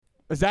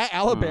Is that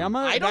Alabama?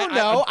 I don't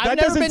know. I've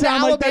never been to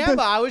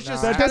Alabama. I was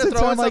just kind of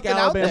throwing something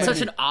out there. That's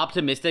such an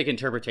optimistic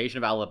interpretation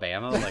of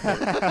Alabama.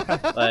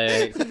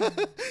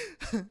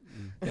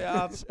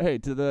 Yeah. Hey,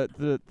 to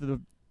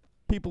the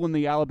people in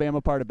the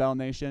Alabama part of Bell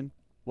Nation,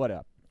 what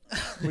up?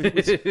 We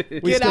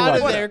Get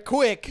out of there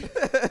quick.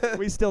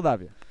 We still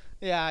love you.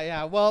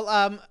 Yeah. Well,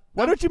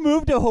 why don't you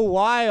move to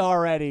Hawaii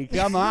already?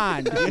 Come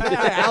on. Get out of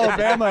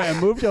Alabama and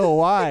move to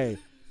Hawaii.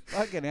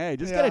 Fucking hey,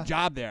 just get a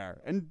job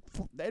there and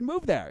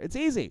move there. It's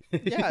easy.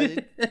 Yeah,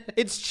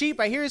 it's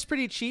cheap. I hear it's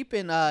pretty cheap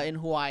in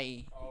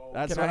Hawaii.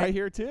 That's what I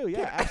hear too.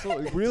 Yeah,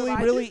 absolutely.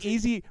 Really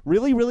easy.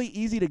 Really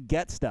easy to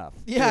get stuff.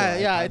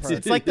 Yeah.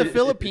 It's like the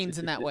Philippines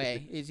in that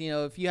way. Is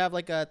if you have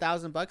like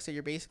 $1,000 there,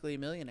 you're basically a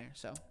millionaire.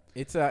 So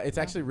it's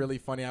actually really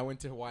funny. I went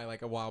to Hawaii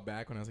like a while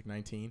back when I was like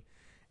 19.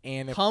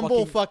 And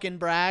humble fucking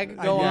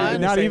brag. Go on.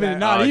 Not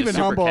even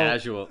humble.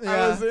 Casual.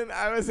 Yeah.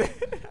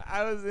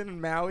 I was in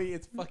Maui.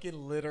 It's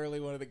fucking literally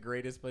one of the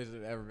greatest places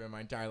I've ever been in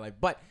my entire life.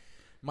 But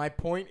my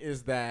point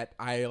is that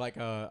I like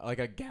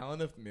a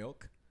gallon of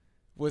milk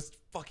was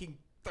fucking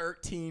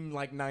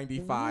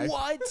 $13.95.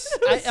 What?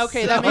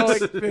 Okay, that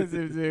makes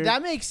expensive, dude.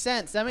 That makes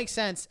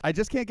sense. I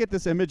just can't get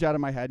this image out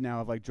of my head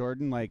now of like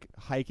Jordan like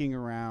hiking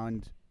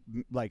around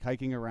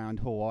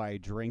Hawaii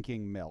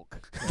drinking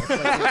milk.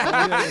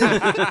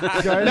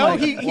 No,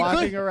 he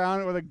walking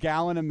around with a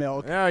gallon of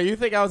milk. No, you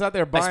think I was out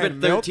there buying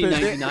milk? I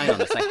spent $13.99 on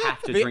this. I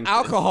have to drink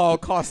alcohol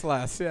costs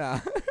less, yeah.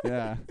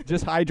 Yeah,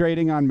 just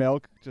hydrating on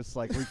milk, just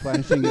like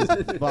replenishing his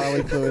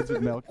bodily fluids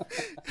with milk.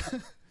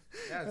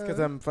 Yeah, it's because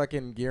I'm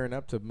fucking gearing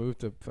up to move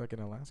to fucking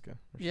Alaska.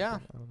 Yeah.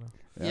 I don't know.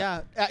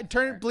 Yeah.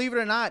 Believe it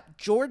or not,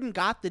 Jordan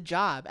got the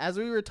job. As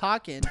we were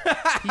talking,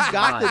 he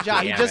got the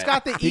job. He just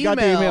got the email. He got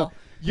the email.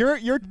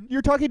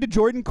 You're talking to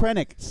Jordan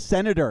Krennic,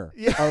 Senator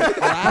of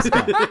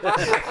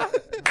Alaska.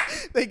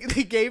 They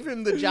gave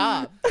him the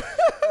job.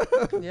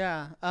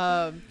 Yeah.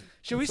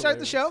 Should we start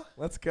the show?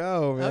 Let's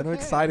go, man. I'm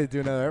excited to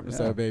do another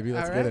episode, baby.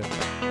 Let's get it.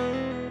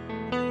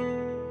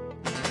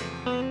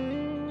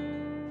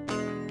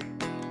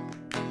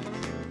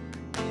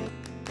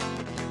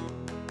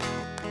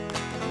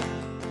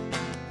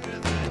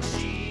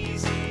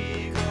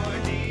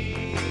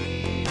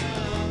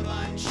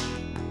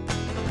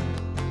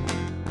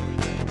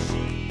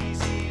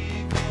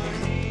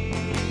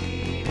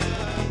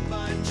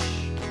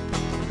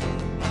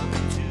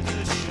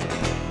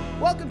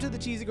 Welcome to the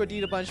Cheesy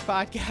Gordita Bunch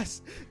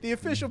podcast, the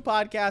official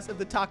podcast of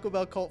the Taco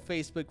Bell Cult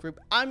Facebook group.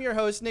 I'm your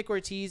host, Nick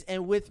Ortiz,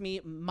 and with me,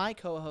 my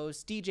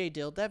co-host, DJ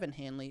Dill, Devin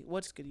Hanley.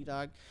 What's goody,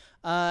 dog?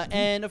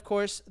 And, of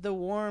course, the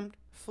warmed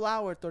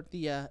flour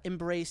tortilla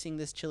embracing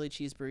this chili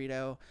cheese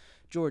burrito,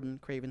 Jordan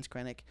Cravens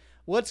Krennic.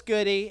 What's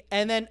goody?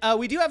 And then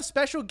we do have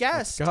special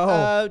guest,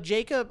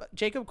 Jacob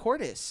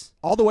Cordes.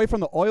 All the way from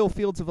the oil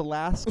fields of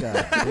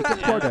Alaska,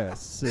 Jacob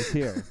Cordes is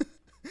here.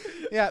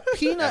 Yeah,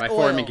 peanut oil,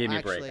 foreman gave me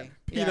a break. actually.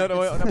 Peanut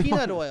oil. No,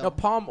 peanut oil. No,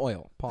 palm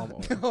oil.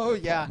 Oh,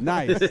 yeah.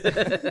 Nice.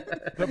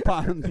 The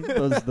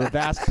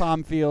vast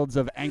palm fields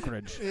of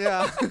Anchorage.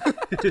 Yeah.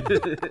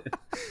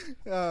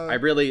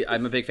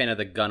 I'm a big fan of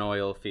the gun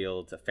oil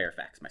fields of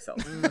Fairfax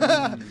myself.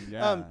 I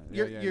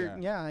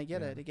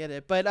get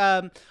it. But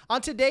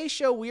on today's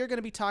show, we are going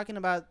to be talking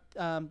about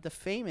the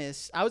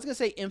famous, I was going to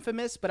say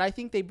infamous, but I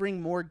think they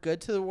bring more good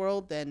to the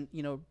world than,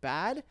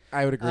 bad.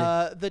 I would agree.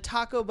 The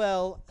Taco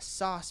Bell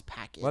sauce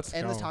packet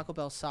the Taco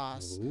Bell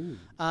sauce.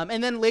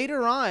 And then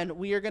later on,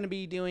 we are going to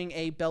be doing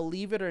a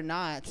Believe It or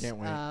Not,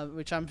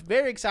 which I'm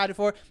very excited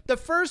for. The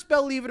first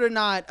Believe It or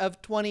Not of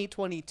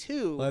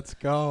 2022. Let's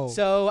go.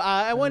 So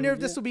I wonder if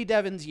this will be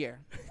Devin's year.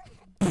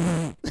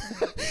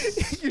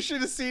 You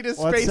should have seen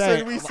his face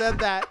when we said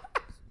that.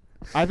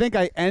 I think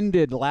I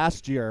ended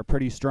last year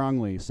pretty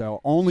strongly,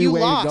 so only you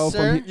way lost, to go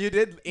sir. from You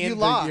did end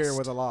the year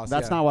with a loss.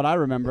 That's not what I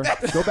remember.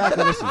 Go back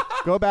and listen.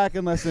 Go back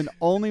and listen.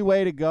 Only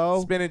way to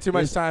go. Spending too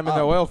much time in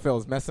the oil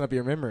fields, messing up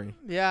your memory.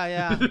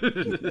 Yeah.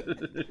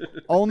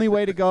 Only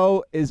way to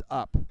go is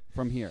up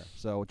from here.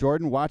 So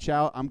Jordan, watch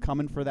out. I'm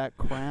coming for that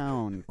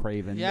crown,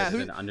 Craven. Yeah, It's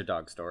an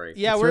underdog story.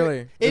 Yeah,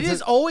 it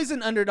is always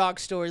an underdog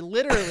story,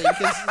 literally,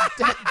 because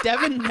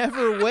Devin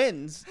never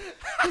wins.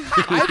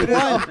 I've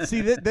won. See,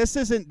 this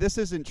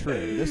isn't true.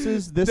 This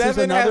is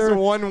Devin another has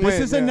one win.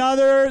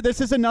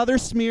 This is another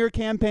smear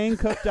campaign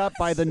cooked up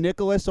by the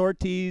Nicholas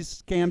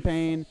Ortiz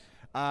campaign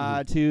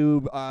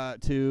to Bell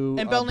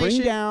bring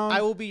Nation, down.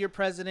 I will be your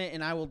president,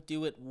 and I will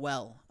do it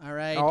well. All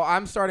right. Oh,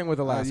 I'm starting with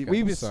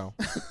Alaska. So.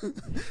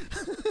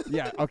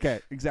 Yeah. Okay.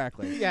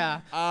 Exactly.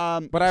 Yeah.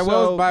 But I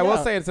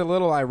will say it's a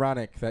little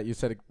ironic that you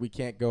said we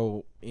can't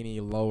go any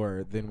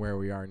lower than where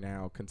we are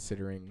now,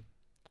 considering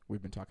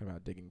we've been talking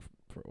about digging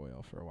for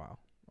oil for a while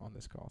on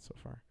this call so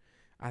far.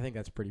 I think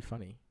that's pretty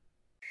funny.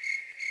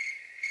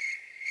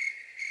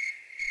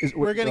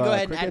 We're going to go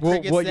ahead and add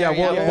crickets there.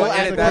 We'll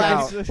edit that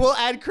out. We'll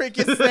add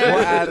crickets there.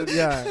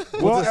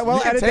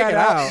 We'll edit that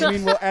out. I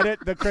mean, we'll edit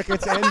the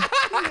crickets in.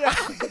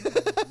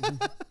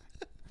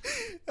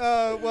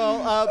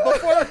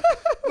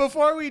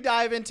 Before we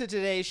dive into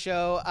today's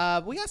show,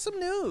 we got some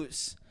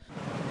news.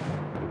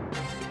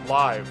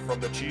 Live from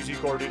the Cheesy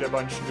Gordita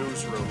Bunch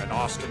newsroom in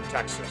Austin,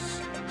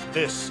 Texas,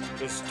 this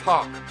is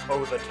Talk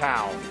O' the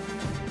Town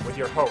with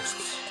your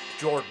hosts,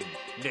 Jordan,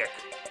 Nick,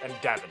 and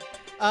Devin.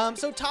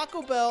 So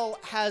Taco Bell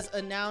has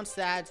announced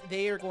that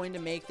they are going to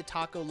make the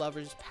Taco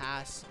Lovers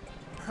Pass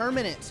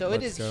permanent. So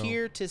it is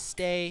here to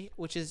stay,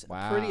 which is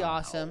pretty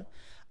awesome.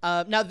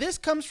 Now, this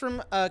comes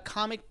from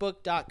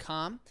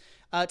comicbook.com.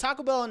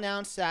 Taco Bell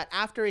announced that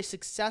after a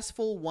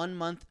successful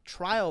 1-month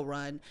trial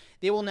run,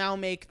 they will now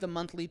make the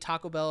monthly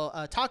Taco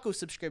Bell taco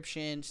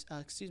subscriptions,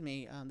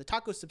 the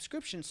taco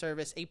subscription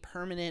service a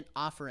permanent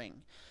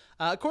offering.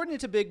 According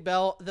to Big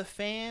Bell, the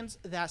fans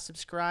that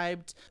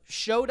subscribed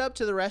showed up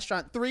to the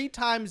restaurant 3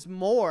 times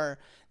more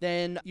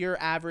than your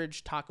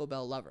average Taco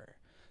Bell lover.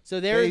 So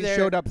they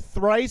showed up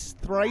thrice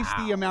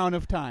the amount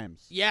of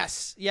times.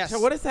 Yes. So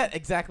what does that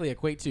exactly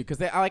equate to? Because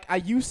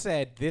you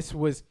said it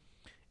was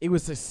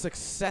a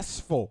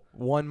successful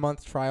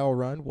 1-month trial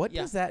run. What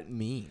does that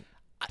mean?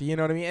 Do you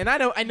know what I mean? And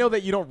I know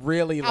that you don't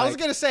really I was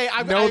gonna say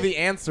know the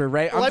answer,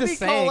 right? I'm just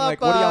saying, call like,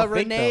 up what do y'all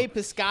Renee think?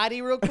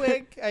 Piscotti real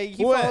quick.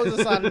 He follows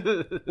us on.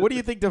 What do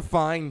you think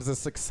defines a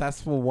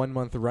successful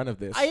 1-month run of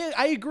this?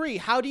 I agree.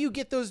 How do you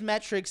get those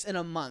metrics in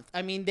a month?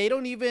 I mean, they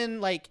don't even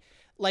like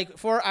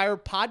for our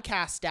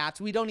podcast stats,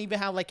 we don't even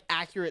have like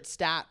accurate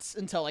stats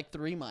until like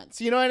 3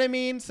 months. You know what I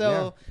mean?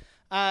 So. Yeah.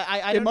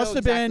 I It don't must know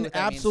have exactly been what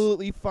that means.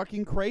 absolutely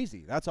fucking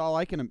crazy. That's all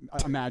I can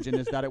imagine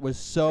is that it was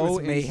so It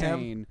was mayhem.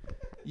 insane.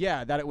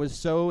 Yeah, that it was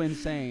so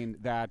insane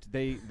that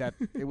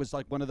it was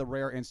like one of the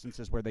rare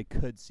instances where they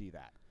could see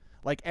that.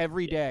 Like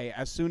every day,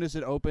 as soon as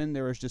it opened,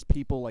 there was just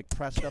people like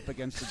pressed up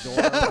against the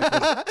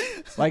door,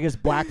 like it's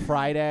Black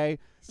Friday,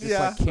 just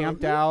like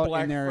camped out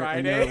Black in their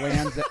Friday.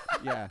 lands.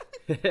 Yeah.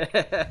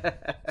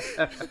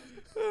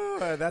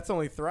 That's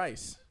only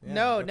thrice. Yeah,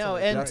 No,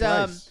 that's and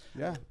only Thrice.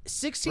 Yeah.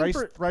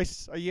 16%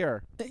 Thrice a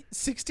year.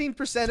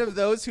 of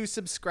those who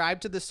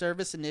subscribed to the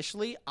service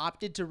initially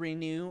opted to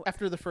renew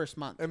after the first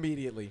month.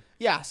 immediately.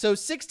 Yeah, so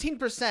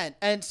 16%.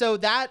 And so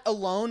that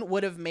alone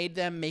would have made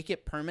them make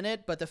it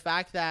permanent, but the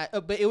fact that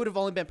but it would have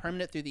only been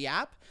permanent through the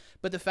app,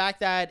 but the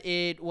fact that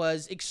it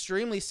was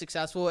extremely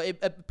successful, it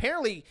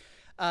apparently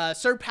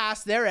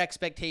surpassed their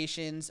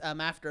expectations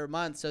after a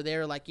month. So they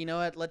were like, you know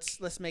what,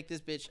 let's make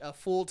this bitch a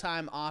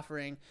full-time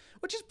offering,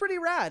 which is pretty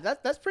rad.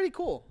 That's pretty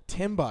cool.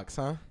 $10,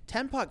 huh?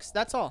 $10.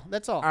 That's all.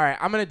 All right,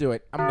 I'm gonna do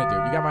it. You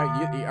got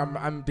my.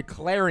 I'm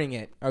declaring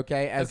it.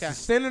 Okay, as Okay.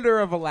 Senator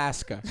of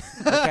Alaska.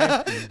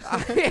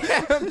 Okay,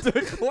 I am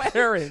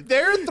declaring.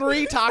 There are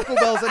 3 Taco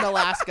Bells in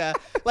Alaska.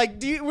 Like,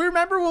 do you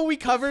remember when we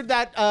covered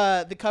that?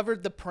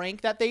 Covered the prank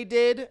that they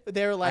did.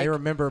 They're like, I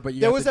remember, but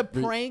there was a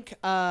prank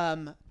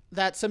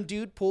that some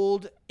dude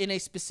pulled in a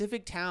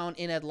specific town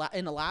in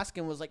Alaska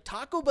and was like,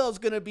 Taco Bell's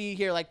gonna be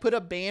here, like put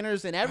up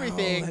banners and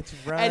everything. Oh, that's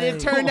And it right.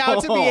 turned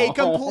out to be a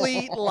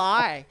complete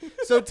lie.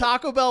 So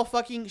Taco Bell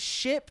fucking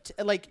shipped,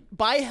 like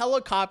by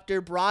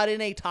helicopter, brought in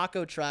a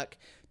taco truck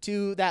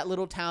to that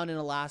little town in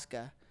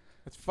Alaska.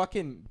 It's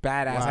fucking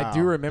badass. Wow. I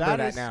do remember That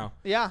that is- now.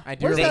 Yeah. I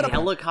do Where's They that?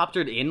 remember.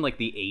 helicoptered in like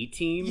the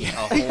A-team. A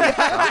whole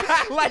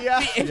Like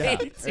Yeah. the Yeah,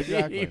 18.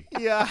 exactly.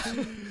 Yeah.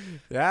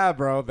 Yeah,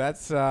 bro.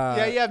 That's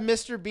Yeah, you have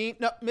Mr. Bean.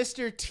 No,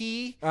 Mr.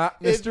 T.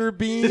 Mr.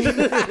 Bean.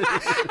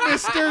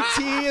 Mr.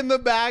 T in the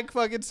bag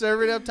fucking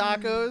serving up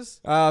tacos.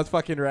 Oh, it's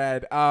fucking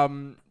rad.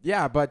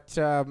 Yeah, but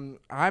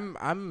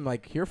I'm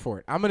like here for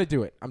it. I'm gonna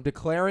do it. I'm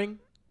declaring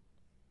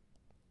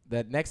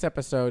that next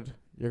episode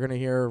you're gonna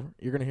hear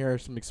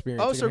some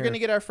experience. Oh, so we're going to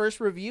get our first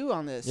review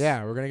on this.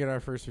 Yeah, we're gonna get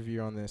our first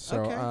review on this. So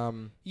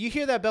Okay. You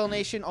hear that, Bell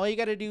Nation? All you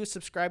got to do is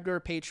subscribe to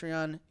our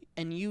Patreon,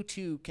 and you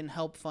too can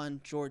help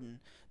fund Jordan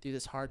through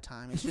this hard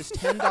time. It's just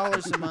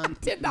 $10 a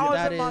month.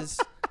 $10 a month.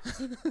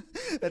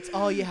 That's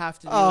all you have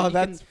to do. Oh, You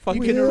that's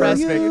fucking you can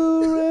perfect.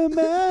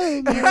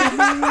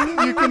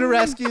 you can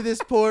rescue this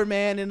poor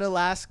man in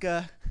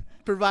Alaska.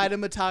 Provide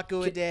him a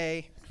taco a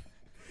day.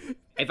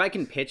 If I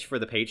can pitch for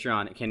the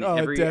Patreon, can Oh,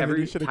 every Devin, you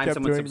every should've time kept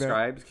someone doing that.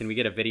 subscribes, can we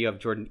get a video of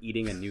Jordan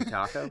eating a new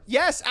taco?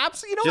 Yes,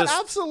 absolutely. You know what?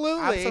 Just-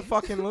 Absolutely.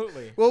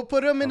 Absolutely. We'll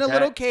put him in a Okay.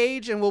 little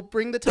cage and we'll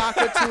bring the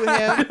taco to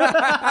him.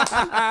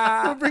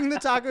 We'll bring the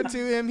taco to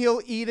him.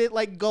 He'll eat it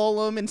like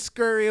Gollum and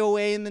scurry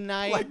away in the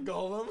night. Like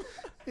Gollum.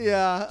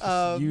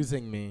 Yeah.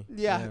 Using me.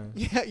 Yeah.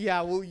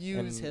 We'll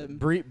use And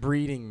him.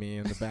 breeding me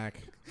in the back.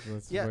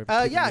 That's Yeah. what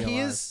keeping Yeah. me He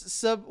alive.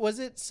 is was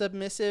it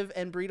submissive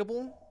and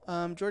breedable?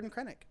 Jordan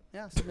Krennic.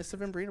 Yeah.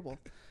 Submissive and breedable.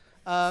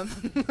 But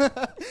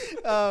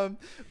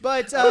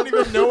I don't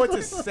even know what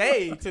to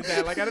say to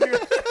that. Like I don't even.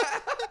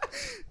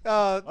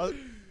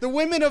 the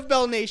women of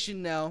Bell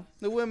Nation know.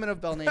 The women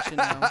of Bell Nation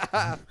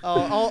know.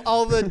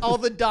 all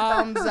the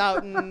doms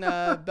out in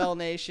Bell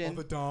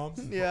Nation.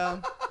 Doms.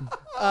 Yeah.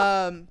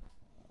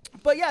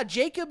 But yeah,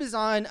 Jacob is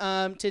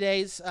on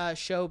today's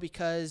show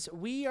because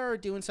we are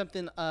doing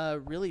something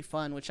really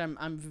fun, which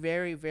I'm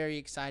very, very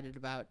excited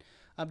about.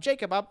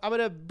 Jacob, I'm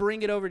gonna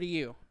bring it over to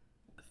you.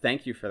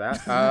 Thank you for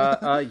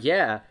that.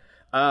 Yeah,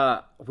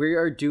 we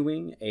are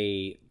doing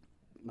an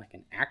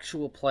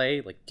actual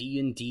play, like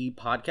D&D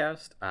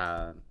podcast.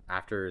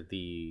 After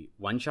the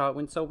one shot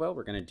went so well,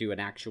 we're gonna do an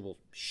actual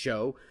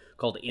show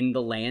called In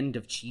the Land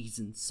of Cheese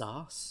and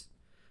Sauce.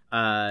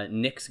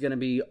 Nick's gonna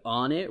be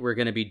on it. We're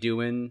gonna be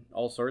doing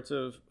all sorts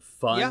of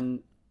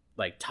fun,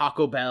 like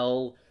Taco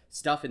Bell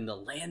stuff in the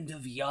Land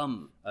of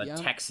Yum, a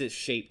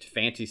Texas-shaped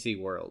fantasy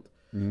world,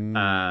 with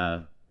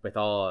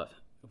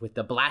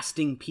the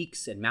blasting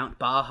peaks and Mount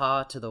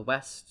Baja to the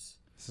west.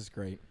 This is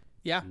great.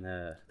 Yeah. And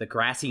the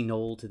grassy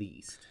knoll to the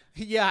east.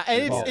 Yeah,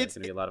 and it's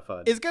gonna be a lot of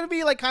fun. It's gonna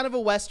be like kind of a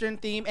Western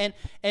theme,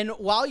 and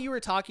while you were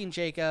talking,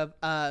 Jacob,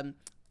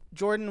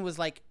 Jordan was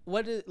like,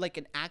 "What is like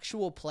an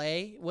actual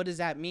play? What does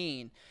that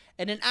mean?"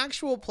 And an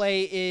actual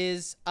play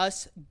is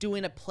us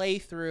doing a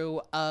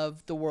playthrough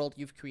of the world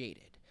you've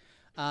created.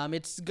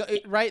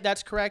 Right.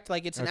 That's correct.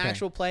 Like it's an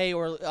actual play,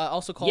 or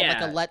also called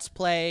like a let's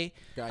play.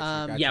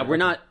 Gotcha. Yeah, we're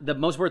not. The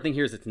most important thing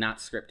here is it's not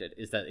scripted.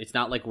 Is that it's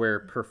not like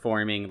we're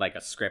performing like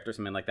a script or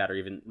something like that, or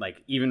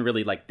even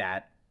really like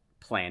that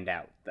planned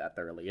out that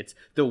thoroughly. It's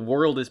the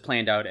world is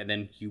planned out, and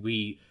then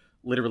we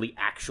literally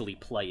actually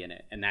play in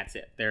it, and that's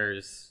it.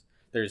 There's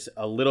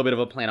a little bit of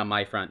a plan on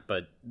my front,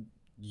 but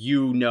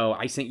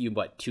I sent you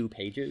 2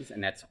 pages,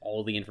 and that's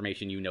all the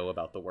information you know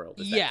about the world.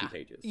 Is that 2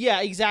 pages.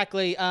 Yeah,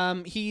 exactly.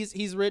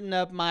 He's written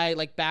up my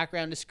like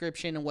background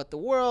description and what the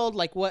world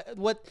like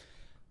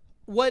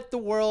what the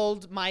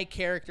world my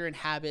character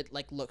inhabit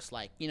like looks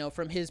like,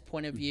 from his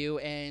point of view,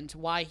 and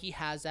why he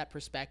has that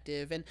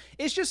perspective. And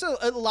it's just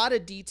a lot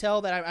of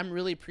detail that I'm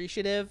really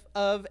appreciative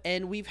of.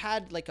 And we've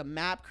had like a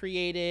map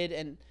created,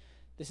 and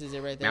this is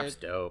it right there. Map's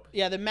dope.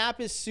 Yeah, the map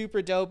is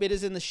super dope. It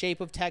is in the shape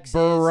of Texas.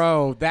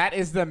 Bro, that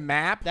is the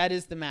map? That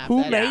is the map.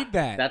 Who made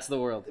that? That's the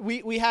world.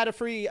 We had a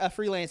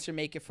freelancer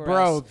make it for us.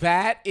 Bro,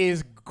 that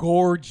is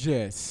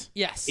gorgeous.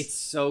 Yes. It's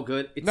so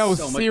good. It's No,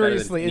 so much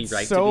seriously, better than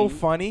it's so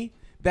funny.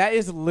 That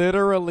is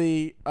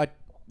literally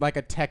like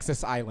a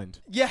Texas island.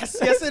 Yes,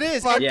 it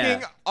is.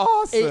 Fucking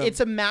awesome. It's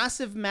a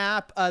massive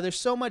map. There's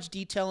so much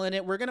detail in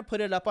it. We're gonna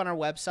put it up on our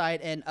website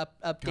and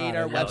update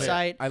our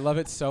website. I love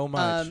it so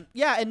much.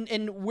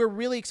 And we're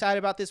really excited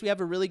about this. We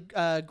have a really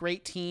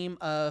great team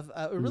of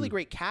a really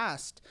great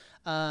cast.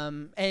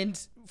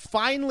 And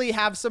finally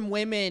have some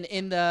women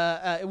in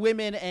the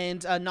women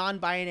and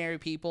non-binary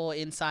people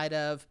inside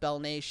of Bell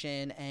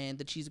Nation and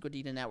the Cheese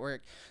Gordita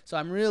Network. So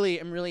I'm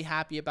really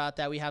happy about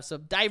that. We have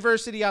some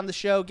diversity on the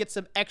show, get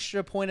some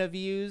extra point of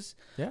views.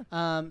 Yeah.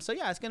 So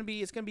yeah, it's gonna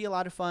be a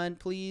lot of fun.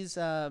 Please.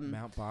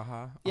 Mount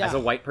Baja. Yeah. As a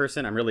white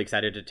person, I'm really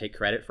excited to take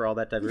credit for all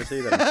that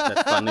diversity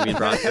that's finally being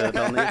brought to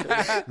Bell Nation.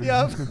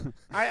 Yep.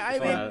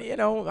 I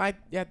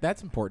mean,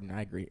 that's important.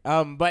 I agree.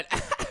 But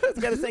I was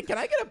gonna say, can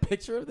I get a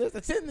picture of this?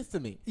 Send this to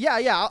me.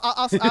 Yeah.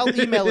 I'll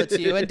email it to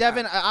you. And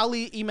Devin, I'll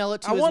email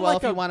it to you as well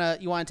if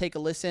you wanna take a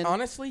listen.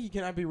 Honestly,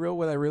 can I be real?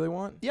 What I really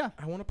want? Yeah.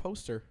 I want a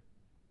poster.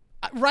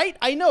 Right?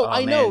 I know.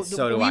 Man,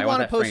 so do we I.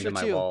 want a that framed poster in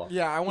my too. wall.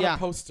 Yeah, I want a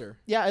poster.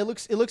 Yeah, it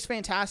looks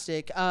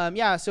fantastic.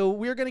 So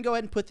we're gonna go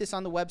ahead and put this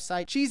on the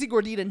website,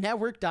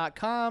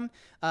 cheesygorditanetwork.com.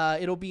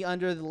 It'll be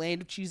under the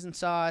Land of Cheese and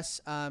Sauce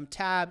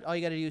tab. All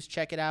you gotta do is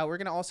check it out. We're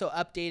gonna also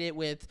update it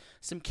with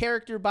some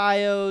character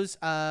bios,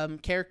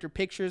 character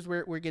pictures.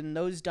 We're getting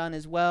those done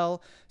as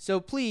well. So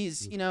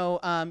please,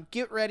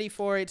 get ready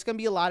for it. It's gonna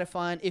be a lot of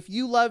fun. If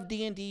you love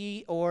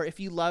D&D, or if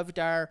you loved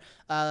our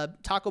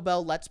Taco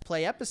Bell Let's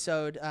Play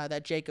episode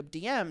that Jacob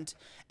DM'd,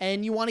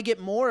 and you want to get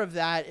more of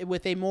that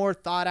with a more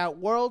thought out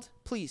world,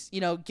 please,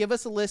 give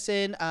us a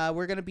listen.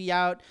 We're going to be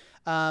out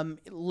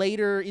either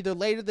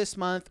later this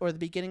month or the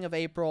beginning of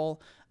April.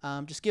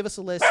 Just give us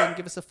a listen,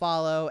 give us a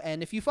follow.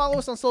 And if you follow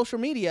us on social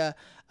media,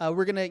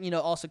 we're going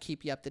to, also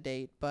keep you up to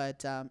date.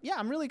 But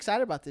I'm really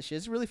excited about this shit.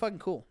 It's really fucking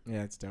cool.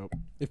 Yeah, it's dope.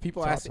 If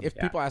people ask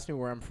me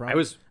where I'm from,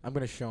 I'm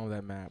going to show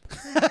them that map.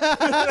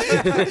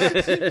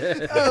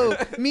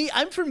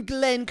 I'm from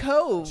Glen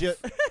Cove.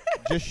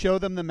 Just show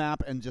them the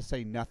map and just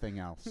say nothing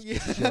else.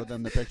 Just show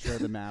them the picture of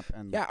the map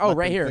and let them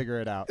right here. figure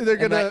it out. They're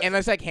gonna and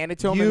let's like hand it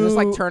to them and just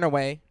like turn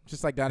away,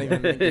 just like not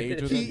even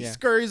engage with them. He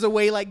scurries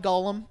away like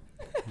Gollum.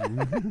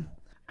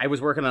 I was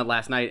working on it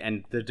last night,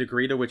 and the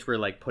degree to which we're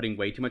like putting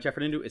way too much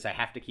effort into is I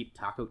have to keep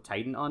Taco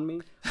Titan on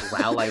me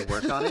while I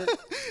work on it.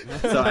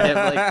 So I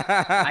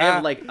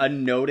have a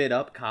noted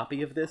up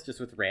copy of this just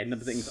with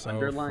random things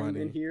underlined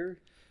in here.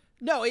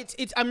 No,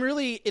 I'm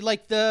really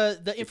like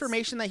the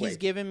information that he's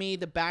given me,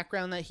 the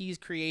background that he's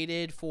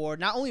created for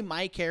not only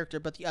my character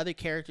but the other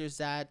characters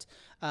that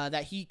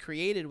he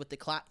created with the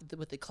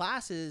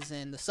classes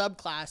and the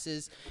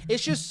subclasses.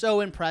 It's just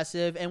so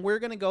impressive, and we're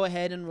gonna go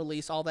ahead and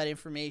release all that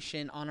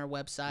information on our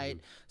website.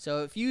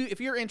 So if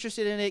you're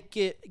interested in it,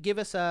 give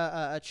us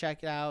a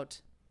check out.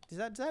 Does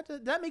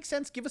that make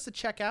sense? Give us a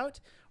check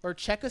out or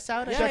check us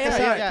out. Give us a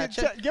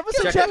checkout. Give us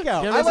a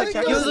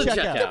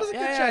checkout.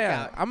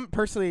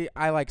 Yeah.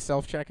 I like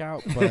self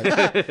checkout,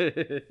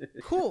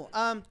 but cool.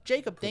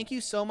 Jacob, thank you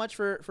so much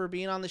for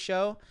being on the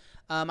show.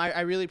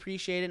 I really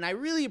appreciate it, and I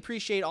really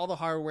appreciate all the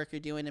hard work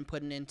you're doing and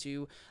putting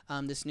into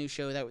this new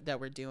show that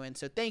we're doing.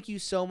 So thank you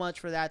so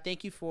much for that.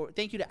 Thank you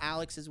to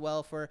Alex as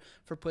well for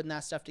putting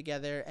that stuff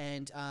together.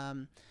 And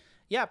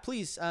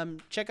please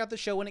check out the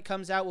show when it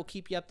comes out. We'll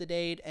keep you up to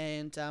date,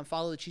 and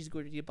follow the Cheesy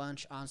Gordita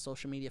Bunch on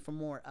social media for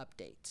more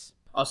updates.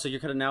 Oh, so you're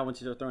cutting out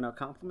once you're throwing out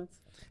compliments?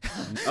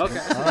 Okay. Oh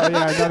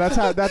yeah, no, that's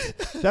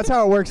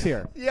how it works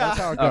here. Yeah. That's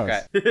how it goes.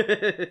 Okay.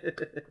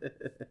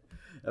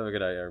 Have a good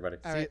night, everybody.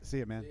 All right. See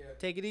it, man.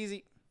 Take it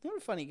easy. You're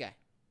a funny guy.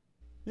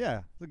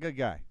 Yeah, he's a good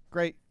guy.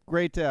 Great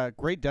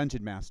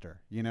dungeon master.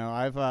 You know,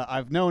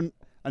 I've known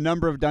a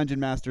number of dungeon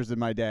masters in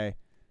my day.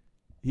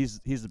 He's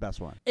the best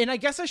one. And I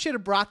guess I should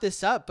have brought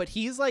this up, but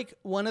he's like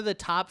one of the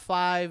top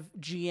 5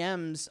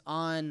 GMs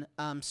on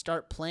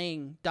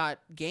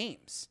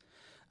startplaying.games.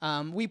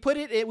 We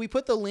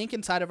put the link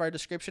inside of our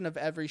description of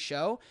every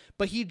show,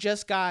 but he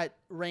just got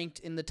ranked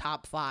in the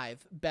top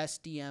 5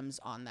 best DMs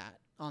on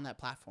that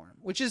platform,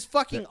 which is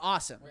fucking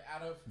awesome.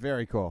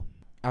 Very cool.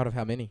 Out of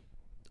how many?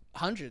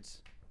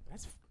 Hundreds.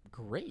 That's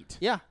great.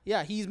 Yeah.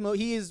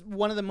 He is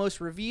one of the most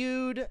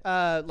reviewed,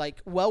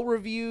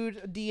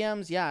 well-reviewed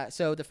DMs. Yeah.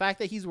 So the fact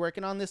that he's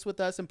working on this with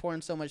us and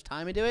pouring so much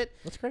time into it,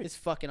 That's great. It's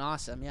fucking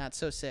awesome. Yeah, it's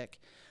so sick.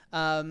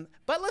 But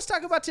let's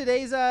talk about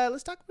today's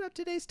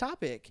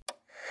topic.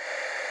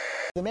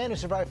 The man who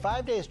survived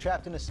 5 days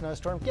trapped in a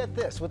snowstorm, get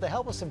this, with the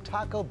help of some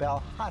Taco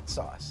Bell hot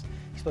sauce.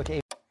 He spoke to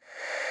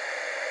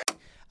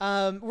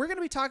We're going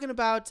to be talking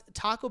about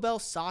Taco Bell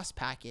sauce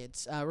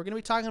packets. We're going to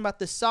be talking about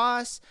the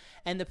sauce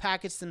and the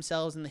packets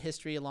themselves and the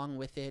history along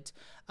with it.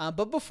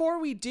 But before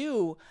we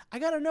do, I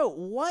got to know,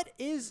 what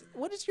is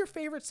your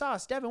favorite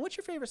sauce? Devin, what's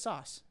your favorite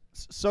sauce?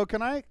 So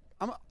can I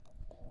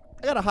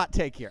got a hot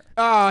take here.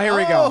 Oh, here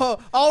we go.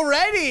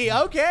 Already?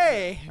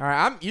 Okay. All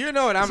right, you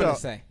know what I'm gonna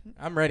So- say.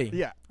 I'm ready.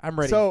 Yeah, I'm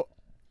ready. So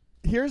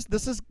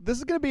this is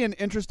going to be an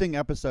interesting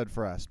episode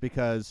for us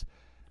because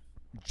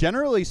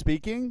generally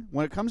speaking,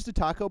 when it comes to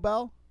Taco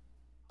Bell,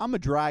 I'm a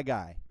dry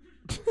guy.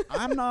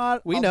 I'm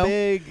not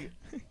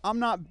I'm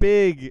not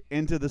big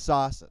into the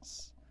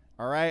sauces.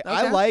 All right? Okay.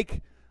 I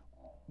like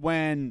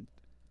when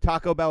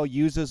Taco Bell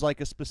uses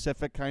like a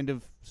specific kind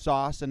of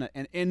sauce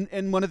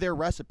in one of their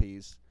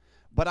recipes,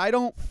 but I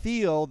don't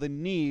feel the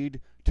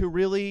need to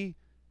really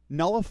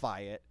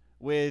nullify it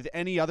with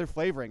any other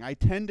flavoring. I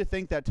tend to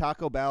think that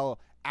Taco Bell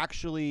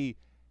actually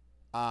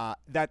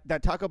that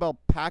Taco Bell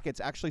packets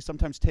actually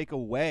sometimes take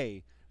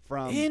away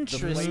from the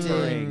Interesting.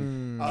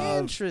 flavoring of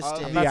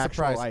Interesting. I'm the not actual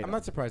surprised. item. I'm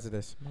not surprised at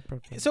this.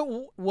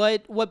 So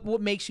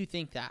what makes you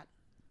think that?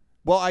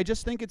 Well, I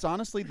just think it's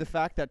honestly the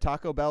fact that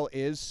Taco Bell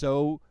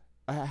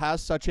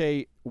has such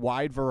a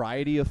wide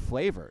variety of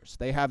flavors.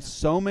 They have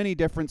so many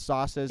different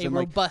sauces A and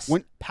robust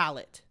like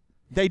palate.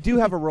 they do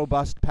have a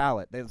robust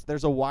palate.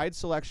 There's a wide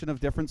selection of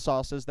different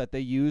sauces that they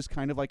use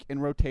kind of like in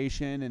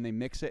rotation, and they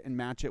mix it and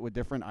match it with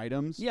different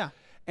items. Yeah.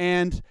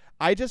 And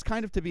I just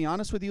kind of, to be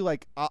honest with you,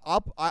 like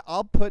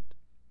I'll put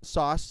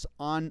sauce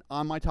on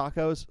my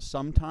tacos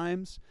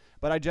sometimes,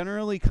 but I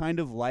generally kind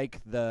of like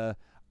the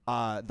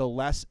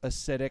less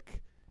acidic,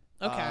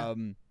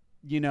 Okay.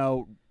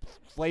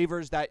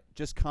 flavors that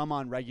just come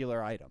on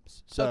regular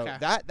items. So Okay.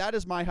 that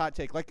is my hot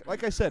take.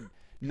 Like I said,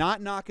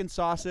 not knocking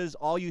sauces.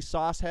 All you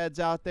sauce heads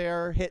out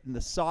there hitting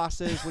the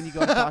sauces when you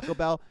go to Taco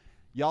Bell,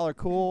 y'all are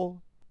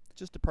cool.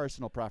 Just a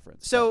personal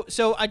preference. So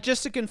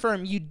just to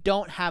confirm, you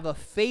don't have a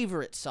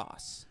favorite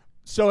sauce.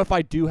 So if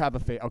I do have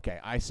okay,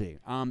 I see.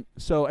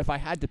 So if I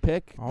had to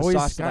pick Always, the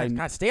sauce that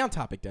God, stay on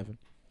topic, Devin.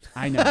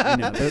 I know.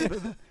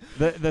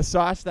 The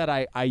sauce that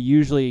I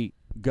usually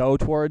go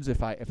towards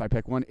if I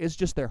pick one is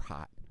just their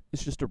hot.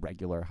 It's just a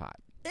regular hot.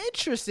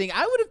 Interesting.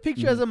 I would have picked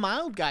you as a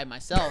mild guy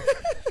myself.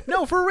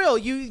 No, for real.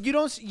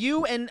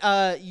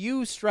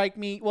 You strike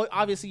me. Well,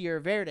 obviously you're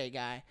a Verde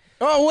guy.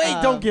 Oh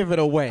wait, don't give it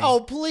away.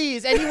 Oh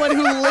please, anyone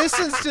who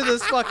listens to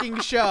this fucking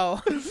show,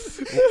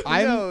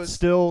 I'm knows.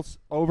 still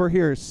over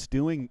here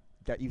stewing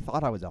that you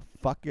thought I was a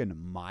fucking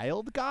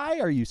mild guy.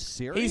 Are you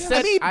serious? he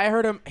said. I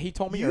heard him. He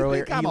told me you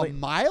earlier. think I'm a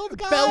mild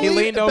guy? He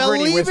leaned over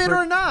and he believe it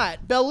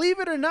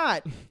whispered- or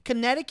not,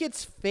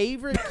 Connecticut's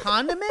favorite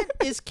condiment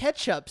is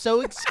ketchup. So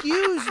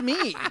excuse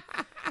me.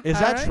 Is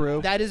All that right?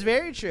 true? That is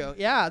very true.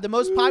 Yeah, the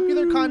most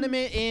popular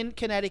condiment in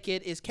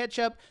Connecticut is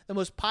ketchup. The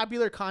most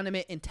popular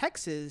condiment in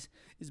Texas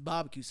is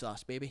barbecue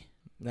sauce, baby.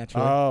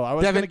 Naturally. Oh, I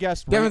was Devin, gonna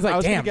guess. Devin's I like,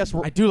 was gonna damn. guess.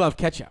 I do love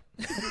ketchup.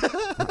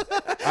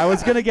 I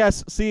was gonna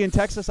guess. See, in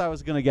Texas, I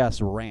was gonna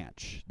guess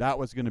ranch. That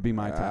was gonna be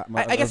my.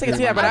 I guess I can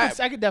see that, but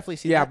I could definitely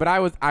see Yeah, that. but I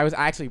was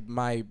actually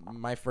my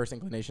first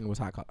inclination was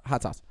hot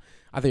sauce.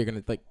 I thought you were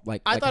gonna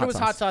like. I thought hot it was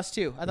hot sauce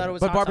too. I thought it was.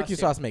 But hot barbecue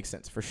sauce, sauce makes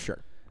sense for sure.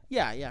 too.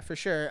 Yeah, for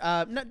sure.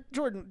 No,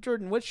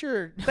 Jordan, what's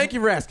your? Thank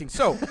you for asking.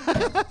 So,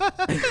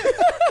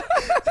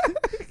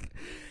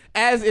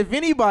 as if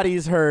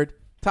anybody's heard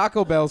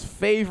Taco Bell's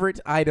favorite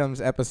items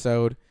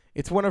episode,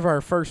 it's one of our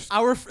first.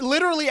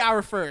 Literally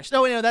our first.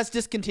 No, wait, no, that's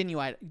discontinued.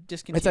 I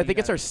think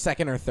it's our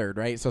second or third,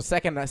 right? So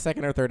second or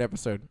third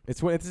episode.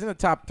 It's in the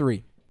top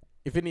 3.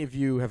 If any of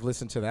you have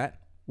listened to that,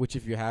 which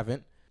if you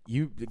haven't,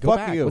 you go Fuck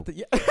back. you. With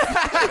the,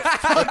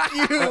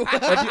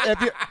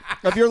 Fuck you.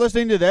 If you're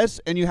listening to this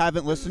and you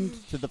haven't listened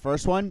to the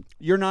first one,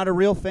 you're not a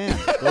real fan.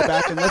 Go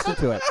back and listen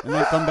to it, and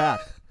then come back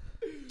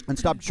and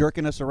stop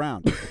jerking us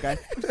around. Okay.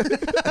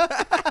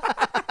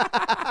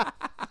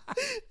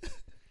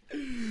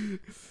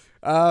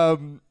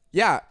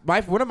 Yeah,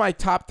 one of my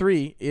top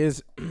 3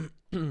 is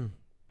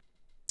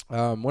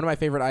One of my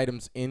favorite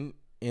items in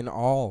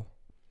all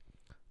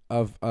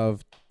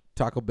of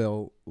Taco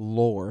Bell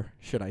lore,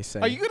 should I say?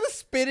 Are you gonna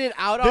spit it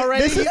out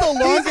already? This is the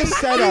longest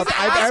setup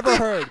I've ever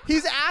heard.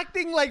 He's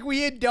acting like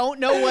we don't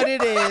know what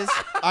it is.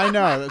 I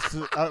know.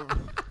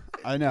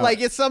 I know. Like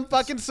it's some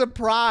fucking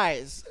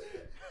surprise.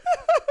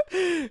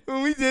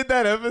 When we did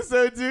that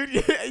episode,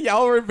 dude,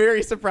 y'all were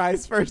very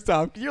surprised first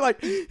off. You're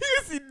like, you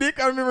see Nick.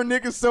 I remember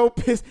Nick is so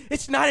pissed.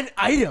 It's not an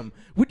item.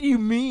 What do you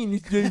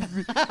mean?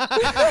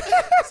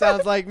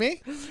 Sounds like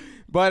me.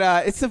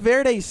 But it's the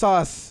Verde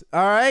sauce.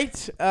 All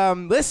right.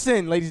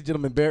 Listen, ladies and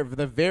gentlemen,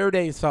 the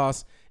Verde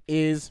sauce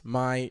is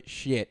my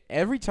shit.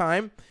 Every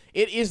time,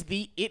 it is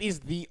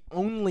the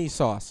only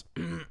sauce.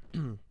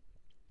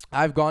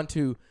 I've gone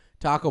to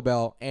Taco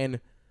Bell and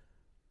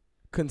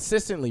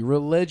consistently,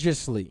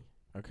 religiously,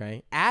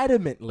 okay,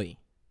 adamantly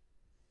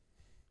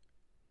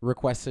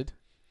requested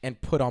and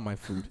put on my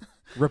food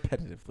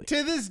repetitively.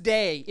 To this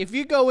day, if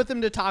you go with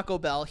him to Taco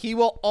Bell, he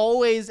will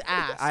always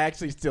ask. I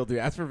actually still do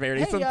ask for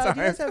Verde Hey, sometimes.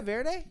 do you guys have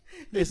Verde?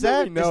 is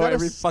that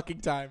every a fucking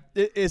time?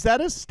 Is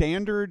that a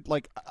standard?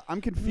 Like, I'm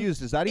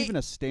confused. Is that even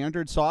a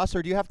standard sauce,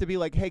 or do you have to be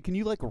like, hey, can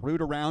you like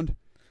root around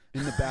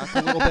in the back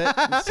a little bit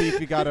and see if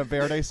you got a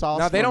Verde sauce?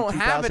 No, they from don't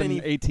have it any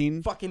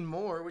 2018. fucking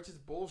more, which is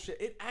bullshit.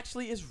 It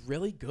actually is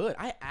really good.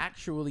 I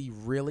actually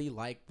really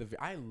like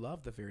I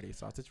love the Verde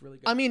sauce. It's really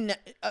good. I mean,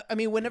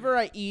 whenever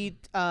I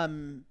eat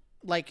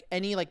like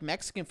any like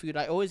Mexican food,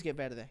 I always get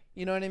Verde.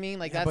 You know what I mean?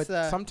 Like Yeah, that's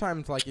but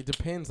sometimes like it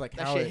depends like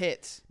that how shit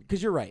hits.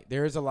 Because you're right.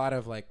 There is a lot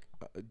of like,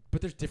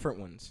 but there's different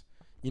ones.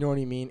 You know what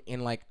I mean?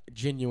 And like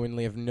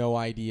genuinely have no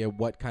idea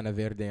what kind of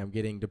Verde I'm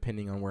getting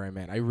depending on where I'm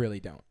at. I really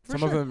don't.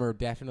 Some of them are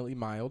definitely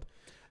mild.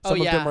 Some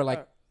of them are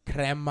like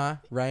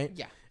crema, right?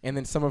 Yeah. And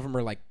then some of them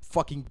are like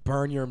fucking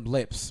burn your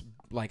lips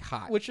like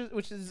hot. Which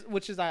is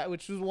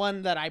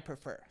one that I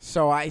prefer.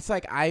 So it's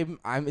like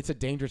it's a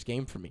dangerous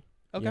game for me.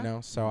 Okay. You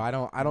know, so I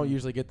don't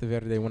usually get the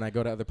Verde when I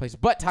go to other places.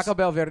 But Taco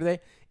Bell Verde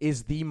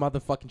is the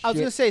motherfucking shit. I was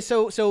gonna say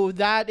so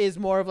that is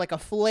more of like a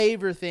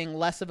flavor thing,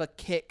 less of a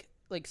kick,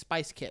 like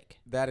spice kick.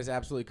 That is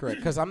absolutely correct.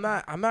 Because I'm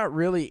not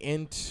really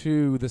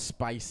into the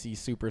spicy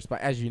super spice,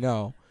 as you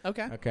know.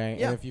 Okay. Okay.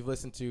 Yeah. And if you've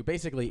listened to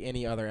basically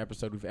any other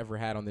episode we've ever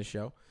had on this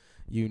show,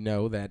 you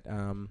know that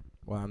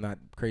well, I'm not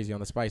crazy on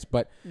the spice,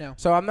 but No.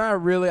 So I'm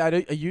not really. I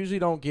usually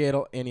don't get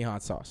any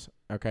hot sauce.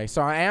 Okay,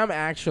 so I am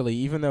actually,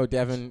 even though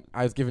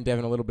I was giving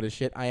Devin a little bit of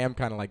shit, I am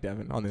kind of like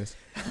Devin on this.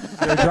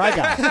 You're a dry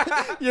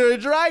guy. You're a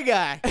dry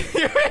guy.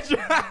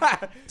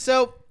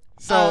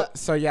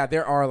 So yeah,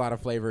 there are a lot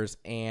of flavors,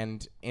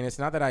 and it's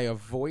not that I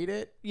avoid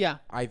it. yeah.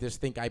 I just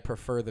think I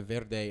prefer the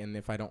Verde, and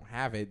if I don't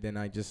have it, then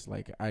I'm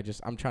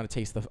trying to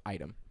taste the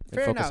item and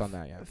Fair focus enough. on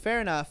that. Yeah,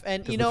 Fair enough.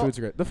 And 'cause you the know, food's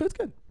good. The food's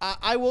good.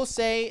 I will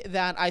say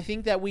that I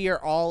think that we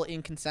are all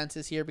in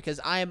consensus here because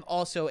I am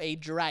also a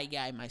dry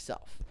guy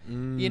myself.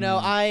 You know,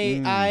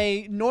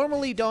 I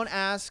normally don't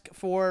ask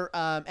for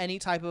any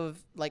type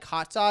of like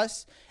hot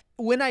sauce.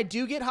 When I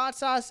do get hot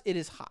sauce, it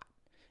is hot.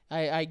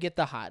 I get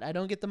the hot. I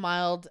don't get the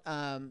mild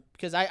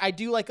because I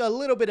do like a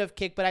little bit of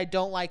kick, but I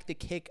don't like the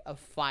kick of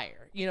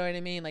fire. You know what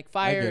I mean? Like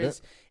fire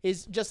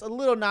is just a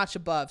little notch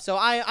above. So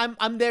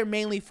I'm there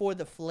mainly for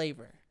the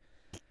flavor.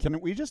 Can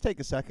we just take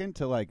a second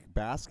to like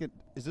bask it?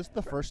 Is this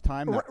the first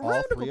time that all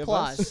Round of three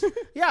applause. of us?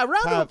 Yeah,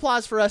 round of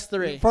applause for us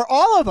three. For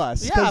all of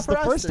us. Yeah, Because for the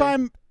us first three.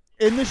 time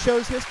in the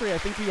show's history, I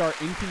think we are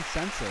in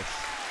consensus.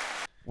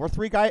 We're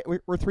three dry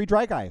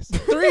guys.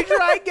 Three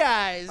dry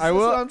guys. That's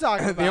what I'm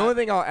talking about. The only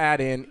thing I'll add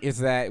in is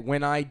that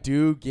when I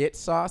do get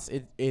sauce,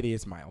 it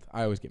is mild.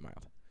 I always get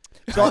mild.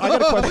 So I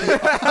got a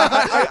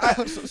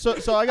question.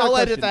 So I got I'll a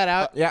question. edit that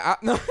out. Yeah,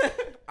 no,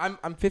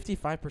 I'm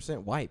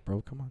 55% white,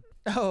 bro. Come on.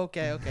 Oh,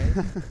 okay.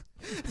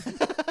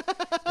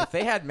 If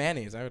they had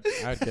mayonnaise, I would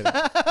get it.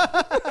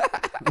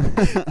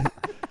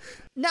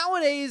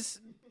 Nowadays,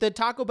 the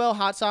Taco Bell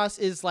hot sauce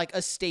is like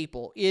a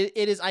staple. It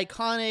is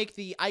iconic.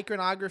 The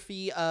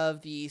iconography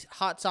of the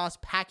hot sauce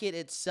packet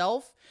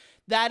itself,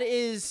 that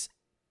is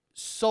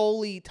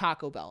solely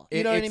Taco Bell.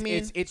 You know what I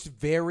mean? It's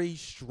very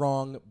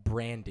strong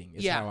branding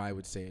is Yeah. how I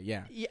would say it.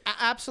 Yeah. Yeah,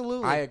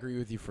 absolutely. I agree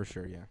with you for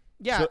sure, yeah.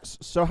 yeah.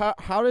 So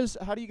how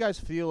do you guys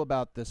feel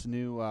about this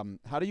new?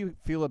 How do you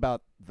feel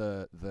about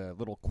the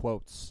little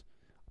quotes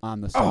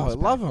on the Oh, sauce I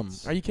love them.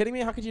 packets? Are you kidding me?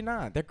 How could you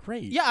not? They're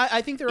great. yeah,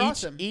 I think they're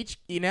awesome. Each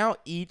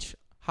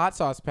hot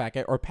sauce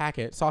packet or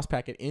sauce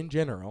packet in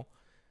general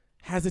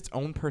has its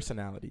own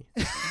personality.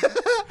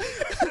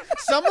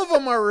 Some of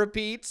them are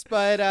repeats,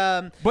 but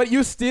But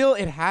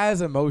it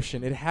has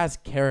emotion. It has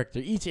character.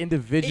 Each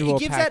individual it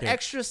gives packet. that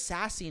extra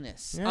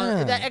sassiness,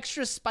 Yeah. that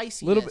extra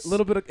spiciness.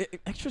 little bit of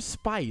extra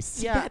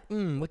spice. Yeah.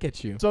 Look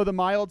at you. So the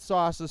mild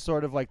sauce is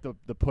sort of like the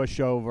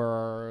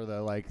pushover,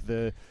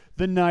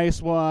 the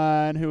nice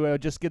one who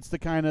just gets the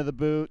kind of the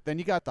boot. Then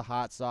you got the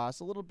hot sauce,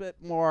 a little bit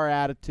more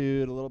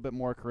attitude, a little bit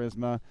more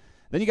charisma.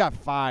 Then you got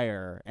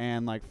fire,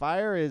 and like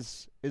fire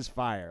is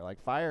fire. Like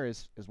fire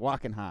is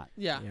walking hot.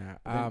 Yeah.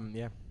 Yeah.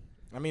 Yeah.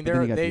 I mean, But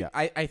then you got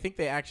I think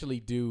they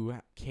actually do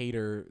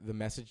cater the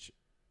message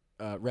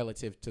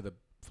relative to the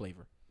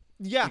flavor.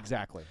 Yeah.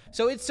 Exactly.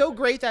 So it's so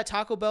great that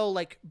Taco Bell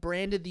like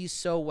branded these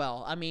so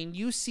well. I mean,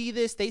 you see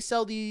this, they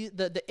sell the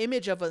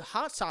image of a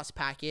hot sauce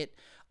packet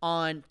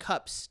on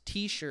cups,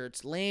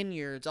 t-shirts,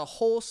 lanyards, a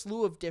whole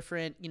slew of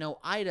different,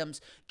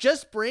 items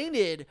just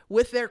branded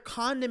with their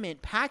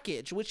condiment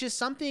package, which is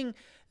something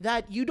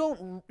that you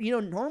don't,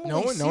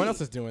 normally see. No one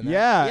else is doing that.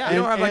 Yeah. You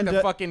don't have like and,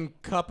 the fucking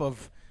cup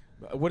of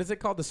what is it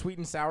called? The sweet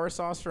and sour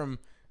sauce from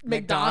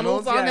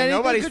McDonald's on Yeah, anything?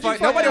 nobody's Could you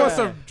nobody wants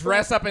fucking- to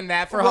dress up in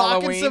that for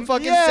Rocking Halloween. some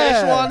fucking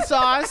Yeah. Szechuan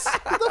sauce.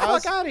 Get the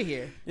fuck out of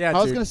here. yeah, I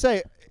was dude. gonna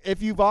say,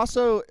 if you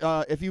also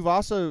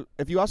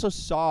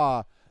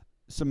saw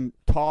some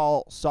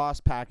tall sauce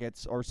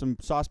packets or some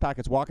sauce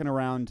packets walking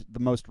around the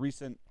most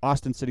recent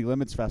Austin City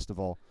Limits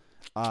Festival,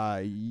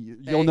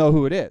 you'll know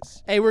who it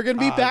is. Hey, we're going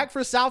to be back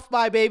for South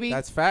by, baby.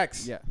 That's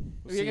facts. Yeah. We'll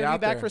We're see gonna you be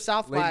out back there, for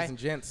South by. ladies and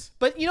gents.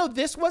 But,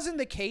 this wasn't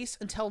the case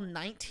until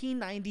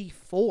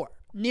 1994.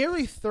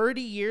 Nearly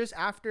 30 years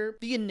after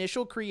the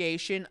initial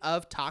creation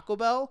of Taco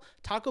Bell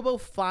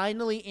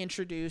finally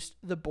introduced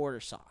the border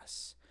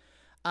sauce,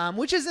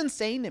 which is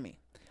insane to me.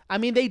 I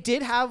mean, they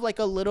did have like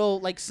a little,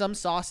 like some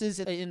sauces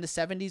in the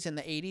 70s and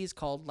the 80s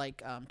called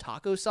like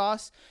taco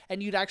sauce,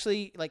 and you'd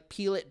actually like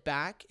peel it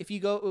back. If you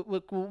go,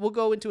 we'll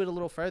go into it a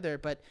little further,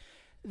 but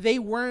they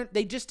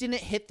just didn't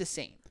hit the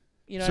same.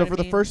 You know So what for I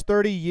the mean? first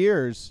 30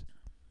 years,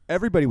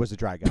 everybody was a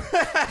dry guy.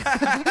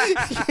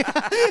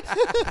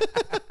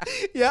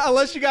 Yeah,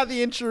 unless you got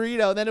the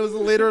enchilada, then it was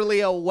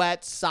literally a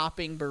wet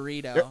sopping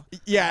burrito.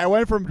 Yeah, I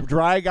went from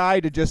dry guy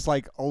to just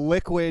like a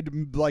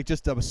liquid, like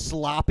just a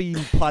sloppy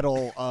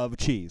puddle of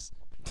cheese.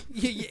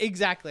 Yeah,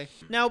 exactly.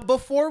 Now,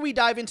 before we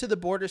dive into the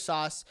border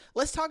sauce,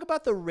 let's talk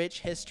about the rich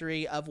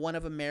history of one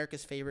of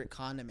America's favorite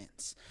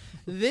condiments.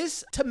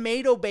 This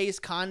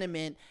tomato-based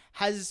condiment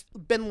has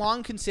been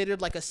long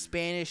considered like a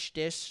Spanish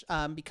dish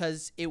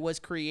because it was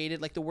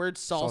created, like the word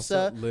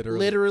salsa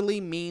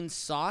literally means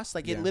sauce.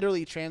 Like it Yeah.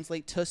 literally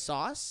translates to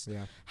sauce.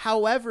 Yeah.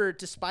 However,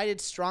 despite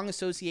its strong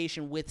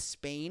association with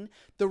Spain,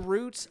 the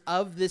roots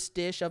of this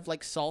dish of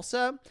like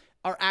salsa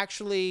are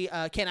actually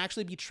can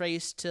actually be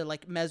traced to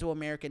like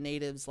Mesoamerican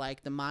natives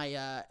like the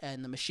Maya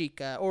and the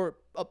Mexica, or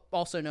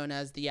also known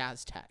as the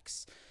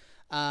Aztecs,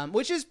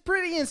 which is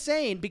pretty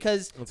insane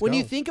because when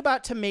you think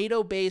about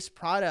tomato-based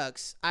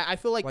products, I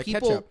feel like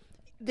people ketchup.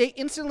 they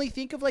instantly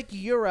think of like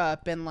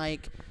Europe and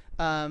like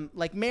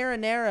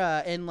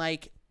marinara and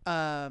like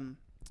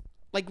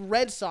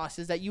red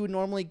sauces that you would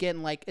normally get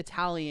in like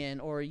Italian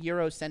or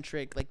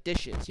Eurocentric like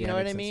dishes. You know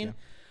what I mean?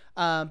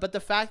 But the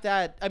fact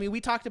that, I mean,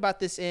 we talked about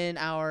this in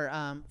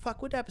our,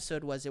 what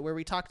episode was it? Where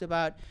we talked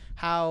about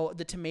how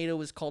the tomato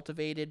was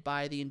cultivated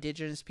by the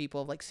indigenous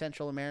people of like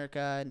Central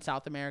America and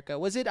South America.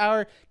 Was it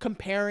our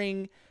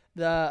comparing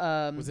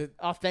the Was it-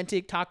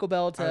 authentic Taco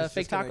Bell I to was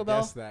fake just gonna Taco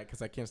Bell? guess that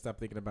because I can't stop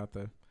thinking about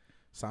the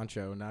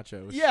Sancho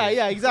nachos. Yeah, shit.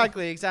 yeah,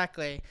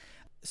 exactly.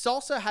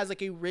 Salsa has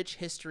like a rich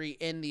history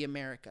in the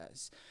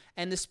Americas.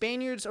 And the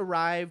Spaniards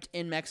arrived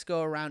in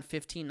Mexico around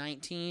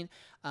 1519.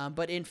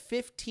 But in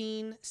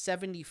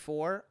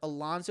 1574,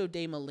 Alonso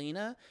de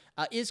Molina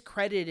is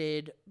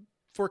credited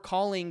for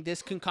calling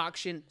this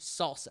concoction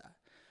salsa.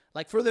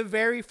 Like for the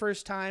very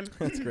first time.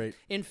 That's great.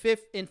 In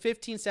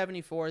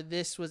 1574,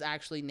 this was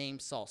actually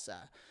named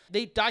salsa.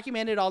 They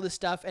documented all this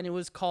stuff, and it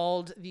was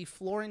called the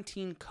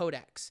Florentine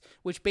Codex,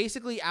 which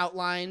basically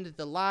outlined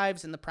the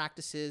lives and the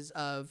practices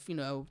of,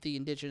 the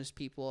indigenous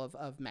people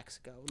of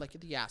Mexico, like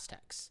the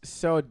Aztecs.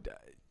 So,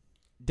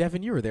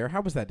 Devin, you were there.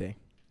 How was that day?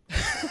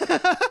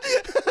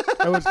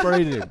 It was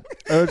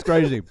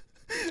crazy.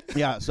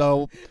 Yeah.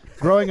 So,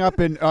 growing up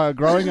in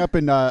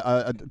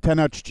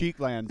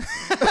Tenochtitlan,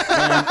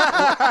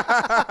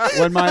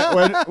 when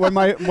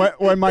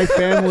my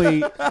family,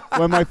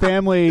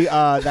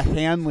 the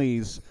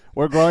Hanleys,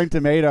 were growing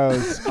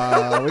tomatoes,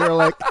 we were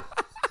like,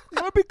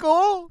 that would be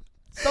cool.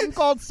 Something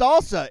called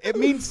salsa. It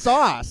means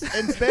sauce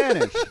in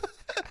Spanish.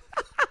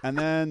 And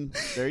then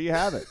there you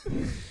have it.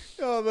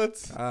 Oh,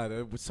 that's...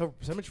 so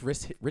much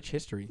rich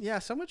history. Yeah,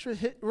 so much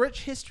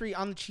rich history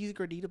on the cheesy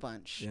gordita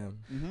bunch. Yeah.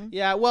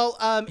 Yeah, well,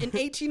 in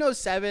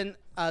 1807,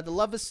 the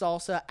love of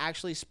salsa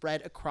actually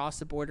spread across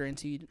the border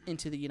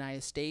into the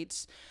United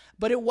States,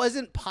 but it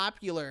wasn't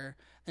popular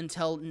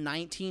until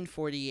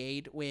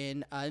 1948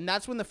 when, and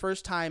that's when the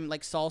first time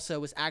like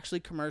salsa was actually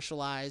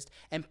commercialized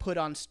and put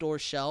on store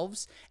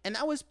shelves, and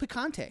that was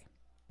picante.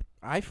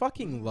 I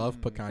fucking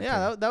love picante.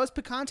 Yeah, that was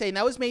picante, and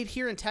that was made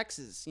here in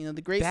Texas.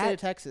 The great state of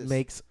Texas.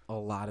 Makes a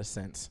lot of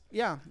sense.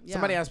 Yeah.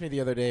 Somebody asked me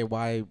the other day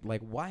why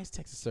is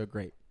Texas so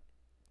great?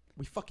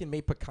 We fucking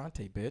made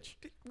picante, bitch.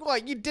 Well,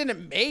 you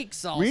didn't make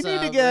salsa. We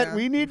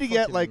need to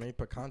get Fucking like made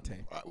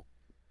picante.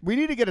 we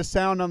need to get a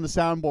sound on the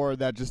soundboard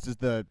that just is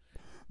the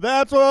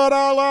 "That's what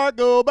I like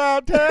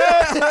about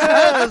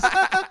Texas"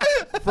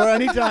 for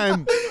any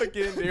time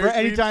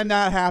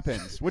that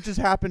happens, which has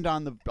happened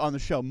on the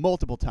show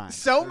multiple times.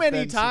 So There's many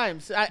been some-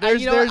 times.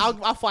 there's-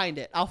 I'll find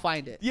it.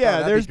 Yeah,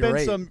 that'd there's be been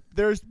great.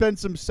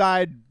 some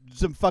side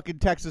some fucking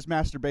Texas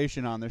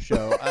masturbation on the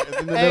show.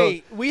 In the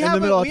Hey, middle, we in the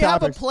have middle a of we have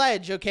a topics.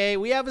 pledge, okay?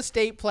 We have a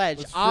state pledge.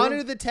 That's true.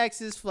 Honor the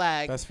Texas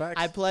flag. That's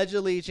facts. I pledge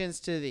allegiance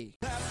to thee.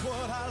 All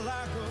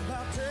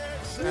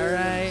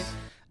right.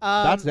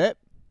 That's it.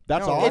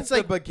 That's No, all. It's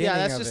like the beginning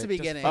that's of just it. the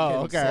beginning.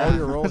 Oh, Just okay. slow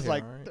your roll It's here,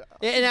 like- all right?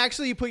 And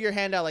actually, you put your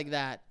hand out like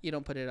that. You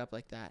don't put it up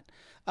like that.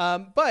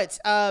 But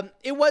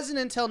it wasn't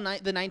until the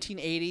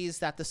 1980s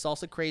that the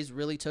salsa craze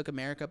really took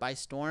America by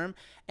storm.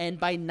 And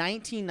by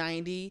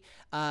 1990,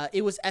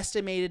 it was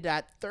estimated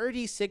that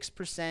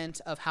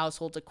 36% of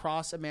households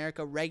across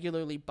America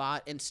regularly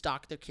bought and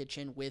stocked their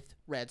kitchen with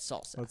red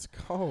salsa. Let's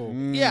go.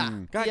 Yeah.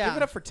 God, yeah. give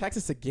it up for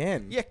Texas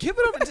again. Yeah, give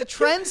it up to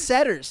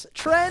trendsetters.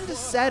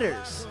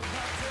 Trendsetters.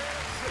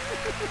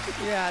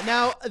 Yeah.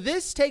 Now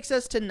this takes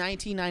us to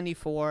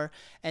 1994,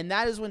 and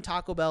that is when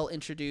Taco Bell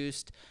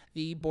introduced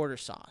the border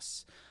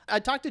sauce. I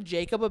talked to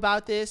Jacob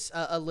about this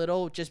a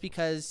little, just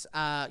because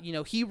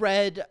he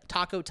read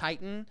Taco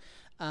Titan,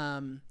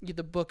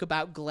 the book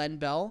about Glenn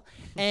Bell,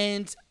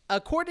 and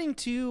according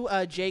to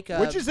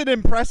Jacob, Which is an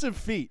impressive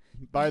feat,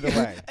 by the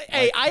way.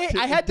 Hey,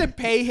 I had to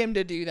pay him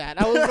to do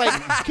that. I was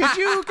like, could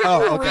you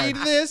Oh, okay. read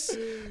this?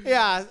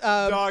 Yeah.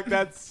 Dog,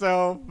 that's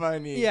so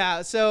funny.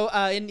 Yeah, so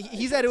and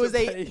he said it was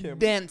pay a him.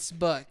 dense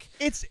book.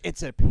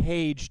 It's a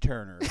page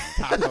turner.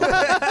 Taco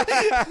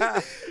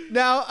Bell.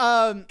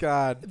 Now,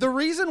 God. the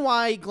reason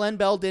why Glenn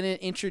Bell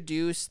didn't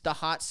introduce the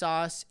hot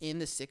sauce in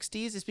the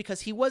 60s is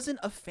because he wasn't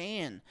a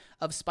fan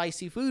of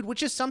spicy food,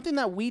 which is something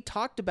that we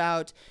talked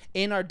about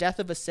in our Death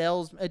of a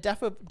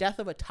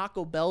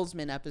Taco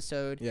Bellsman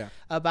episode. Yeah.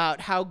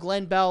 About how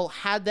Glenn Bell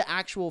had the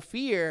actual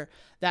fear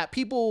that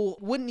people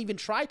wouldn't even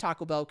try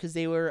Taco Bell because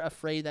they were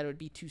afraid that it would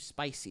be too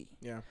spicy.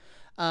 Yeah.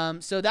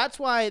 So that's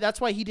why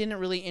he didn't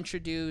really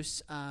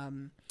introduce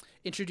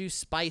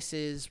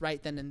spices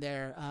right then and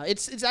there.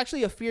 It's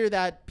actually a fear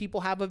that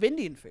people have of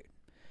Indian food.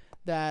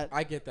 That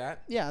I get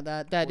that.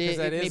 that Because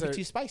it may is be a-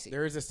 too spicy.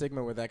 There is a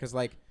stigma with that, because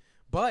like,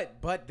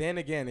 but then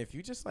again, if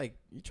you just like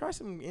you try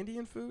some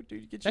Indian food,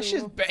 dude, you get That you a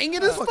shit's little-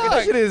 banging as Fucking fuck.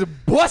 That shit is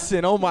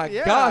busting. Oh my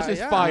Yeah, gosh, it's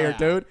yeah. fire, Yeah.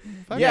 dude.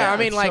 Fuck Yeah, yeah, I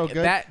mean it's like so good.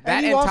 that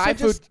And you and also Thai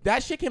food. just-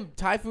 That shit can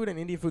Thai food and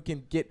Indian food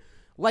can get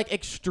like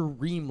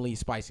extremely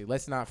spicy.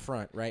 Let's not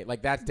front, right?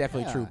 Like that's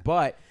definitely Yeah. true.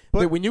 But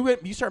when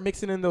you start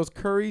mixing in those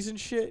curries and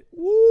shit,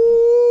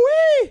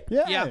 woo-wee.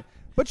 Yeah. Yeah.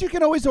 But you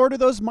can always order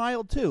those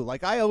mild too.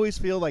 Like I always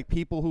feel like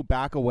people who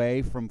back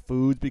away from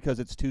foods because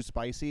it's too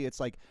spicy, it's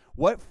like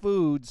what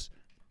foods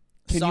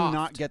can Soft. you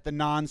not get the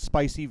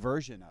non-spicy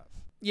version of?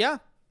 Yeah.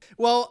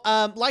 Well,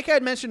 like I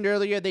had mentioned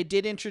earlier, they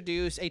did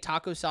introduce a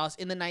taco sauce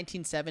in the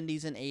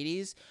 1970s and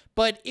 80s,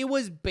 but it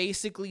was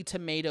basically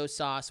tomato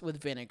sauce with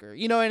vinegar.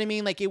 You know what I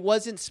mean? Like it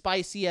wasn't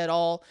spicy at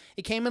all.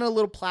 It came in a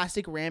little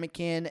plastic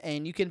ramekin,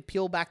 and you can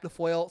peel back the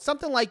foil,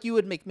 something like you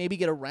would maybe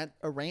get a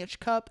ranch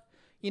cup.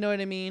 You know what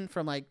I mean?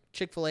 From like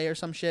Chick-fil-A or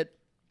some shit.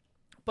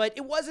 But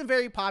it wasn't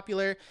very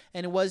popular,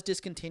 and it was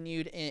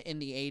discontinued in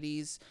the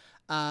 80s.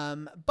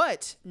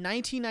 But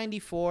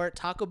 1994,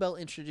 Taco Bell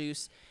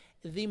introduced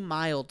the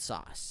mild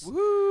sauce.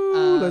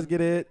 Woo, let's get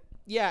it.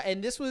 Yeah,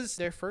 and this was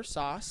their first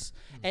sauce.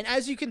 And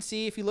as you can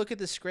see, if you look at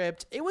the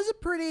script, it was a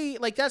pretty,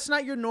 like, that's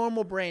not your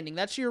normal branding.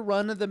 That's your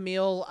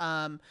run-of-the-mill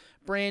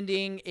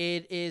branding.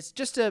 It is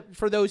just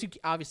for those who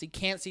obviously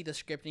can't see the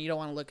script and you don't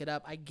want to look it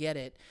up, I get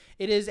it.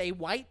 It is a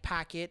white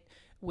packet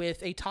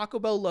with a Taco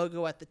Bell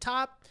logo at the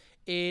top.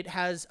 It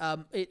has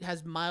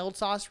mild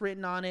sauce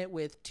written on it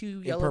with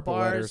two yellow purple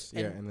bars letters,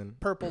 and, yeah, and then-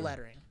 purple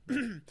lettering.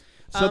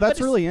 So but that's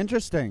it's- really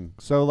interesting.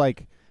 So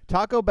like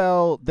Taco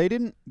Bell, they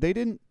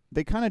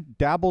kind of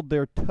dabbled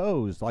their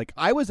toes. Like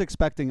I was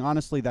expecting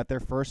honestly that their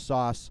first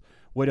sauce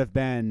would have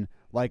been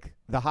like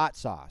the hot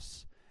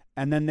sauce,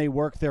 and then they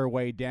worked their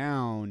way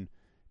down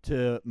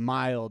to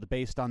mild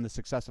based on the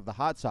success of the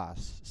hot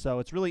sauce. So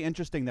it's really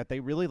interesting that they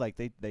really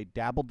they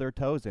dabbled their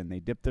toes in. They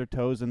dipped their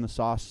toes in the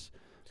sauce.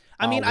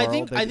 I mean, I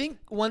world. think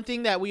one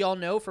thing that we all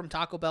know from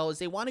Taco Bell is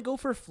they want to go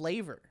for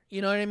flavor.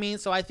 You know what I mean?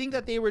 So I think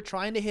that they were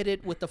trying to hit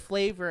it with the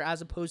flavor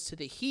as opposed to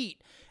the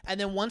heat. And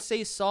then once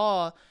they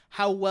saw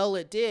how well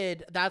it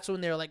did, that's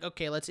when they were like,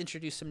 okay, let's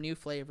introduce some new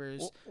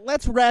flavors.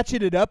 Let's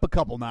ratchet it up a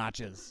couple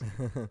notches.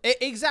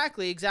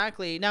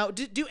 Exactly. Now,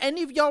 do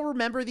any of y'all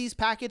remember these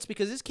packets?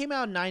 Because this came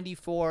out in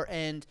 94,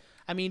 and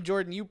I mean,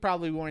 Jordan, you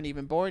probably weren't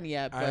even born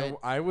yet, but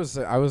I was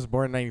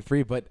born in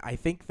 '93, but I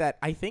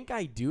think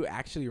I do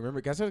actually remember,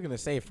 because I was gonna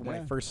say when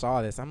I first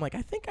saw this, I'm like,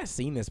 I think I've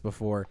seen this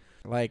before.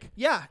 Like,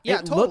 yeah,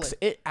 it totally.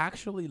 it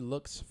actually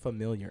looks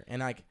familiar,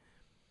 and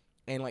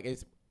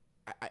it's.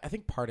 I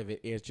think part of it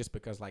is just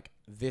because like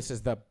this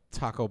is the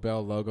Taco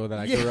Bell logo that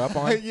I grew up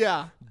on.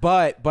 Yeah.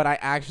 But I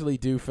actually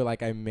do feel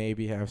like I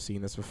maybe have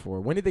seen this before.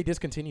 When did they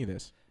discontinue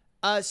this?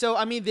 So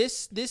I mean,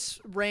 this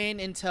ran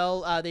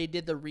until they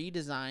did the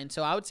redesign.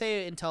 So I would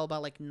say until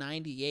about like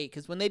 98,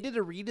 because when they did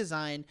a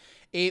redesign,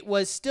 it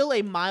was still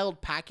a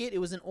mild packet. It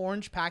was an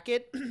orange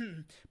packet,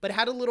 but it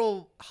had a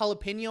little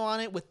jalapeno on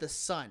it with the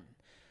sun.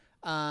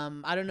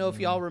 I don't know if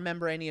y'all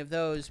remember any of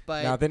those,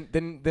 but No,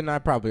 then I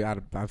probably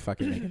I'm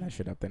fucking making that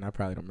shit up. Then I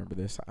probably don't remember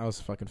this. I was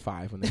fucking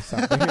 5 when they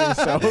stopped me.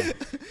 So,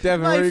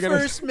 Devin, what are my you gonna?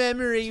 first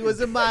memory was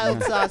a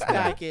mild sauce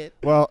packet.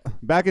 Well,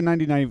 back in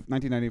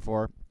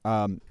 1994,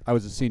 I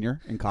was a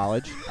senior in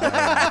college.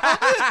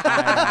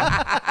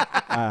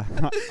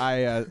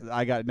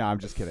 I got no. I'm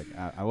just kidding.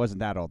 I wasn't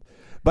that old,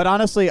 but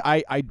honestly,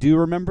 I do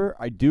remember.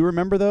 I do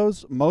remember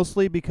those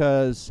mostly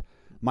because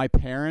my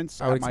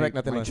parents. I would at expect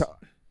nothing less.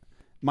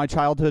 My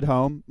childhood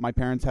home, my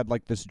parents had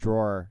like this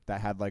drawer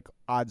that had like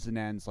odds and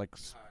ends, like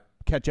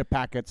ketchup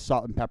packets,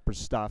 salt and pepper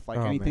stuff, like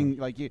anything,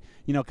 like you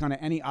know, kind of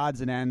any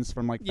odds and ends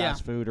from like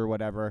fast food or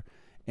whatever.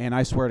 And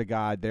I swear to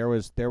God, there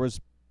was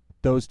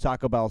those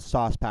Taco Bell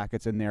sauce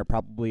packets in there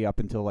probably up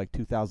until like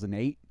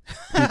 2008,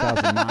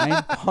 2009.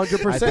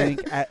 100%. I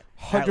think at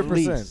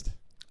 100%.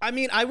 I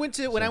mean,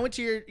 when I went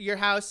to your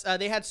house,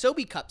 they had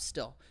Sobe cups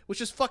still, which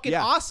was fucking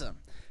awesome.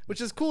 Which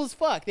is cool as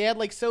fuck. They had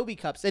like Sobe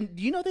cups, and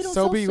you know they don't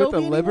sell Sobe with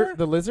anymore?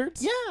 the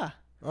lizards. Yeah.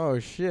 Oh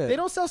shit. They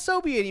don't sell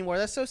Sobe anymore.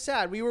 That's so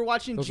sad. We were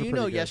watching Those are Juno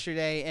pretty good.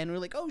 yesterday, and we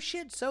were like, "Oh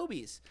shit,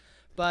 Sobe's."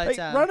 But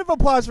Hey, round of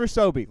applause for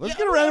Sobe. Let's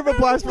get a round of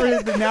applause for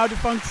his now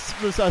defunct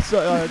brand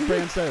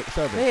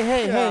Sobe.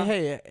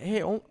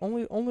 Hey!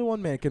 Only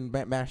one man can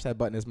mash that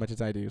button as much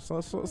as I do.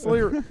 So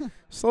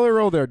slowly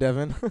roll there,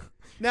 Devin.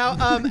 Now,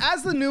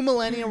 as the new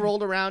millennium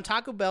rolled around,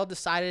 Taco Bell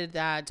decided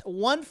that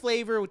one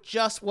flavor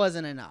just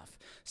wasn't enough.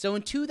 So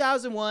in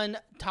 2001,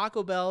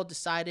 Taco Bell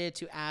decided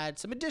to add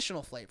some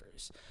additional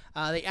flavors.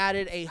 They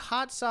added a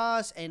hot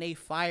sauce and a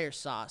fire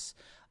sauce.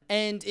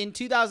 And in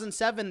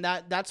 2007,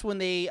 that's when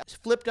they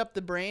flipped up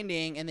the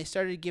branding and they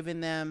started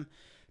giving them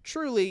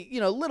truly,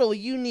 little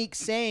unique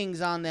sayings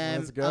on them.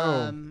 Let's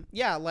go.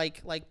 Yeah,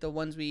 like the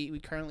ones we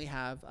currently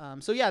have.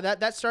 So yeah,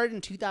 that started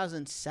in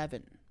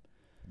 2007.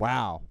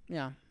 Wow.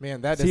 Yeah.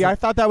 Man, that See, I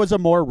thought that was a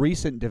more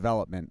recent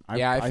development.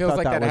 it feels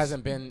like that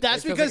hasn't been.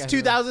 That's because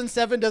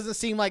 2007 doesn't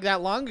seem like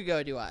that long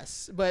ago to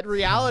us, but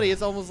reality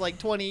it's almost like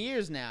 20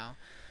 years now.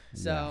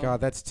 So God,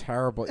 that's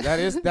terrible. That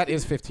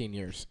is 15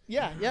 years.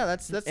 yeah,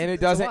 that's And it that's a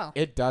doesn't while.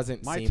 it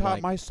doesn't My seem top,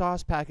 like my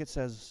sauce packet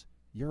says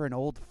you're an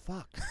old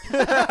fuck.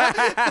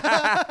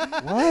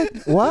 What?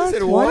 What?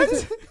 Said What?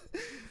 what?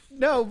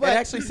 No, but It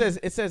actually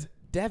says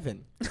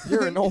Devin,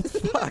 you're an old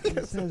fuck.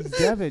 It says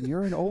Devin,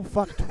 you're an old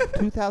fuck.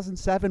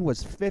 2007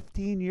 was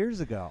 15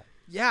 years ago.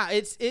 yeah,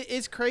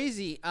 it's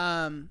crazy.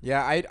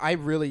 Yeah, I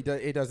really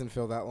it doesn't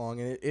feel that long,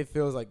 and it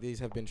feels like these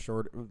have been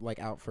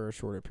out for a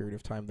shorter period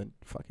of time than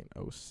fucking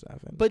 07.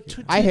 But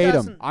I hate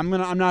them. I'm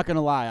not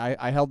gonna lie.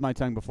 I held my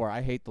tongue before.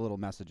 I hate the little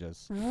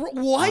messages.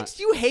 What?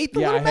 You hate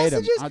the Yeah, little I hate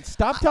messages? them.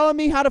 Stop telling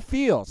me how to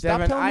feel. Stop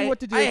Devin, telling me what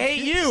to do. I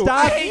hate you.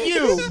 Stop. I hate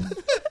you.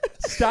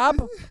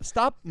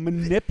 Stop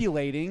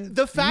manipulating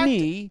The fact-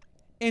 me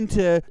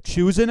into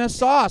choosing a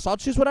sauce. I'll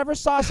choose whatever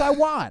sauce I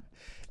want.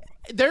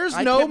 There's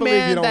I no can't believe you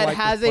man don't that like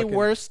the has a fucking-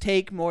 worse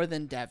take more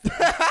than Devin.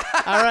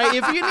 All right,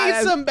 if you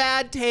need some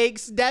bad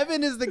takes,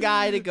 Devin is the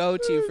guy to go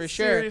to for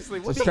sure. Seriously,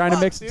 what Just the trying to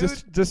fuck, mix,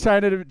 dude? just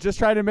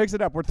trying to mix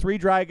it up. We're three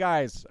dry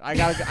guys. I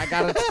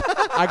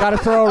gotta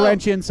throw a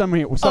wrench in somewhere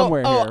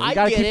here. I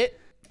get it.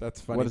 That's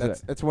funny. What is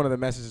it? That's one of the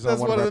messages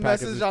That's on one of our the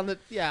packages. messages on the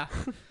yeah.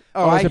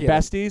 Oh, is I it get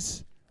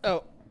besties?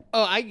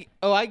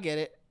 I get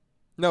it.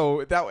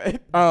 No, that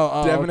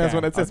Oh, Devin has okay,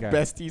 one that says okay.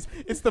 besties.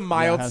 It's the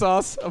mild Yeah.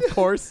 sauce, of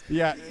course.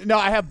 Yeah, no,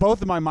 I have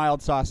both of my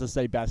mild sauces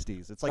say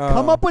besties. It's like, Oh.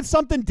 come up with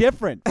something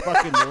different,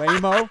 fucking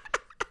lame-o.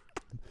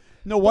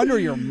 No wonder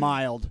you're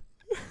mild.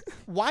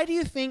 Why do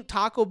you think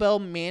Taco Bell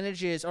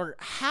manages, or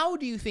how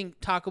do you think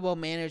Taco Bell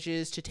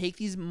manages to take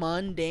these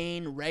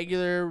mundane,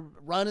 regular,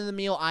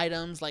 run-of-the-mill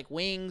items like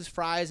wings,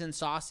 fries, and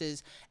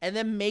sauces, and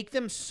then make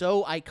them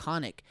so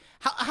iconic?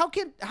 How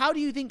do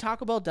you think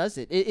Taco Bell does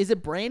it? Is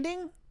it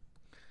branding?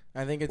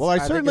 I think it's. Well, I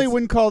think certainly it's-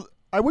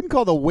 wouldn't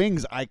call the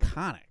wings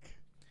iconic.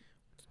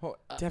 Oh,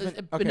 Devin,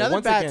 okay, another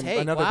once bad again, take.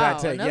 another Wow, bad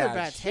take. Another Yeah.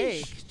 bad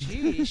take.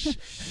 Jeez.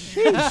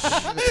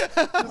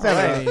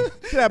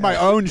 Should have my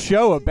own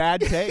show of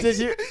bad taste. Did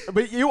you?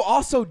 But you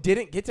also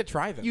didn't get to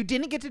try them. You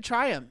didn't get to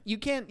try them. You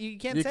can't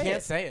say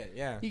it. say it.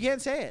 Yeah. You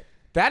can't say it.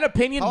 That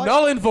opinion Oh,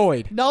 null and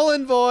void. Null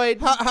and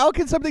void. How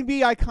can something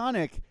be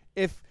iconic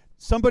if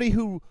somebody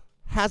who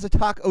has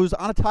who's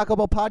on a Taco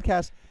Bell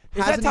podcast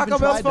Is hasn't that Taco even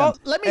Bell's tried fault?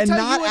 them, Let me and tell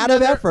not you out of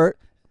another- effort?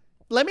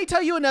 Let me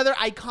tell you another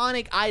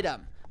iconic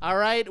item. All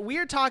right,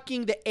 we're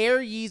talking the Air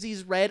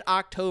Yeezys Red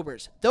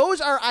Octobers. Those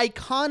are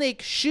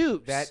iconic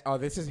shoes.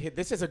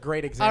 This is a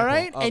great example. all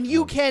right, and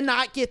you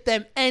cannot get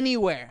them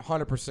anywhere.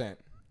 100%.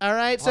 All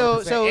right,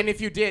 so and if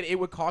you did, it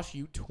would cost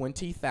you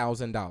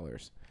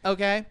 $20,000.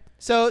 okay,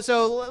 so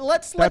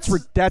let's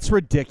That's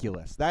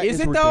ridiculous. That Is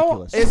it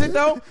ridiculous. though? Is it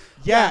though?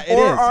 Yeah, it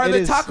or is. are It the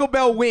is. Taco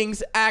Bell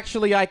wings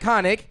actually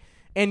iconic?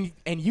 And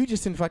you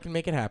just didn't fucking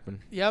make it happen.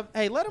 Yep.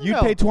 Hey, let them You'd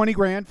know. pay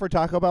 $20,000 for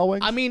Taco Bell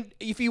wings? I mean,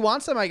 if you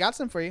want some, I got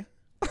some for you.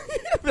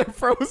 They're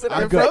frozen. I'm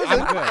They're good.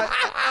 frozen. I'm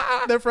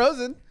good. They're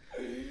frozen.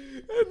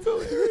 That's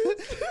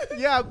hilarious.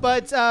 Yeah,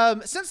 but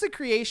since the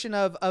creation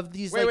of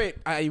these, Wait.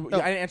 I didn't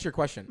answer your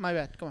question. my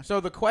bad. Go on. So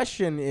the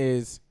question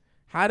is,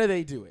 how do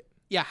they do it?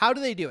 Yeah, how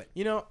do they do it?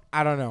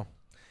 I don't know.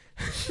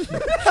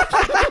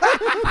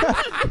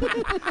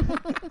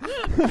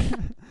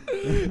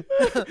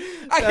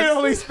 I can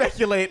only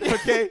speculate,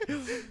 okay?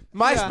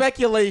 My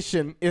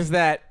speculation is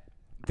that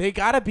they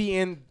gotta be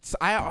in.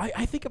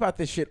 I think about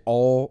this shit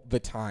all the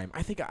time.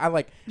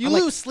 You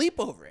lose sleep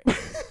over it.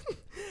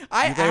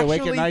 I You lay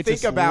awake at actually night think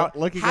just about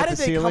looking how at did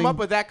the they come ceiling. up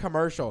with that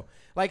commercial?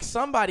 Like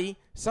somebody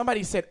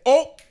said,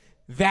 "Oh,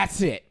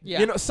 that's it." Yeah.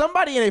 You know,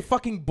 somebody in a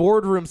fucking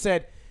boardroom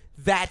said,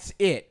 "That's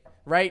it."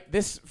 Right?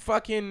 This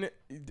fucking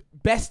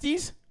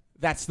Besties.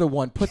 That's the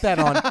one. Put that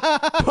on.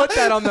 Put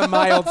that on the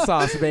mild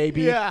sauce,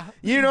 baby. Yeah.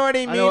 You know what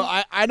I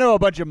mean? I know a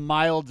bunch of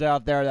milds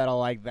out there that'll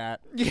like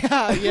that.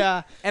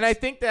 Yeah. And I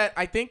think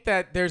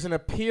that there's an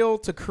appeal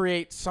to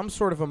create some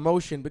sort of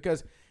emotion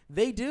because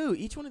they do.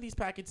 Each one of these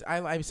packets,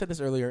 I said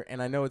this earlier,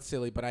 and I know it's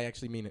silly, but I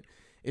actually mean it,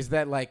 is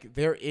that like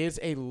there is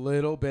a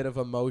little bit of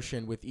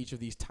emotion with each of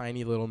these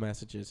tiny little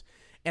messages.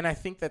 And I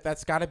think that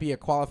that's got to be a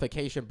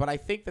qualification, but I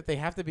think that they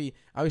have to be.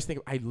 I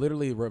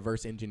literally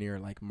reverse engineer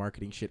like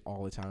marketing shit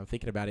all the time. I'm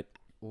thinking about it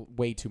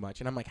way too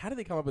much, and I'm like, how did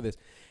they come up with this?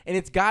 And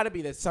it's got to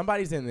be that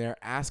somebody's in there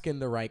asking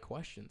the right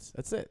questions.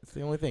 That's it. It's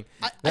the only thing.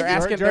 They're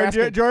asking.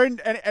 Jordan,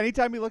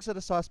 anytime he looks at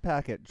a sauce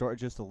packet, Jordan,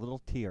 just a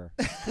little tear.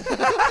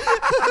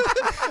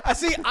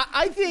 See,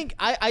 I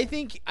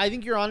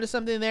think you're onto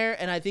something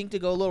there, and I think to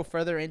go a little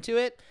further into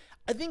it,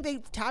 I think they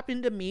tap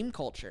into meme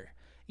culture.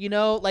 You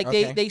know, like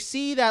they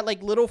see that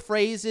like little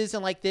phrases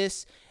and like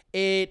this,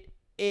 it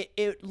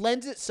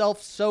lends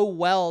itself so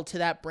well to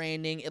that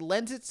branding. It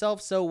lends itself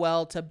so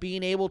well to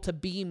being able to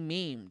be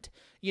memed.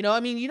 You know, I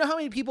mean, you know how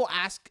many people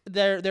ask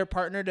their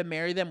partner to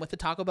marry them with the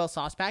Taco Bell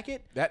sauce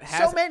packet? That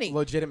has so many.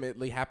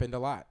 legitimately happened a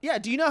lot. Yeah.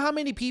 Do you know how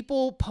many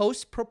people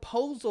post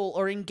proposal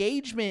or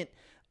engagement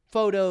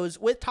photos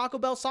with Taco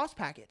Bell sauce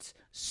packets?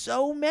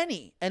 So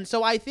many. And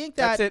so I think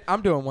That's it.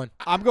 I'm doing one.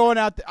 I'm going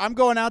out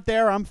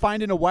there. I'm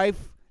finding a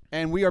wife.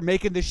 And we are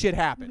making this shit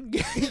happen.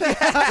 But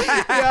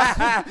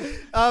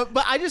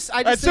I just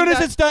as soon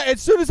as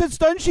it's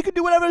done, she can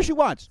do whatever she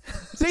wants.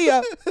 See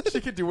ya.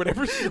 She can do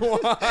whatever she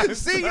wants.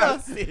 See ya.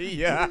 See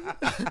ya.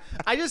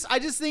 I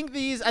just think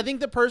I think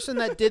the person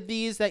that did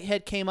these, that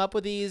had came up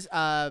with these,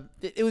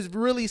 it was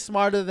really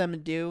smart of them to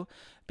do,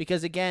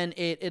 because again,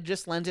 it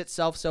just lends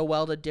itself so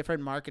well to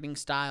different marketing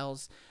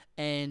styles.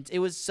 And it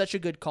was such a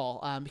good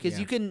call because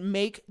you can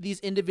make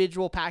these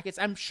individual packets,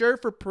 I'm sure,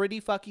 for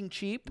pretty fucking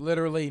cheap.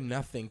 Literally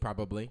nothing,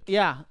 probably.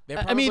 Yeah.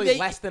 They're probably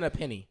less than a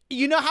penny.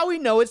 You know how we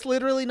know it's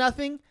literally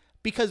nothing?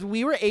 Because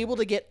we were able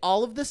to get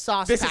all of the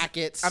sauce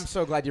packets. I'm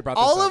so glad you brought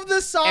this all up. of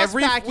the sauce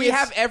packets. We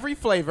have every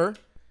flavor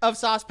of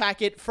sauce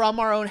packet from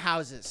our own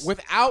houses.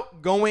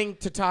 without going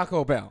to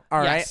Taco Bell. All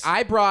right. Yes.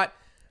 I brought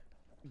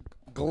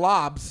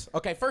globs.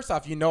 Okay, first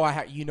off, I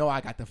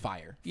got the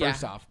fire.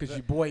 First off, because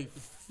your boy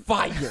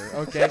fire.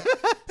 Okay,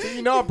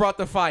 so I brought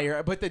the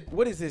fire. But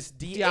what is this?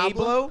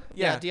 Diablo?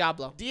 Yeah,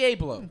 Diablo.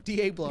 Diablo.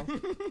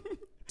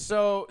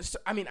 So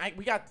I mean,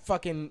 we got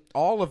fucking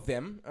all of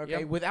them.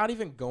 Okay, without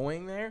even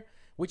going there.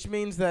 Which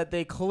means that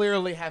they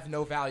clearly have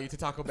no value to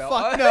Taco Bell.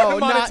 Fuck no,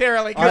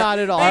 monetarily. not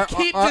at all. They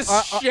keep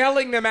just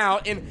shelling them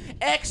out in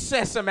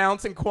excess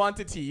amounts and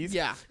quantities.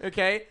 Yeah.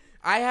 Okay.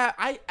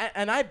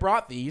 I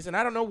brought these, and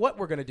I don't know what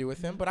we're gonna do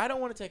with them, but I don't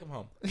want to take them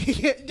home.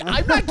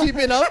 I'm not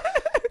keeping up.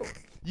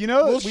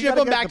 We'll ship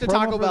them back to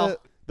Taco Bell.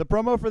 The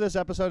promo for this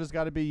episode has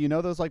got to be,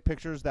 those like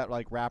pictures that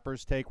like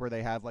rappers take where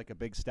they have like a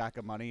big stack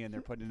of money and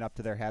they're putting it up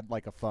to their head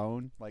like a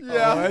phone. Like,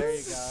 Yeah, there you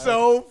it's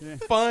go. so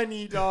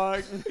funny,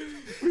 dog.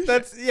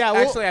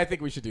 Actually, I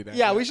think we should do that.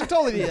 Yeah, we should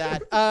totally do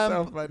that.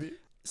 So funny.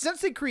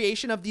 Since the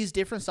creation of these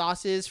different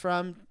sauces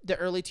from the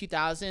early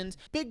 2000s,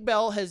 Big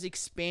Bell has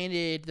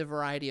expanded the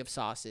variety of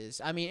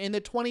sauces. I mean, in the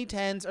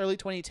 2010s, early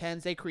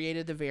 2010s, they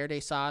created the Verde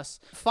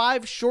sauce.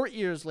 5 short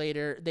years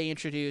later, they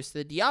introduced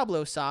the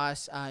Diablo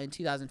sauce in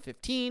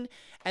 2015.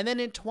 And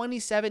then in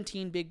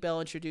 2017, Big Bell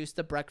introduced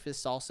the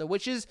breakfast salsa,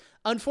 which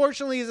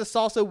unfortunately is a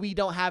salsa we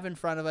don't have in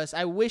front of us.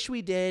 I wish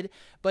we did,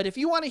 but if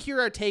you want to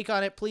hear our take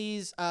on it,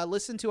 please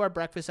listen to our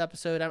breakfast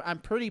episode. I'm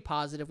pretty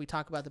positive we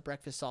talk about the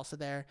breakfast salsa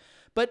there.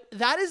 But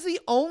that is the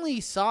only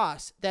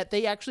sauce that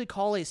they actually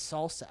call a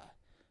salsa.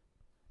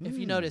 If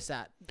you notice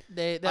that.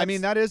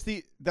 That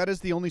is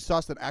the only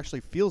sauce that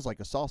actually feels like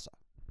a salsa.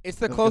 It's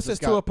the Because closest it's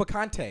to got- a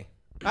picante.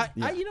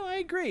 I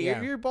agree.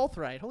 Yeah. You're both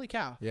right. Holy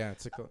cow. Yeah,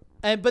 it's a cool.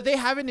 But they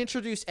haven't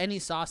introduced any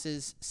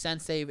sauces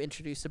since they've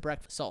introduced the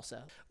breakfast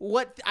salsa.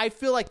 What I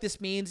feel like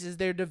this means is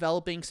they're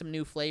developing some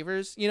new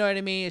flavors. You know what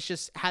I mean? It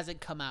just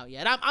hasn't come out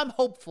yet. I'm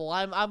hopeful.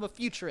 I'm a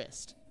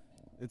futurist.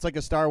 It's like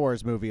a Star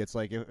Wars movie. It's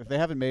like if they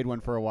haven't made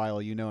one for a while,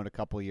 in a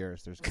couple of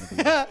years there's going to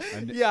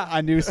be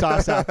a new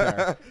sauce out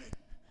there.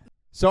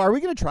 So are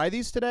we going to try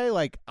these today?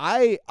 Like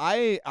I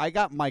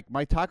got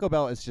my Taco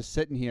Bell is just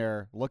sitting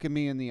here looking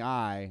me in the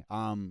eye.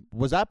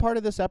 Was that part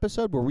of this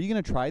episode? Were we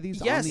going to try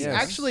these? Yes, on the air?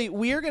 actually,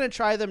 we are going to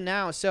try them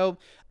now. So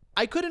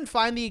I couldn't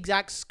find the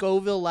exact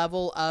Scoville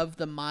level of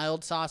the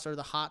mild sauce or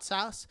the hot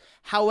sauce.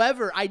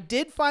 However, I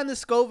did find the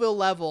Scoville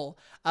level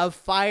of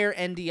Fire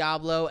and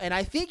Diablo, and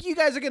I think you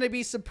guys are going to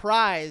be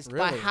surprised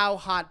by how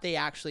hot they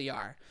actually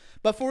are.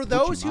 But for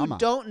those who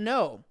don't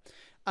know,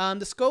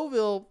 the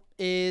Scoville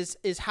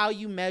is how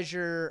you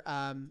measure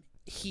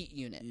heat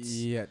units.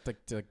 Yeah,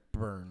 to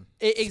burn.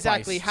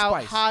 Exactly, Spice. how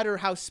Spice. hot or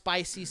how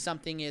spicy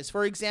something is.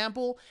 For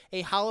example,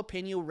 a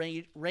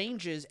jalapeno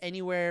ranges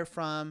anywhere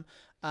from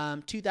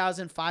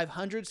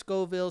 2,500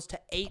 Scovilles to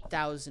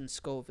 8,000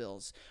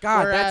 Scovilles.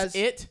 God, whereas, that's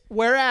it?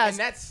 Whereas And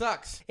that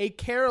sucks. a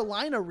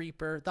Carolina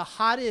Reaper, the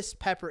hottest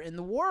pepper in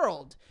the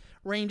world,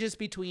 ranges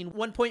between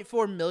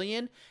 1.4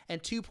 million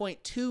and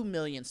 2.2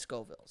 million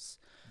Scovilles.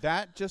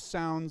 That just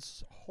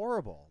sounds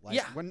horrible. Like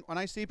Yeah. when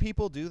I see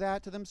people do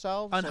that to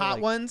themselves On or, hot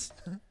like, ones,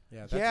 Yeah,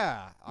 that's,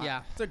 Yeah.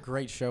 yeah, It's a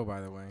great show, by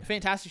the way.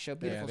 fantastic show,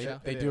 beautiful they-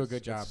 show. They It do a is.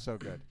 good job. It's so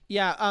good.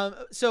 Yeah.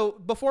 So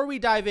before we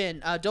dive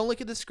in, don't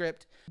look at the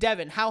script.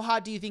 Devin, how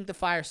hot do you think the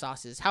fire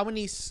sauce is? How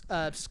many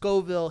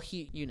Scoville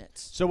heat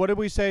units? So what did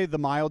we say? The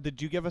mild?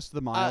 Did you give us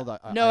the mild?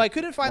 No, I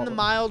couldn't find the well,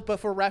 mild, but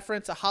for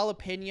reference, a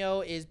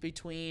jalapeno is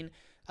between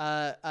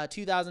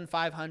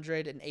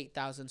 2,500 and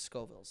 8,000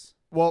 Scovilles.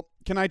 Well,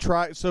 can I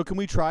try? So can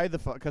we try the?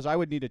 Because I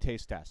would need a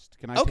taste test.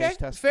 Can I Okay, taste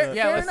test? fair- the-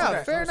 yeah, Fair let's do enough,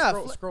 that. fair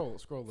Scroll- enough. Scroll a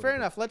little Fair bit.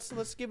 enough.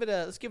 Let's give it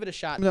a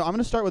shot. No, I'm going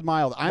to start with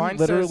mild. I'm Mine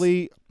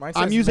literally. mine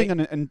I'm says using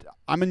make-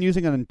 I'm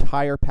using an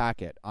entire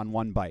packet on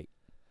one bite.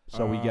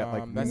 So we get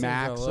like that seems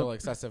max. a little Of,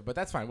 excessive, but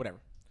that's fine. Whatever.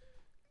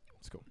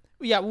 It's cool.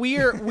 Yeah, we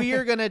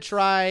are gonna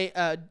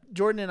try.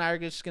 Jordan and I are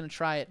just gonna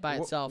try it by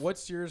itself.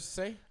 What's yours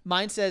say?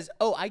 Mine says,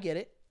 "Oh, I get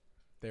it."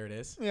 There it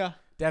is. Yeah.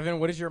 Devin,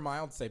 what does your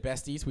mild say?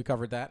 Besties, we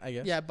covered that, I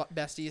guess. Yeah,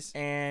 besties.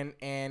 And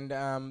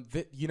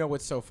you know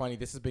what's so funny?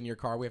 This has been your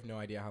car. We have no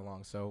idea how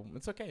long, so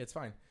it's okay. It's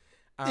fine.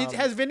 It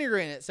has vinegar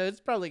in it, so it's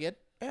probably good.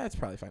 Yeah, it's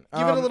probably fine.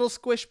 Give it a little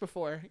squish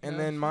before. you And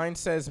know? then mine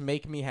says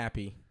 "Make me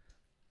happy."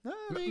 Oh,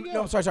 there you go.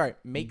 No, sorry.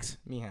 Makes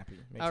me happy.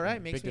 All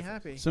right, makes Big me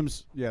difference.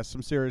 happy.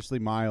 some seriously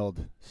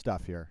mild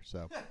stuff here.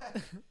 So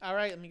All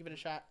right, let me give it a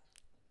shot.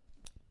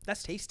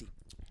 That's tasty.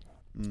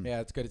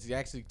 Yeah, it's good. It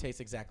actually tastes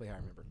exactly how I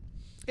remember.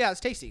 Yeah, it's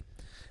tasty.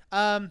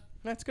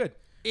 That's good.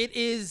 It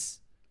is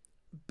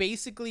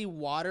basically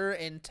water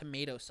and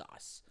tomato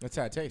sauce. That's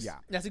how it tastes. yeah,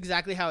 That's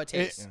exactly how it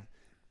tastes.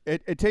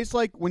 it tastes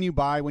like when you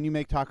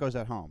make tacos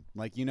at home.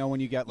 Like when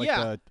you get like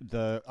Yeah.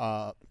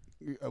 the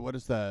what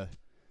is the.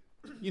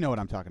 You know what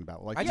I'm talking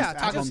about. Like Yeah, just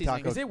taco at-home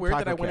seasoning. Is it weird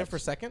that taco I went in kits. for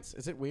seconds?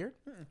 Is it weird?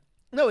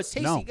 No, it's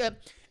tasty. No.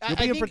 I You'll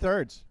be in for think,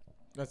 thirds.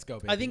 Let's go,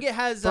 baby. I think it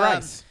has.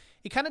 Thrice.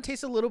 It kind of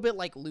tastes a little bit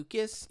like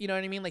Lucas. You know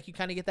what I mean? Like you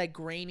kind of get that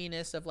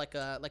graininess of like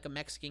a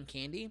Mexican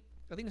candy.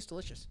 I think it's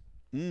delicious.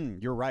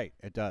 You're right.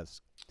 It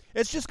does.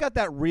 It's just got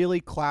that really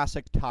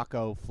classic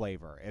taco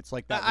flavor. It's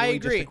like that I really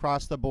agree. just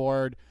across the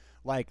board.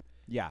 Like,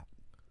 yeah.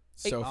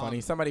 So funny.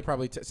 Somebody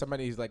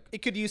somebody's like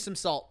It could use some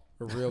salt.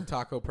 a real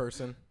taco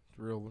person,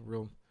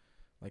 real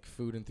like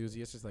food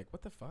enthusiast is like,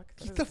 what the fuck?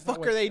 What the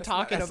fuck are they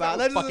talking about?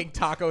 That's That what doesn't-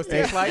 fucking tacos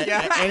taste like.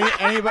 Yeah.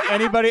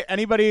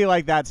 Anybody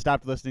like that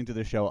stopped listening to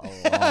the show a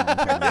long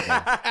time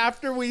ago.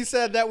 After we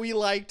said that we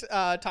liked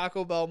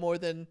Taco Bell more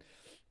than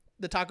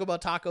the Taco Bell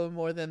taco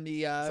more than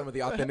the Some of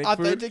the authentic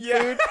food, food.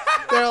 Yeah.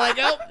 they're like,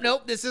 oh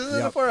nope, this isn't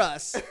Yep. for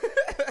us.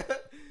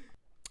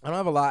 I don't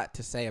have a lot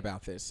to say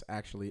about this,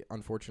 actually,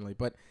 unfortunately,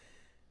 but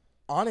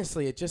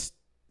honestly, it just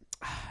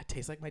it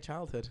tastes like my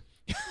childhood.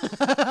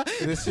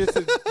 This shit's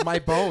my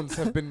bones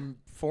have been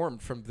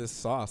formed from this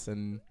sauce,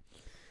 and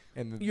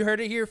You heard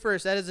it here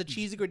first. That is a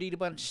cheesy gordita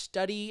bunch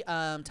study.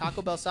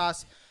 Taco Bell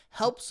sauce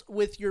helps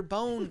with your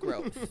bone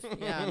growth.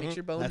 Yeah, makes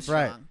your bones That's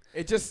strong.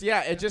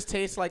 right. it just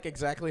tastes like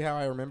exactly how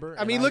I remember. I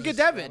and mean, look at just-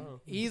 I Devin. don't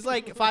know. He's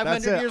like That's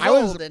 500 it. years I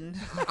was- old, and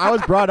I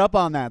was brought up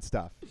on that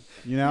stuff.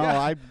 You know,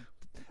 Yeah.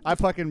 I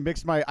fucking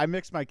mixed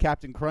my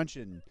Captain Crunch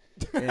in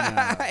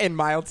and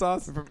mild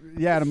sauce.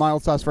 yeah, and a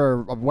mild sauce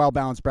for a well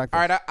balanced breakfast.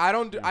 All right, I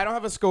don't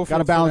have a Schofield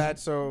Gotta for balance- that,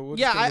 so we'll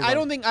yeah, just move I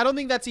on. don't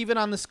think that's even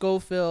on the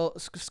Scoville.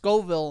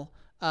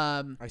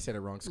 I said it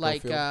wrong.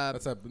 like, Schofield.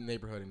 That's a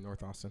neighborhood in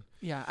North Austin.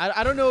 Yeah,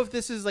 I don't know if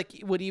this is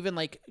like would even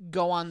like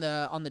go on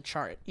the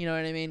chart. You know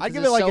what I mean? I 'Cause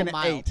give it's it like so an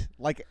mild. 8,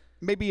 like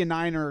maybe a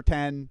 9 or a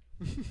 10.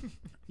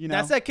 You know,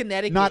 That's that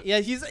Connecticut. Not- yeah,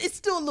 it's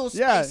still a little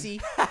Yeah.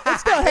 spicy.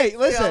 It's still, hey,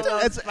 listen,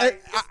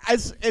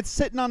 still it's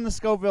sitting on the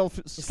Scoville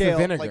scale.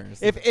 vinegar. Like,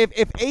 It's the-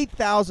 if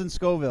 8,000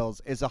 Scovilles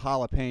is a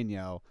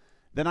jalapeno,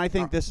 then I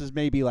think this is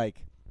maybe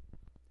like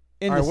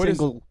in All the right, what is-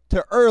 single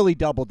to early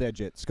double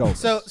digit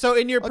Scovilles. So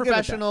in your I'll give it that.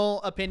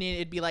 professional opinion,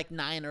 it'd be like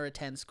 9 or a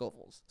 10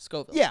 Scovilles.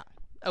 yeah,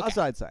 Okay. that's what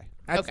I'd say.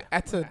 Okay.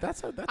 That's a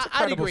I'd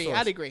credible agree. source.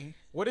 I'd agree.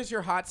 What does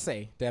your hot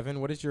say, Devin?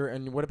 What is your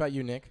and what about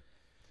you, Nick?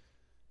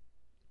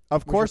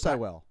 Of course I pack?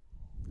 will.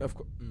 Of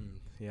course.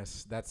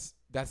 Yes, that's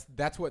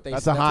what they.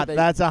 That's say. a hot. What they,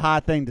 That's a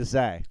hot thing to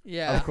say.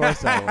 Yeah. Of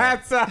course I will.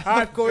 that's a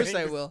hot. Of course thing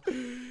I to will.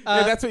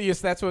 Yeah,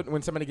 that's what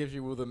when somebody gives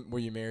you will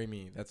you marry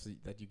me?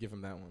 That you give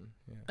them that one.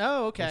 Yeah.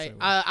 Oh, okay.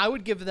 Yes, I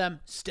would give them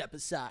step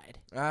aside.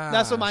 Ah,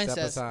 That's what mine step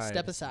says. aside.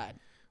 Step aside.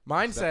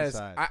 Mine Step says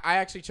aside. I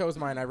actually chose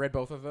mine. I read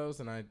both of those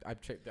and I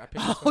picked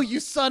this Oh, you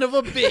son of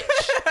a bitch.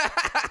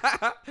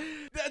 one.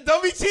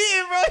 Don't be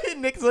cheating, bro.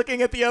 Nick's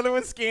looking at the other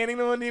one, scanning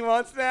the one he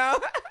wants now.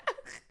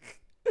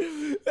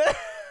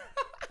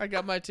 I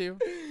got my two.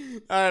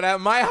 All right,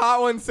 my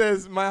hot one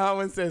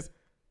says.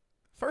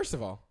 First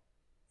of all,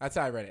 That's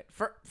how I read it.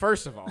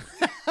 First of all,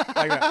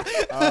 like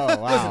that. Oh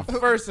wow. Listen,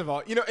 first of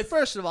all, it's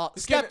First of all,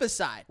 It's step getting-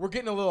 aside. we're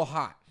getting a little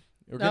hot.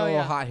 We're Oh, getting a little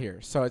yeah. hot here.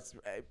 So it's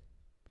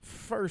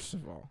first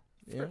of all,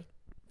 yeah.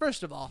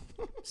 First of all,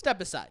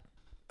 step aside.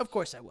 Of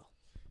course I will.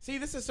 See,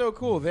 this is so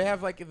cool. They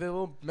have like the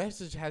little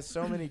message has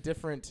so many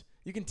different.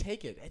 You can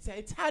take it.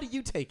 It's how do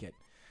you take it?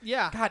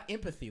 Yeah. God,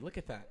 empathy. Look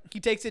at that. He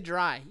takes it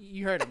dry.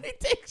 You heard him. He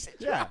takes it.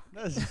 Yeah.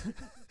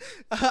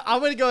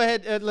 I'm gonna go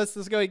ahead. Let's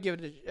go ahead and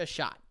give it a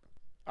shot.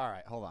 All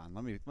right, hold on.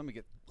 Let me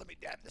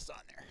dab this on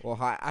there. Well,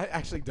 hi. I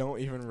actually don't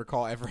even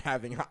recall ever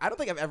having. I don't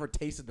think I've ever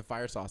tasted the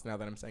fire sauce. Now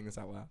that I'm saying this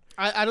out loud,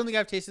 I don't think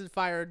I've tasted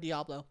fire or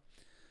Diablo.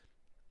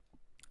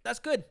 That's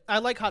good. I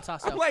like hot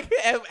sauce. I'm Though. like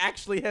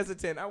actually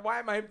hesitant. Why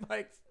am I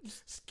like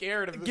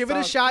scared of? The Give it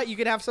a sauce? shot. You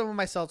can have some of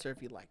my seltzer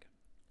if you'd like.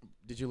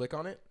 Did you lick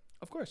on it?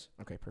 Of course.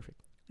 Okay,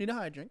 perfect. You know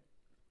how I drink.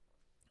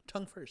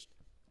 Tongue first.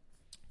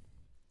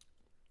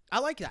 I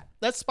like that.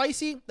 That's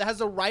spicy. That has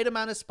the right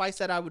amount of spice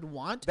that I would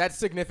want. That's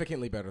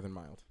significantly better than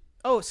mild.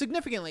 Oh,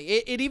 significantly.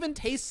 It even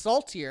tastes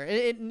saltier.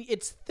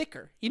 It's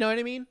thicker. You know what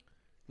I mean?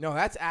 No,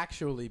 that's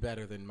actually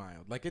better than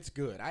mild. Like it's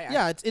good.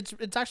 Yeah,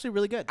 it's actually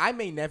really good. I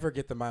may never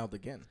get the mild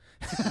again.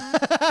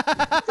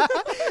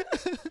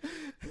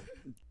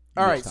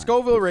 All right, time.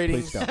 Scoville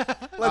ratings. Please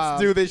don't.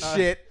 Let's do this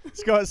shit.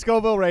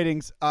 Scoville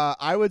ratings.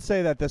 I would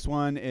say that this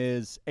one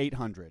is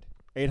 800.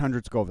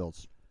 800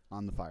 Scovilles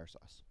on the fire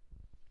sauce.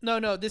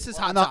 No, this is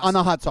hot On the, sauce. on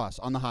the hot sauce.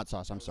 On the hot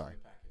sauce. I'm sorry.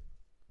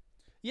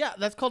 Yeah,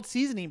 that's called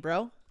seasoning,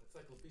 bro. It's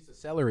like a piece of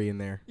celery in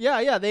there.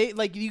 Yeah. They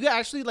like you can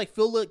actually like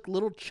fill like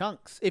little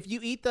chunks. If you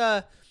eat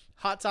the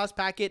hot sauce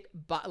packet,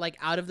 like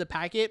out of the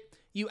packet,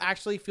 you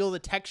actually feel the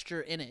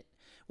texture in it,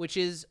 which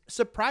is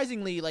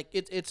surprisingly like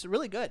it's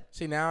really good.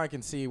 See, now I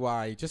can see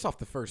why. Just off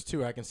the first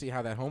two, I can see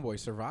how that homeboy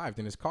survived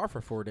in his car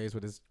for 4 days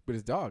with his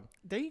dog.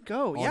 There you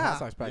go. All Yeah. hot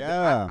sauce packet.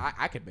 Yeah.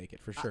 I could make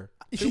it for sure.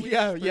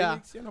 Yeah, 3 yeah.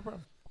 weeks? Yeah, no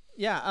problem.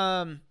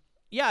 Yeah.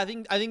 Yeah. I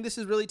think this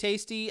is really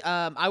tasty.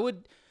 I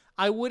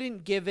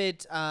wouldn't give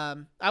it.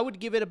 I would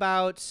give it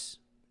about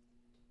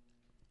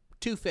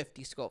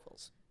 250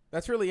 Scovilles.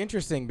 That's really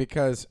interesting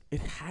because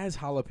it has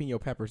jalapeno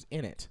peppers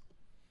in it.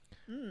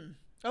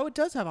 Oh, it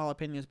does have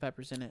jalapeno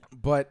peppers in it.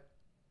 But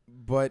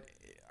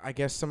I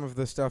guess some of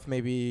the stuff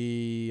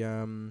maybe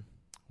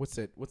what's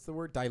the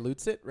word?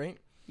 Dilutes it, right?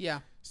 Yeah.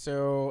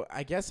 So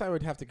I guess I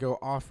would have to go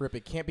off rip.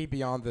 It can't be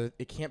beyond the.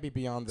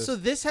 So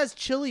this has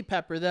chili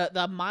pepper.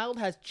 The mild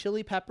has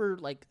chili pepper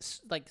like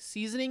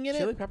seasoning in it.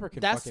 chili pepper can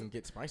That's- fucking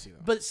get spicy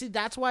though. But see,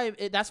 that's why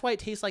it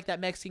tastes like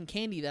that Mexican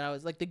candy that I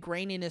was like the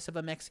graininess of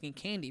a Mexican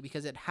candy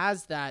because it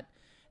has that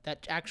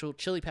actual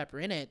chili pepper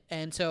in it.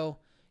 And so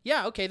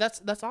yeah, okay,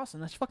 that's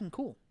awesome. That's fucking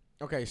cool.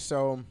 Okay,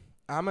 so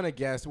I'm gonna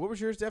guess. What was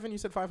yours, Devin? You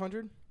said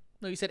 500.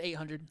 No, you said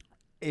 800.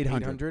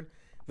 800.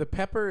 The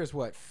pepper is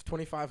what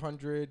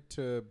 2,500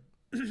 to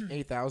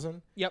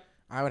 8,000. Yep.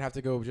 I would have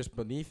to go just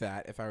beneath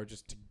that if I were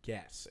just to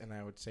guess, and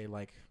I would say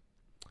like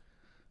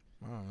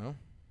I don't know,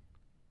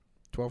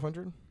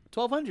 1,200.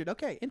 1,200.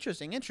 Okay,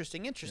 interesting. I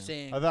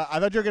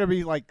thought you were gonna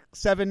be like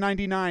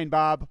 $7.99,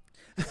 Bob.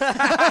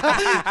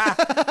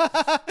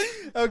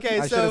 Okay,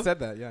 I should so have said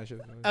that. Yeah, I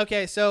should have.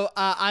 okay, so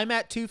I'm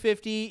at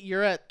 250.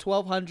 You're at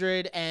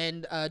 1,200,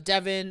 and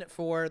Devin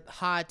for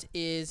hot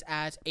is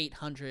at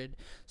 800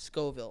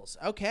 Scovilles.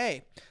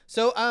 Okay,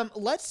 so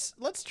let's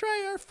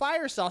try our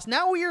fire sauce.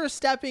 Now we are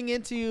stepping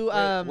into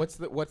What's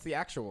the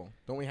actual?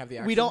 Don't we have the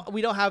actual?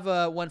 we don't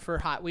have one for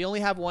hot. We only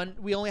have one.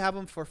 We only have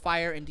them for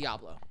fire and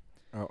Diablo.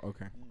 Oh,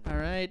 okay. All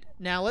right,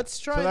 now let's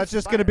try. So that's the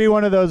just fire. gonna be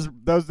one of those.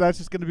 That's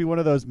just gonna be one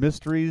of those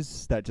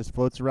mysteries that just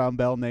floats around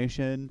Bell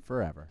Nation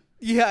forever.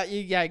 Yeah,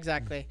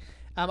 exactly.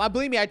 I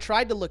believe me, I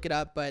tried to look it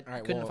up, but All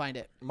right, couldn't well, find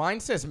it. Mine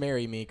says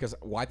 "Marry Me" because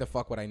why the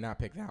fuck would I not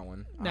pick that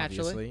one?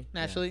 Obviously.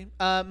 Naturally.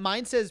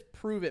 Mine says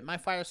 "Prove It." My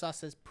fire sauce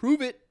says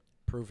 "Prove It."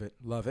 Prove it.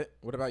 Love it.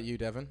 What about you,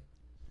 Devin?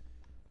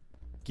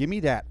 Give me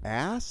that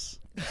ass.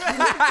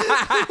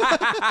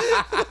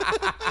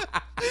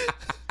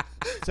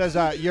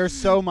 Says you're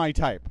so my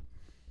type.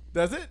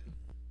 Does it?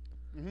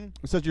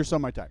 It says you're so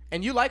my type.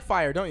 And you like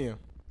fire, don't you?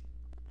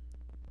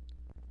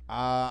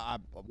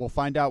 We'll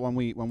find out when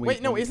we.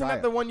 Wait, no, when we isn't try that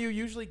it. the one you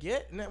usually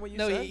get? Isn't that what you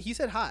No, said? he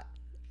said hot.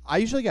 I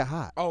usually get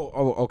hot. Oh,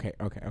 okay.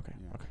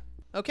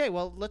 Okay,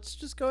 well, let's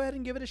just go ahead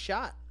and give it a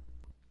shot.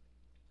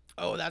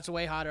 Oh, that's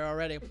way hotter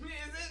already.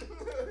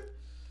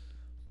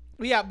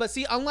 Yeah, but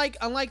see, unlike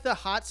the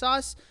hot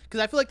sauce, because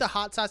I feel like the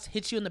hot sauce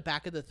hits you in the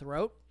back of the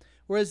throat,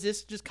 whereas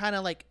this just kind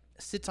of like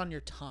sits on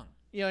your tongue.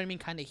 You know what I mean?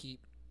 Kind of heat.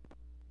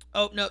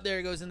 Oh no, there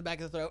it goes in the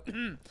back of the throat.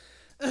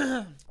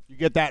 You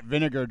get that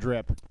vinegar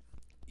drip.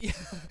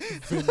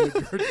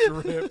 Vinegar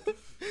drip.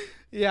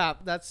 Yeah,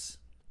 that's.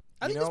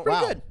 I think know, it's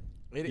pretty wow. good.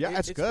 Yeah,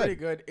 that's it's good. pretty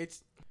good.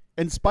 It's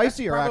And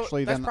spicier probably,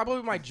 actually That's than.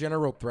 probably my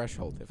general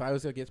threshold. If I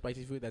was to get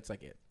spicy food, that's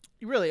like it.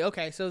 Really?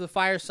 Okay, so the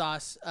fire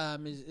sauce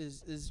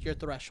is your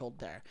threshold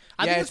there.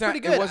 I yeah, think it's pretty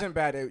good. It wasn't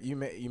bad. You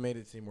made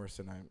it seem worse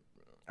than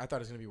I thought it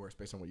was gonna be worse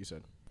based on what you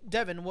said.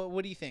 Devin,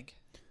 what do you think?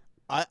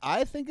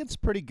 I think it's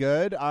pretty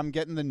good. I'm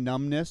getting the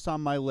numbness on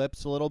my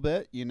lips a little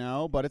bit,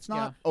 but it's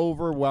not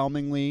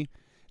overwhelmingly.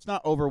 It's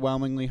not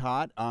overwhelmingly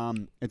hot.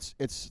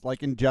 It's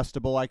like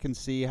ingestible. I can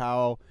see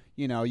how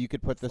you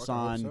could put this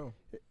Fucking on.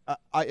 hope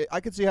I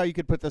could see how you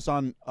could put this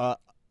on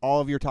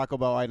all of your Taco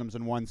Bell items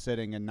in one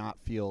sitting and not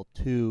feel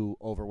too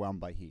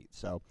overwhelmed by heat.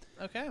 So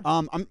Okay.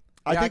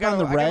 I think got on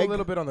the I got reg, a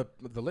little bit on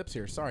the lips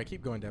here. Sorry,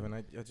 keep going, Devin.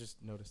 I just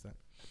noticed that.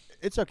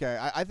 it's okay.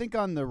 I think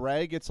on the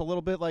reg, it's a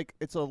little bit like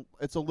it's a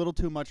little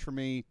too much for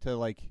me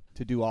to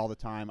do all the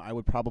time. I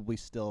would probably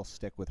still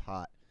stick with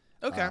hot.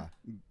 Okay.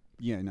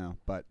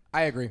 But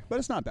I agree.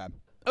 it's not bad.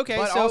 Okay.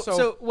 but So also,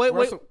 so what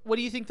we're also- what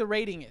do you think the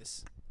rating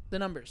is? The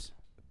numbers.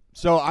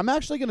 So I'm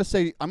actually gonna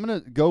say I'm gonna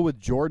go with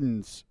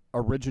Jordan's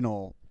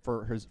original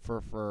for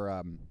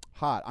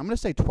hot. I'm gonna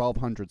say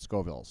 1,200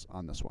 Scovilles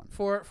on this one.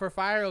 For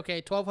fire,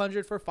 okay,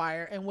 1,200 for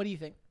fire. And what do you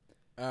think?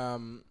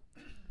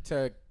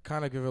 To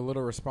kind of give a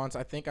little response,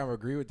 I think I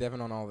agree with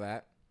Devin on all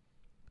that.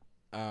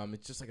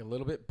 It's just like a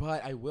little bit,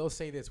 but I will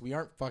say this: we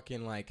aren't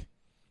fucking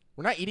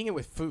we're not eating it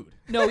with food.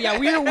 No, yeah,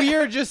 we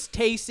are just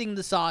tasting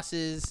the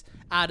sauces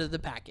out of the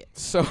packet.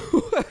 So,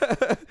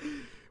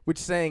 which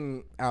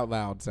saying out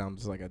loud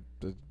sounds like a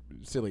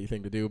silly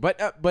thing to do, but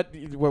it's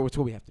what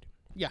we have to do.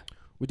 Yeah.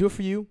 We do it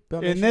for you, Bell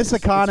In Nation. this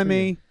It's for you.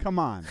 economy, come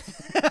on.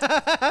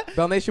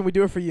 Bell Nation, we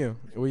do it for you.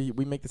 We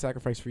make the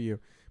sacrifice for you.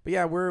 But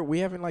yeah, we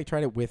haven't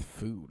tried it with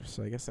food,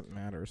 so I guess it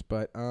matters.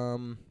 But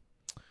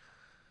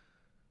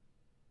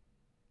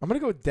I'm gonna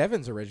go with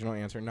Devin's original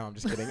answer. No, I'm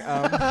just kidding.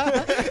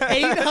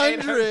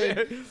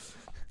 800.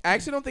 I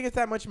actually don't think it's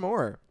that much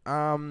more.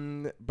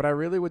 But I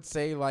really would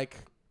say I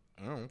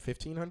don't know,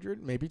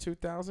 1,500, maybe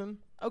 2,000.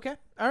 Okay.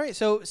 All right.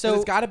 So But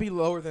it's got to be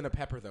lower than a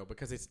pepper though,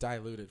 because it's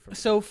diluted from.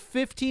 So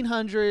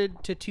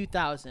 1,500 to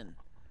 2,000.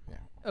 Yeah.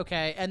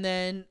 Okay, and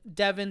then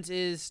Devin's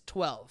is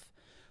 12.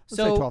 Let's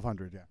say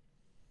 1,200. Yeah.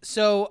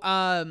 So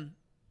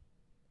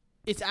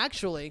it's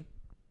actually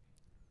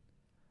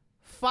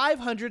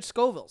 500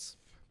 Scovilles.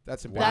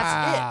 That's That's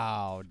embarrassing.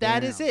 Wow.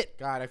 That is it.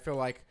 God, I feel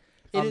like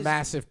It a is-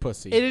 massive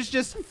pussy. It is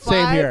just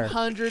Same here.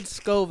 500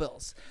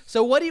 Scovilles.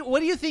 So what do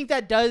you think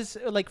that does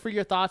for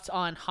your thoughts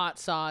on hot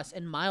sauce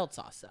and mild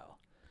sauce though?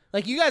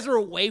 You guys were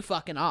way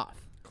fucking off.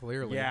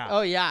 Clearly. Yeah.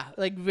 Oh yeah,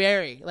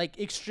 very,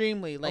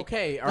 extremely.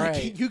 Okay, all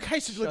right. You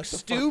guys just look the fuck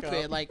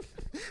stupid, up.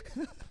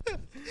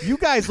 You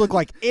guys look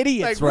like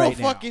idiots real right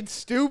now. fucking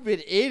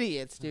stupid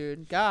idiots,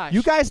 dude. Gosh.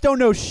 You guys don't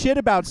know shit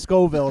about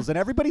Scovilles, and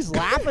everybody's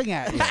laughing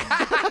at you.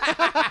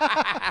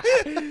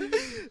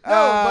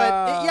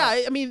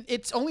 I mean,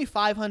 it's only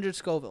 500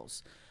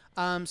 Scovilles.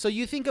 So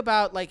you think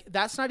about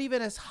that's not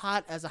even as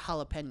hot as a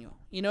jalapeno.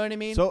 You know what I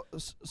mean? So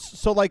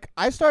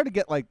I started to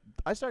get like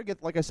I started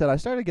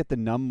to get the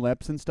numb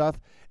lips and stuff.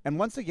 And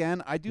once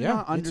again, I do Yeah,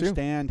 not me too.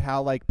 understand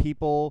how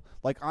people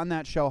on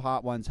that show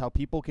Hot Ones, how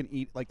people can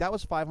eat that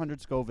was 500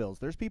 Scovilles.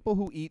 There's people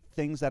who eat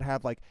things that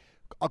have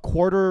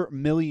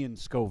 250,000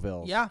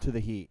 Scovilles Yeah. to the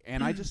heat.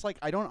 And I just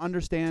I don't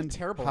understand It's a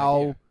terrible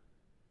how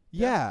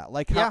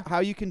idea. how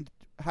you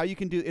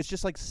can do it's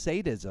just like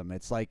sadism.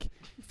 It's for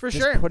just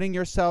sure. putting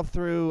yourself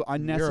through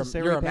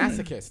unnecessary You're a pain.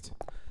 masochist.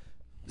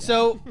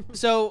 So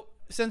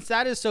since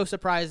that is so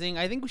surprising,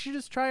 I think we should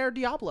just try our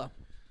Diablo.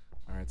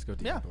 All right, let's go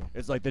Yeah. Diablo.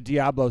 It's like the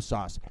Diablo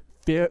sauce.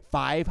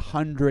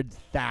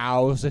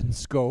 500,000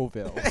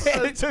 Scovilles.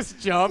 It just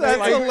jumps.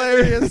 That's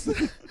hilarious.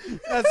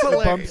 That's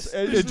hilarious.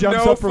 It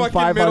jumps no up from fucking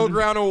 500. middle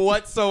ground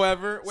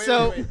whatsoever. Wait,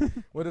 So- wait.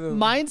 What are the?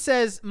 Mine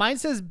says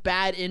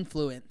bad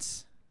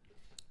influence.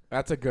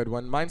 That's a good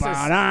one. Mine says.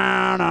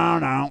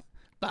 Ba-da-da-da.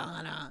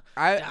 Bana.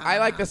 I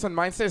like this one.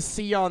 Mine says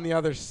see you on the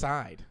other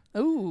side.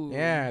 Ooh.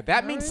 Yeah,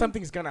 that means Alright.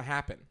 something's gonna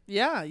happen.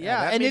 Yeah.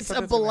 that And means it's a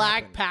something's gonna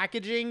black happen.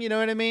 packaging. You know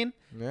what I mean?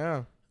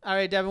 Yeah. All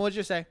right, Devin, what'd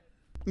you say?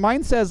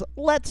 Mine says,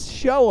 let's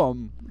show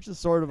them, which is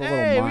sort of a little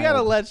Hey, we got to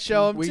mild. let's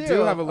show them We too. do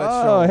have a let's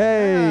Oh, show 'em.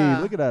 hey, Yeah.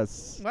 look at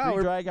us. Wow,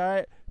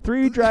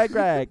 Three dry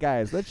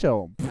guys. Let's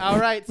show them. All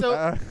right,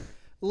 so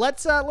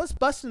let's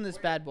bust in this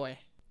bad boy.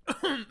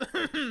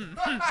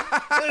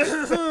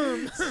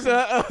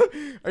 So,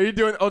 are you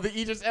doing the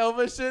Idris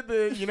Elba shit?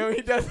 He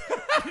does.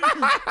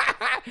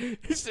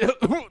 He said,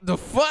 the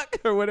fuck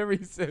or whatever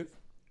he says.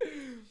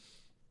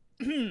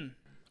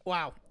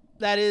 Wow,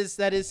 that is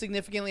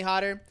significantly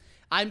hotter.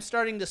 I'm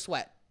starting to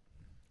sweat.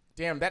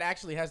 Damn, that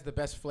actually has the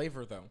best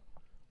flavor though.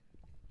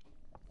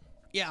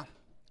 Yeah.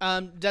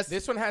 Just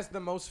This one has the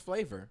most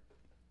flavor.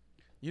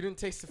 You didn't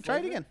taste the try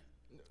flavor? it again.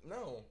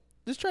 No.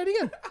 Just try it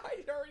again.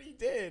 I already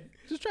did.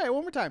 Just try it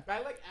one more time.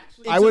 I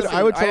actually. I would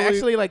I totally-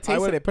 actually I tasted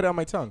would- it. Put it on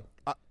my tongue.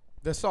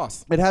 The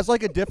sauce. It has a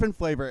different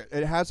flavor.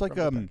 It has like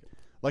a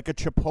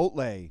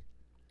chipotle,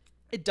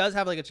 It does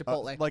have like a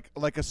chipotle.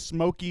 like a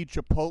smoky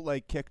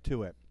chipotle kick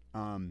to it,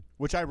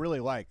 which I really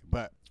like.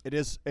 But it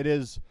is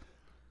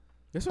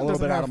This a one little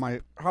doesn't bit out have of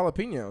my.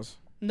 jalapenos.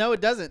 No,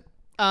 it doesn't.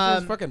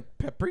 It's fucking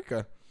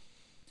paprika.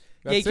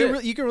 Yeah, you That's can,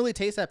 it. you can really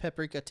taste that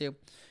paprika too.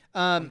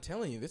 I'm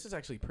telling you, this is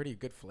actually pretty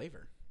good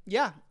flavor.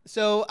 Yeah.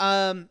 So,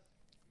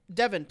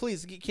 Devin,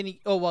 please, can you?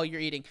 Oh, while you're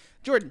eating,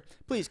 Jordan,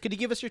 please, could you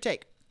give us your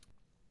take?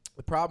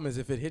 The problem is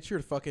if it hits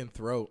your fucking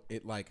throat,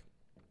 it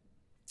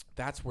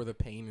that's where the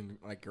pain in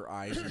your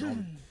eyes and all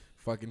the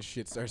fucking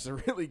shit starts to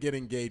really get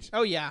engaged.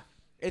 Oh yeah.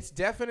 It's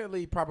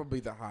definitely probably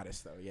the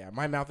hottest though. Yeah,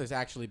 my mouth is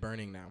actually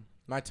burning now.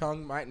 My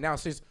tongue, now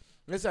since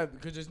because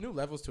there's new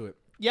levels to it.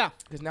 Yeah.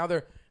 Because now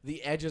the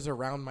edges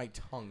around my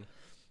tongue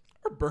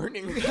are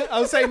burning. I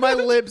was saying my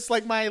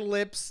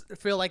lips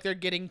feel like they're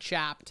getting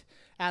chapped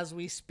as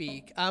we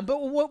speak.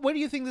 But what do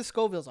you think the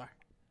Scovilles are?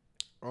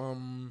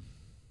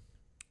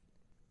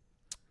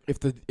 If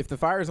the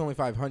fire is only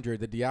 500,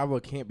 the Diablo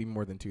can't be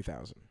more than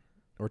 2,000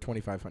 or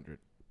 2,500.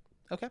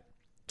 Okay,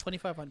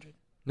 2,500.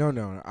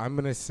 No. I'm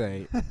gonna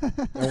say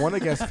I want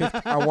to guess.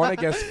 I want to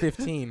guess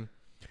 15.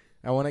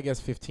 I want to guess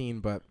 15,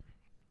 but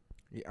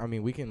I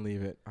mean we can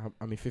leave it.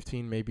 I mean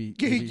 15 maybe.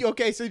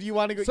 Okay, so do you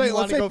want to go? Say, you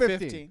want let's to say go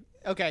 15. 15?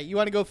 Okay, you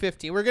want to go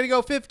 15. We're gonna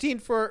go 15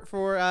 for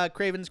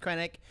Craven's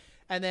Krennic,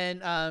 and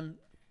then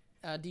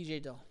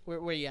DJ Dill.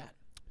 Where you at?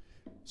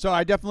 So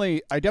I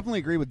definitely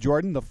agree with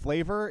Jordan. The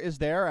flavor is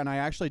there, and I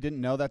actually didn't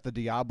know that the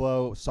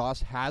Diablo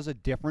sauce has a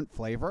different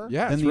flavor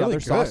Yeah, than it's the really other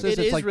good. sauces. It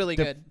It's is like really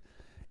good.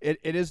 It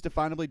is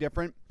definably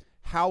different.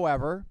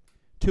 However,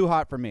 too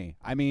hot for me.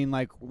 I mean,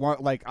 I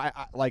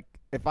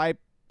if I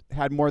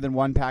had more than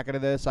one packet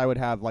of this, I would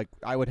have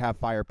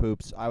fire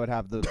poops. I would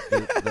have the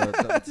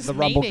This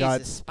rumble mayonnaise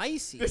guts. is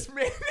spicy. This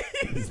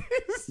mayonnaise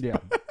is Yeah.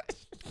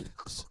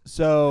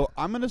 So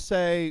I'm gonna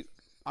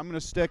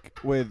stick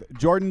with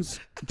Jordan's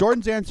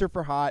answer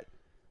for hot,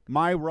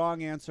 my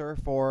wrong answer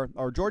for,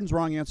 or Jordan's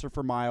wrong answer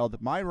for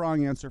mild, my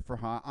wrong answer for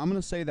hot. I'm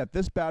gonna say that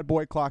this bad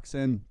boy clocks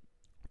in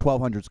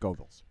 1,200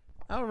 Scovilles.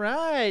 All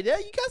right, yeah,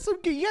 you guys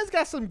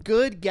got some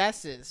good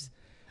guesses.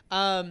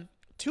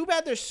 Too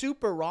bad they're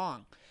super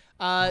wrong.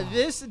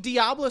 This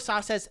Diablo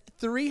sauce has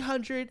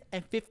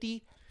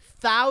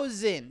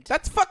 350,000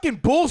 That's fucking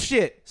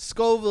bullshit.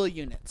 Scoville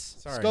units.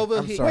 Sorry, Scoville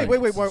I'm heat. sorry.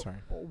 Wait. Sorry.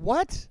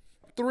 What?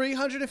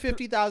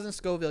 350,000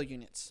 Scoville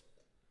units.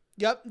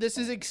 Yep, this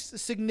is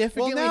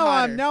significantly Well,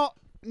 hotter.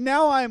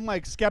 now I'm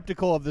like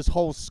skeptical of this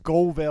whole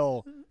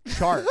Scoville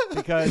chart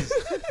because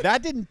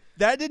that didn't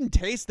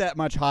taste that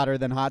much hotter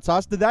than hot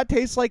sauce. Did that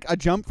taste like a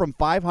jump from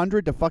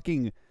 500 to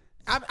fucking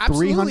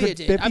Absolutely it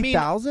did. I mean,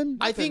 350,000?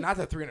 I think not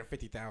the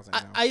 350,000.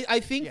 I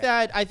think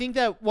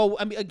that. Well,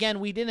 I mean, again,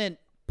 we didn't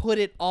put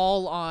it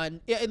all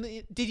on. Yeah,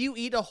 and did you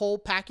eat a whole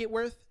packet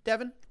worth,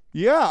 Devin?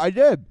 Yeah, I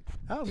did.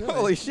 Oh, really?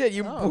 Holy shit!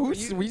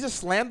 We just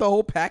slammed the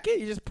whole packet.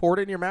 You just poured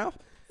it in your mouth.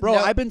 Bro, No.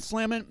 I've been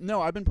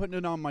putting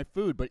it on my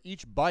food, but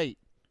each bite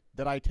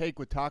that I take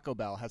with Taco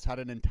Bell has had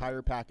an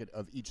entire packet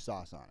of each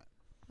sauce on it.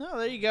 Oh,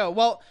 there you go.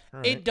 Well,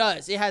 right. it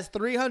does. It has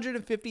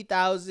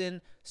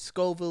 350,000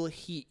 Scoville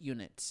heat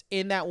units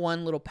in that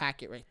one little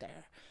packet right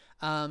there.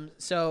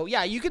 So,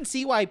 yeah, you can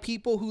see why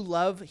people who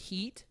love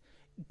heat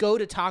go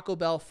to Taco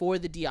Bell for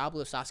the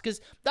Diablo sauce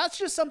because that's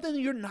just something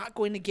you're not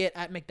going to get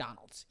at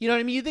McDonald's. You know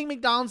what I mean? You think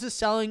McDonald's is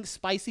selling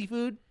spicy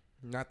food?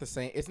 Not the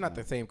same. It's not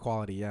the same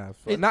quality. Yeah,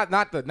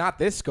 not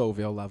this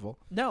Scoville level.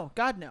 No,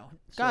 God no.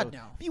 God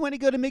no. If you want to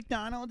go to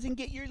McDonald's and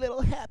get your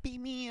little Happy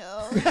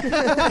Meal,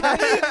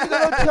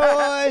 little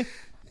toy,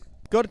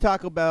 go to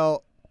Taco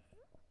Bell,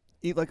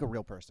 eat like a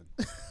real person.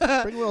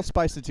 Bring a little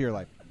spice into your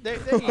life. There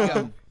you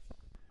go.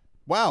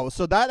 Wow,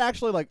 so that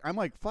actually I'm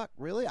like, fuck,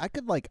 really? I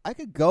could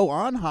go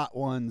on hot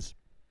ones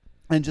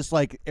and just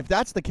if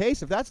that's the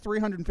case, if that's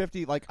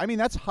 350,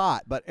 that's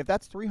hot, but if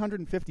that's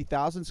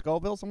 350,000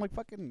 Scovilles, I'm like,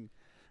 fucking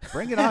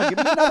bring it on.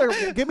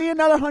 Give me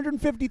another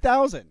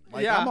 150,000.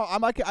 Yeah.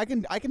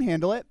 I can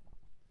handle it.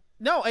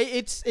 No,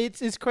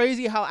 it's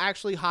crazy how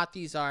actually hot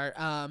these are.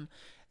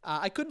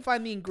 I couldn't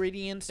find the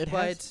ingredients,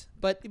 but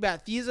yeah,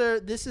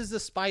 this is the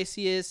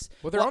spiciest.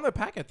 Well, they're on the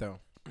packet though.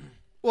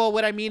 Well,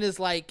 what I mean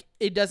is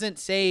it doesn't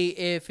say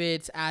if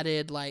it's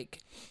added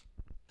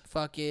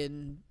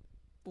fucking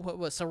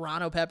what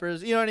serrano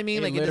peppers. You know what I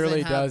mean? It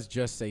literally does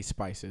just say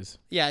spices.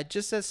 Yeah, it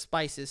just says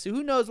spices. So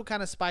who knows what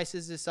kind of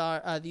spices these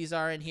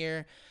are in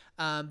here?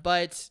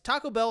 But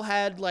Taco Bell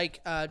had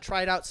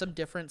tried out some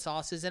different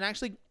sauces, and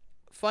actually,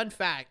 fun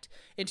fact: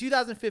 in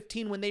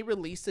 2015, when they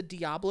released the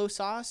Diablo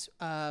sauce,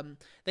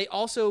 they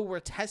also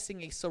were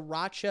testing a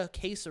sriracha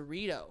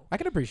quesarito. I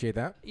can appreciate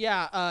that.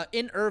 Yeah,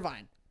 in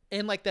Irvine.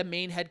 In the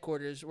main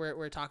headquarters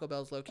where Taco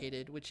Bell is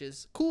located, which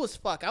is cool as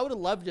fuck. I would have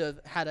loved to have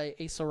had a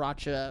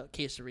sriracha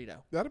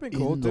quesarito. That'd have been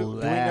cool. In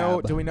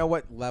the Do we know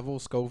what level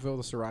Scoville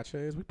the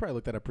sriracha is? We probably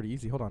looked that up pretty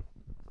easy. Hold on.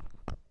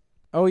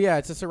 Oh yeah,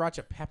 it's a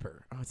sriracha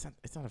pepper. Oh, it's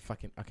not a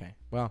fucking okay.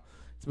 Well,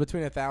 it's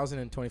between 1,000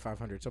 and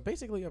 2,500. So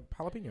basically a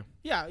jalapeno.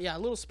 Yeah, a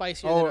little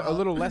spicier. Oh, than a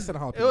little less than a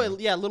jalapeno. Oh,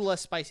 yeah, a little less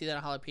spicy than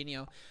a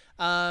jalapeno.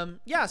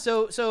 Yeah.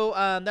 So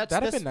that'd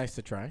have been nice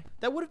to try.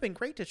 That would have been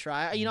great to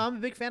try. I'm a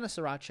big fan of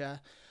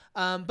sriracha.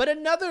 But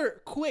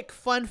another quick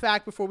fun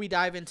fact before we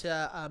dive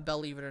into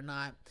Believe It or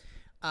Not.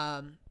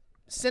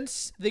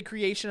 Since the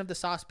creation of the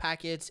sauce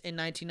packets in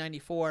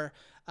 1994,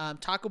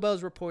 Taco Bell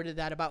has reported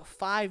that about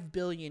 5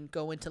 billion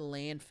go into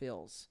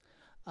landfills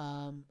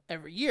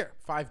every year.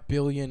 5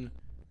 billion.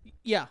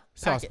 Yeah,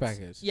 Sauce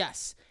packets.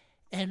 Yes,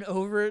 and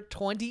over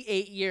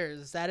 28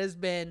 years, that has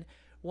been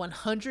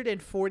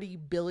 140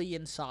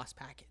 billion sauce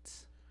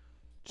packets.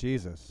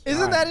 Jesus.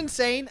 Isn't that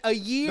insane? A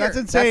year. That's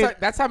insane.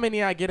 That's how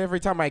many I get every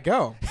time I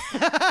go.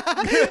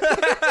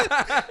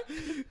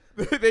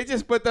 They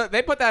just put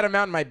that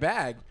amount in my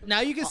bag.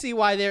 Now you can see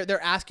why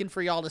they're asking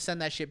for y'all to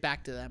send that shit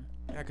back to them.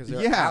 Yeah, because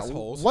they're Yeah,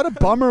 assholes. what a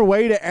bummer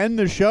way to end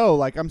the show.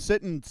 Like I'm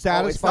sitting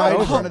satisfied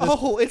in front of this.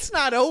 Oh, it's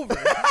not over.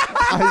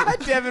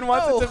 Devin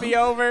wants it to be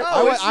over.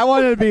 I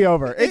want it to be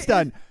over. It's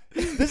done.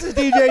 This is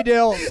DJ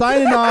Dill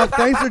signing off.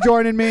 Thanks for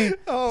joining me.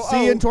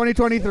 See you in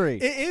 2023.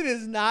 It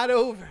is not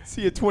over.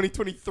 See you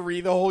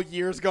 2023. The whole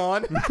year's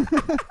gone.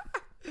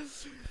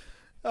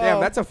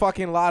 Damn, that's a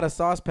fucking lot of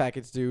sauce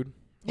packets, dude.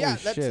 Yeah,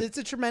 Holy shit. it's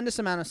a tremendous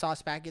amount of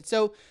sauce packets.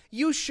 So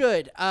you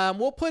should.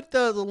 We'll put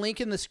the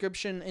link in the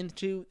description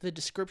into the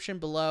description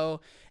below.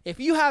 If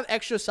you have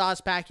extra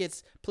sauce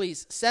packets,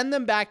 please send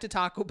them back to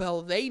Taco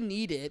Bell. They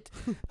need it,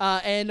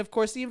 and of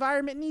course the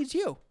environment needs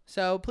you.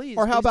 So please.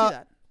 Or how please do about-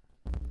 that.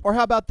 Or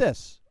how about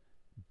this?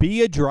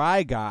 Be a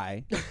dry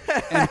guy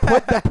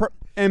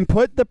and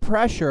put the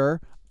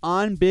pressure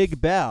on Big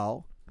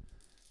Bell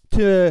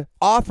to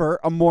offer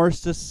a more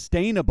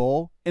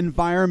sustainable,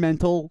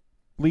 environmentally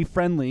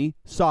friendly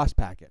sauce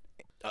packet.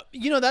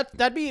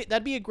 That'd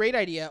be a great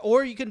idea.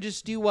 Or you can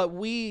just do what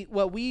we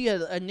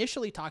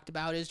initially talked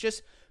about is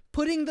just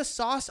putting the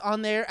sauce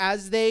on there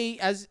as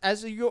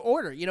your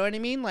order. You know what I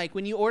mean? Like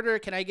when you order,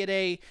 can I get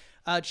a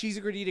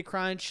cheesy gordita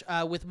crunch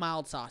with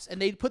mild sauce?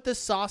 And they put the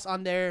sauce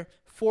on there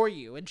for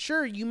you. And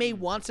sure, you may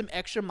want some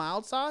extra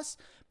mild sauce,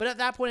 but at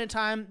that point in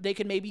time, they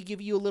can maybe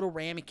give you a little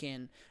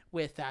ramekin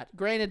with that.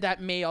 Granted,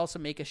 that may also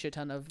make a shit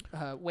ton of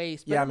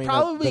waste. But Yeah, I mean,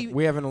 probably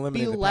we haven't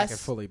eliminated be the packet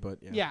less- fully, but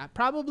yeah,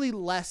 probably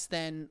less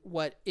than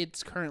what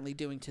it's currently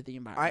doing to the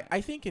environment.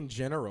 I think in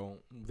general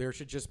there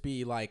should just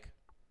be like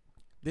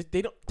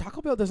they don't.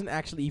 Taco Bell doesn't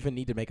actually even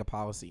need to make a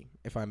policy.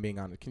 If I'm being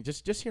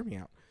honest, just hear me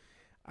out.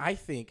 I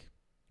think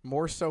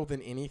more so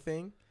than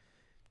anything,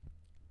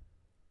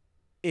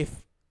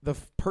 if the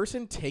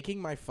person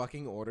taking my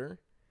fucking order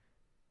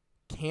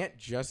can't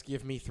just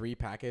give me 3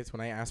 packets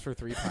when I ask for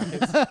 3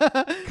 packets,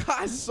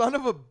 God, son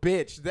of a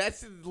bitch,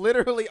 that's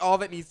literally all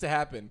that needs to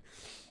happen.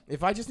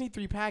 If I just need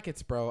 3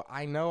 packets, bro,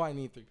 I know I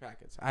need 3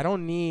 packets. I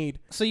don't need.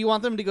 So you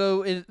want them to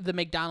go in the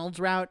McDonald's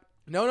route?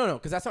 No,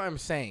 because that's what I'm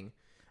saying.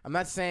 I'm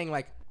not saying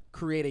like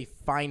create a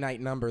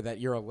finite number that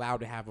you're allowed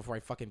to have before I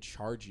fucking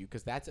charge you,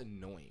 because that's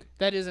annoying,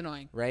 That is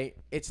annoying. right?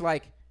 It's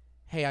like,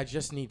 hey, I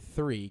just need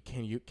 3.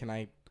 Can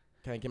I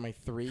get my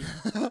 3?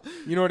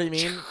 You know what I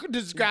mean?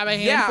 Just grab a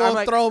Yeah, handful I'm and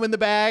like- throw them in the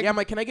bag. Yeah, I'm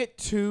like, can I get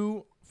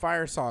 2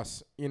 fire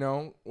sauce,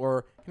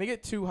 or can I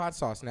get 2 hot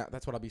sauce? Now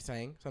that's what I'll be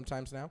saying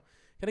sometimes now.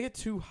 Can I get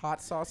 2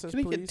 hot sauces, Can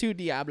we please? get 2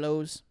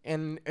 Diablos?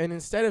 And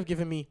instead of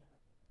giving me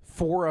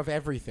 4 of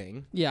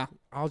everything, Yeah.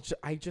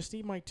 I just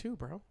need my 2,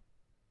 bro.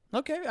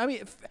 Okay. I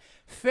mean,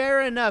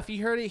 fair enough.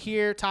 You heard it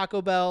here,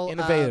 Taco Bell.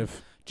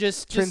 Innovative.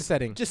 Just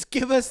setting. Just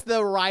give us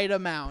the right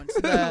amount.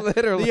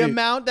 Literally. The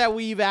amount that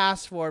we've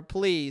asked for,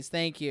 please.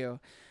 Thank you.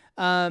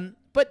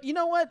 But you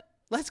know what?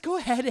 Let's go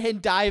ahead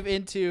and dive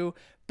into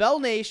Bell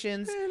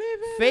Nation's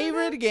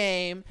favorite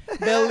game,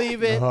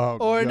 Believe It Oh,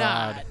 or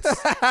God. Not.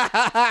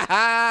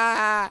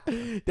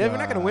 Dave, we're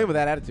not gonna win with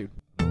that attitude.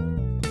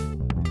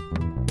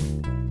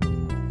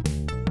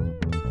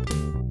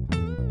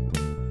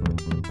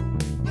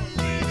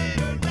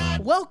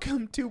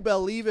 Welcome to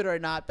Believe It or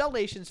Not, Bell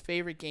Nation's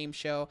favorite game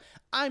show.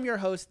 I'm your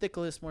host,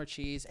 Nicholas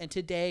Morcheese, and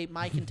today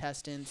my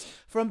contestants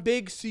from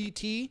Big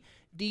CT,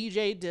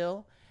 DJ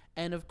Dill,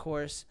 and of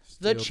course,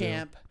 the Dill.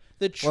 champ,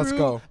 the Let's true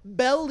go.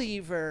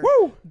 Believer,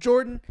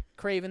 Jordan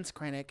Cravens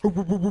Krennic.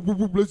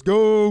 Let's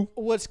go.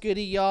 What's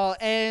goody, y'all?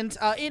 And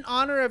in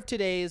honor of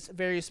today's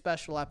very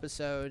special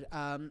episode,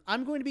 I'm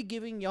going to be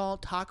giving y'all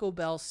Taco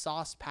Bell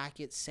sauce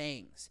packet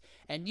sayings.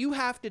 And you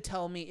have to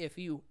tell me if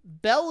you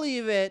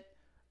believe it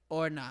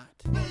or not.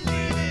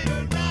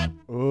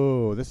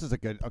 Ooh, this is a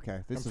good. Okay,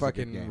 this I'm is a good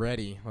fucking game.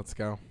 ready. Let's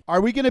go.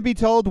 Are we going to be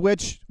told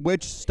which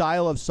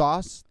style of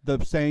sauce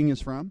the saying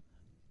is from?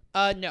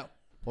 No.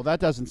 Well,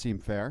 that doesn't seem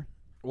fair.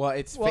 Well,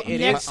 it's Well, it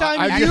next is- time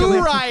actually-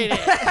 you write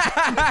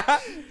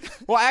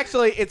it. Well,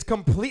 actually, it's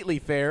completely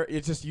fair.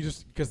 It's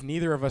just because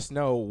neither of us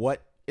know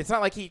what. It's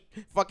not like he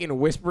fucking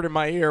whispered in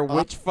my ear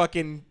which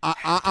fucking.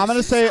 I'm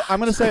gonna say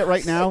it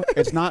right now.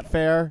 It's not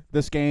fair.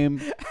 This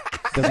game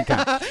doesn't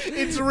count.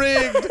 It's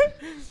rigged.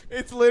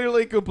 It's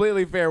literally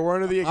completely fair. We're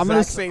under the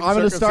exact same. I'm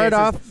gonna start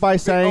circumstances. off by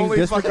saying only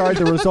disregard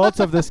the results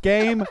of this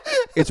game.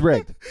 It's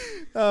rigged.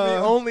 The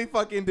only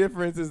fucking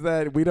difference is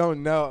that we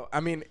don't know. I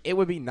mean, it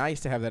would be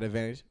nice to have that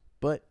advantage,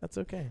 but that's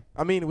okay.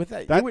 I mean, with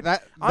that, you would,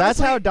 That's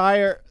honestly- how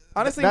dire.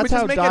 honestly, that's we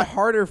just how make it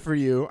harder for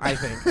you. I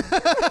think.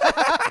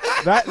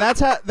 That's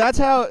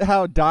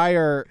how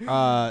dire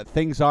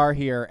things are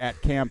here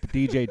at Camp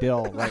DJ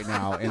Dill right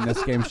now in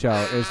this game show.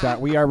 Is that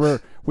we are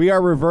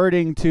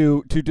reverting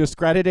to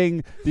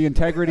discrediting the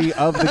integrity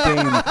of the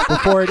game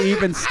before it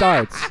even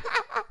starts.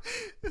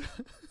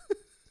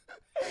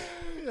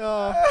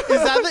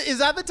 Is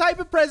that the type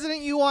of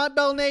president you want,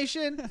 Bell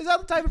Nation? Is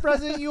that the type of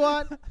president you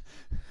want?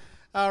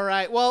 All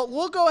right. Well,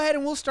 we'll go ahead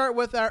and we'll start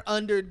with our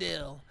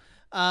underdill.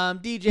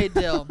 DJ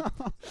Dill.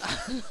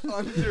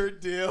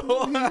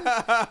 Underdill.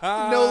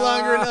 No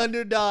longer an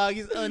underdog.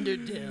 He's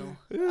underdill.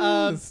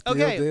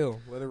 Okay. Deal.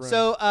 Let it run.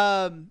 So,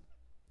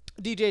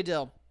 DJ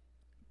Dill,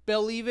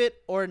 Believe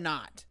it or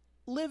not.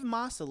 Liv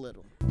Moss a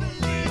little.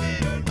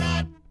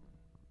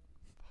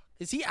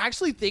 Is he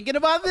actually thinking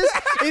about this?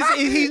 Is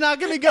he's not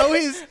gonna go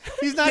his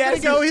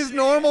his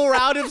normal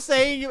route of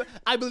saying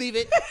I believe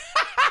it.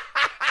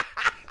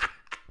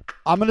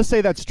 I'm gonna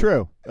say that's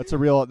true. That's a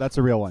real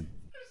one.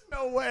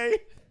 No way.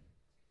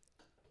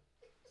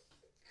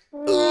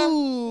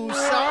 Ooh,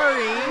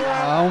 sorry.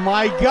 Oh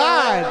my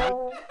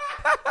God!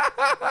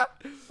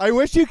 I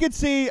wish you could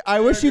see.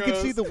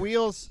 See the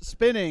wheels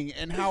spinning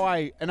and how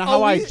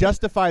I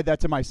justified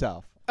that to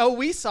myself. Oh,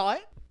 we saw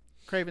it.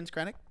 Craven's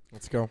Krennic.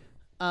 Let's go.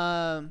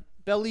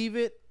 Believe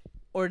it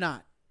or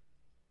not.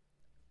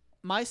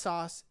 My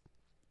sauce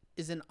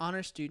is an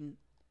honor student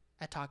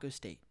at Taco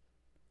State.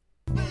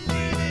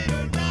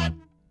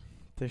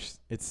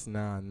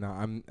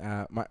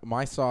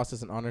 My sauce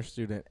is an honor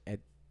student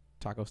at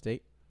Taco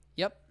State.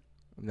 Yep.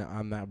 No,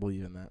 I'm not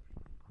believing that.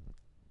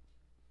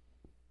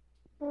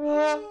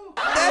 That's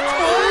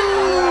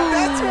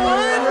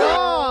one.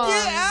 Wrong.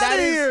 Get out That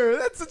of is- here.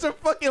 That's such a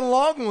fucking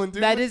long one,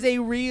 dude. That is a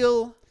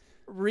real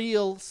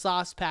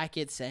sauce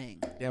packet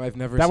saying. Damn, I've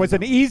never. That seen was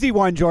an easy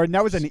one, Jordan.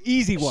 That was an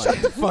easy one.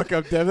 Shut the fuck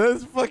up, Devin.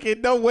 There's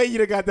fucking no way you'd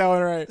have got that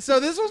one right. So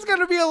this one's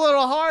going to be a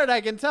little hard, I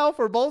can tell,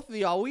 for both of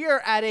y'all. We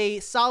are at a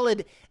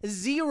solid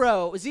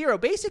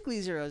 0-0. Basically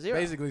 0-0.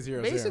 Basically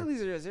 0-0. Basically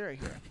 0-0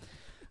 here.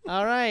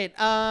 All right.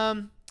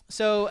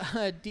 So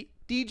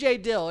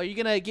DJ Dill, are you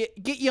going to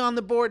get you on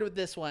the board with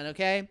this one,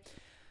 okay?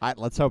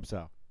 Let's hope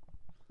so.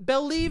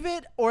 Believe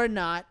it or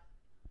not,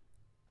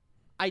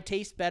 I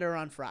taste better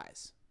on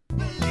fries.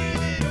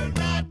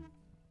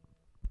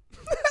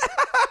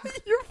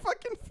 Your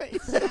fucking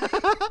face.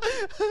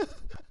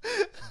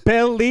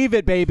 Believe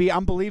it, baby.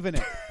 I'm believing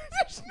it.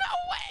 There's no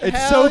way. It's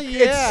Hell so.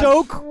 yeah. It's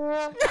so.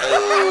 I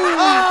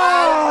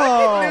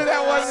knew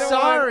that wasn't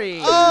Sorry.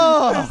 one.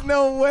 Oh, there's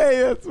no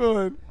way that's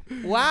one.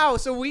 Wow.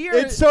 So we are.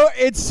 It's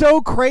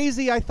so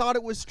crazy. I thought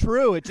it was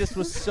true. It just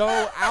was so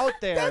out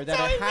there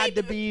that it had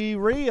to be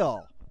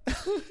real.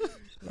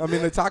 I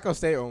mean, the Taco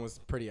State one was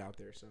pretty out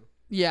there, so.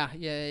 Yeah.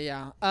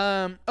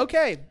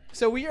 Okay,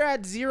 so we are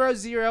at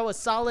 0-0, a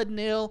solid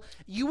nil.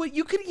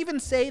 You could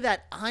even say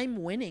that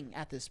I'm winning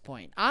at this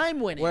point. I'm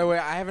winning. Wait,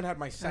 I haven't had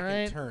my second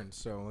right. turn,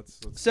 so let's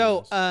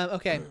So, do this.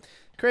 okay,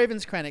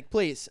 Craven's Krennic,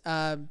 please.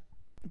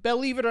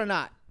 Believe it or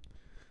not,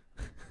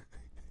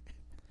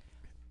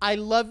 I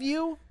love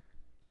you.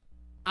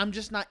 I'm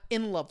just not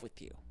in love with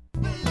you.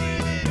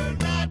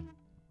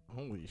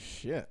 Holy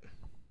shit.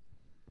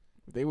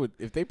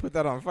 If they put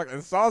that on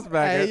fucking sauce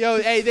packet.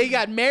 Hey, they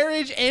got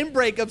marriage and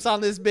breakups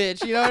on this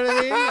bitch. You know what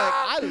I mean? Like,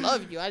 I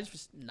love you. I'm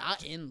just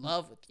not in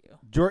love with you.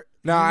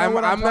 No,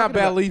 I'm not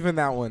believing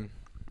that one.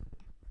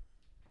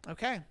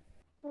 Okay.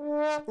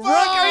 Fuck,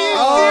 are you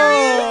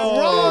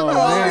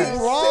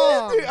serious?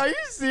 Wrong. Dude, are you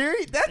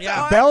serious? That's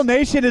Yeah. Bell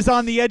Nation is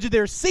on the edge of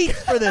their seat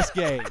for this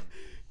game.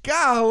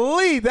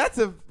 golly, that's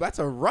a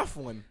rough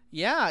one.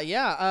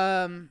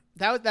 Yeah.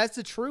 That's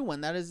a true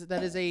one. That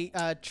is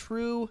a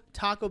true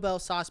Taco Bell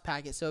sauce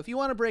packet. So if you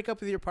want to break up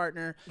with your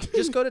partner,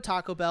 just go to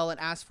Taco Bell and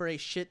ask for a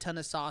shit ton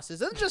of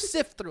sauces and just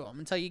sift through them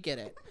until you get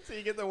it. So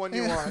you get the one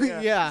you want.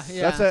 Yeah.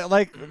 That's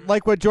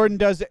like what Jordan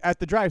does at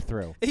the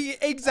drive-thru.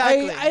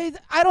 Exactly.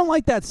 I don't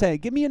like that saying.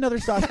 Give me another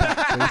sauce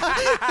pack,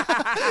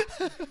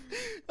 please.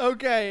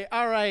 Okay.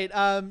 All right.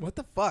 What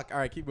the fuck? All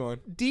right, keep going.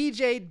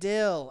 DJ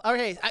Dill.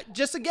 Okay.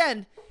 Just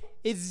again,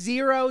 it's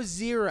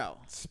 0-0.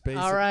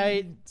 All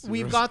right.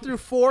 We've gone through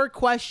 4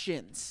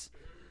 questions.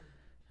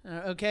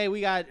 Okay.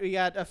 We got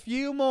a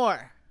few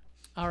more.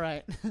 All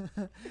right.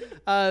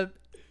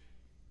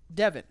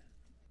 Devin.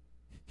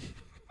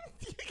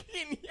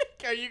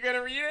 Are you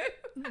gonna read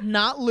it?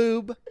 Not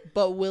lube,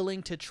 but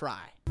willing to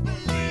try.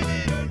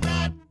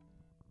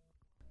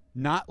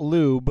 Not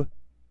lube.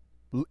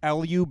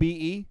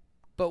 Lube.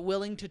 But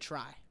willing to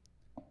try.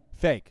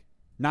 Fake.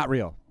 Not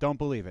real. Don't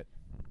believe it.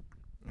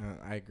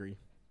 I agree.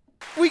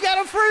 We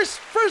got a first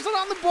one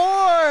on the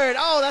board.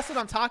 Oh, that's what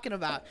I'm talking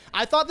about.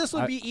 I thought this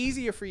would be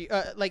easier for you,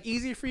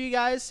 easier for you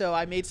guys, so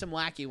I made some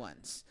wacky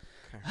ones.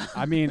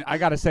 I mean, I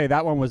gotta say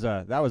that was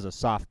a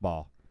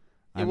softball.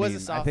 It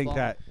was a I think softball.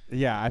 that.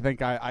 Yeah, I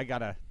think I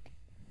gotta.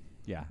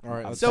 Yeah. All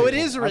right. So it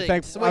is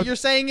rigged. So what you're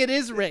saying it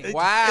is rigged.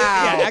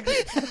 Wow.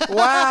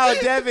 Wow,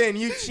 Devin,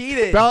 you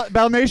cheated.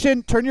 Bell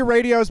Nation, turn your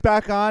radios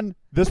back on.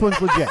 This one's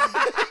legit.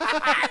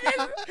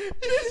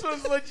 This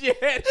one's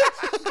legit.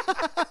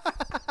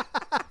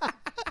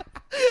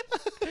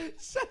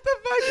 Shut the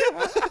fuck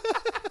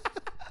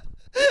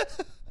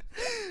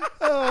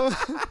up.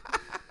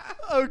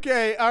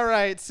 Okay, all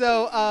right.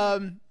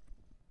 So,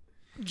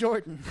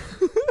 Jordan.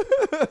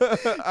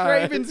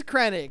 Craven's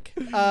Krennic.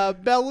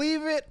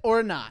 Believe it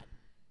or not.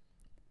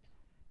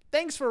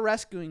 Thanks for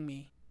rescuing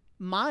me.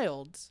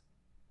 Mild's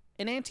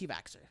an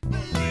anti-vaxxer.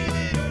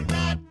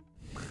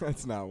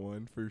 That's not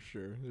one for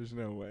sure. There's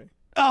no way.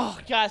 Oh,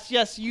 gosh,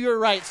 yes, you're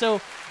right. So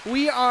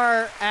we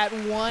are at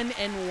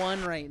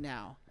 1-1 right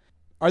now.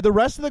 Are the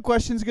rest of the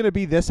questions going to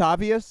be this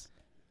obvious?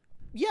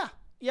 Yeah,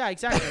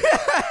 exactly.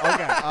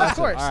 Okay, awesome. Of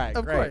course, All right,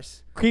 of great.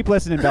 course. Keep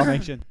listening, Bell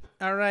Nation.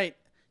 All right.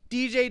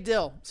 DJ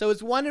Dill. So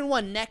it's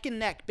 1-1, neck and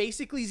neck,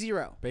 basically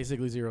 0.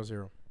 Basically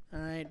 0-0. All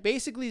right,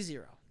 basically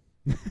 0.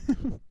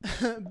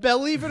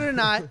 Believe it or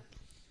not,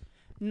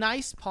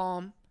 nice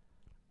palm.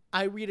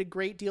 I read a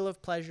great deal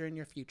of pleasure in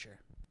your future.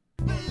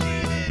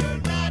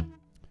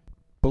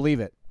 Believe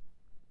it.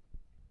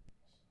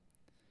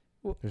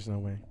 There's no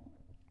way.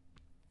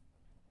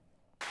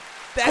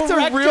 That's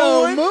Correcto a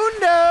real one?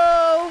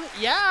 Mundo.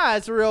 Yeah,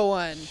 it's a real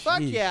one.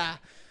 Fuck Jeez. yeah.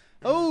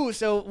 Oh,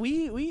 so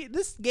we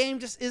this game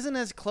just isn't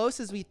as close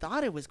as we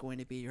thought it was going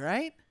to be,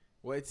 right?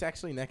 Well, it's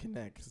actually neck and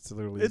neck. It's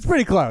literally. It's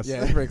pretty close.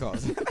 Yeah, it's pretty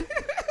close.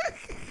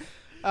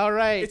 All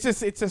right. It's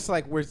just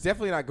like we're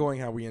definitely not going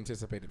how we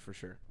anticipated for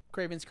sure.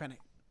 Craven's Krennic.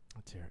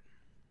 Let's hear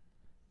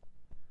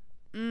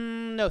it.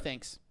 No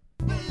thanks.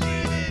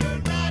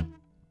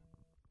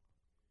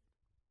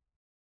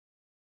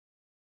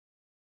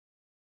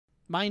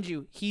 Mind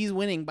you, he's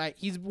winning by 1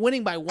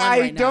 right now.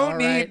 I don't all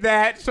need right?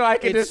 that so I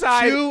can It's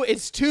decide.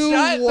 It's 2-1.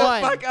 Shut the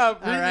fuck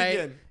up. All Read it right.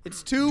 again.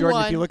 It's 2-1.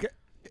 Jordan,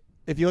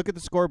 if you look at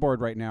the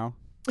scoreboard right now,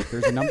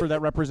 there's a number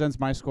that represents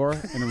my score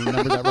and a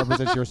number that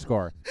represents your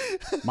score.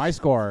 My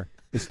score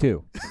is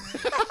 2.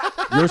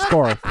 Your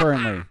score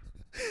currently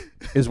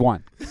is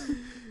 1.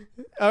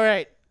 All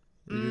right.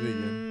 Read it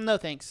again. No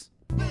thanks.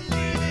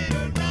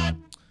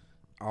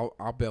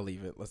 I'll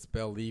believe it. Let's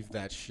believe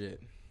that shit.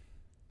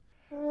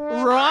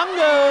 Wrongo.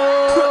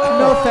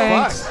 No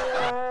thanks.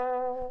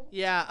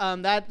 Yeah,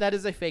 that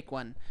is a fake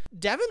one.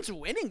 Devin's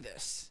winning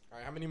this. All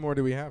right, how many more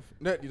do we have?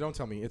 No, you don't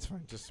tell me. It's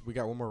fine. Just we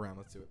got one more round.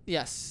 Let's do it.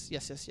 Yes.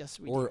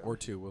 We do. Or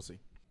 2. We'll see.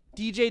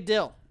 DJ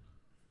Dill.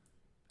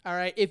 All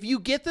right. If you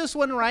get this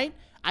one right,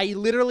 I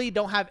literally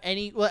don't have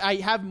any. Well, I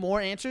have more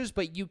answers,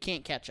 but you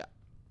can't catch up.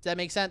 Does that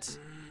make sense?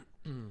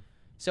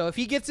 So if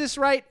he gets this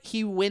right,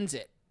 he wins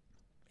it.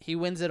 He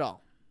wins it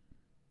all.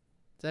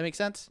 Does that make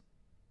sense?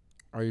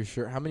 Are you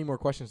sure? How many more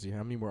questions do you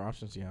have? How many more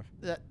options do you have?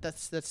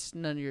 That's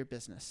none of your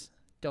business.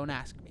 Don't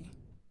ask me.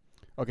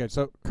 Okay,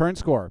 so current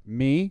score.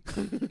 Me.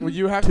 Well,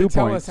 you have 2 to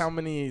tell points. us how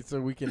many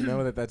so we can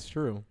know that that's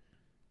true.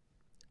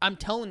 I'm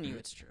telling you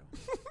it's true.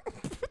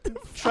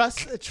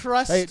 Trust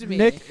Hey, me.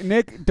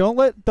 Nick, don't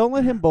let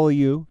him bully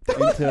you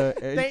into.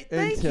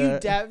 Thank you,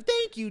 Dev.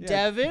 Thank you,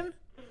 Devin.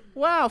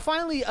 Wow,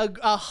 finally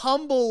a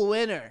humble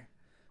winner.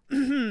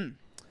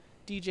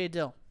 DJ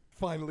Dill.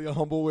 Finally, a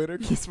humble winner.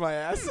 Kiss my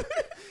ass.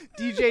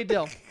 DJ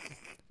Dill.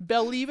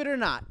 Believe it or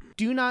not,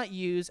 do not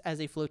use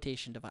as a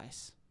flotation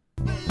device.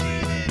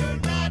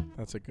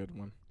 That's a good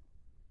one.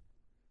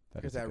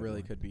 Because that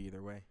really could be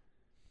either way.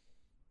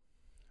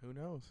 Who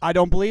knows? I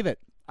don't believe it.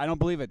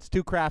 It's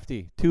too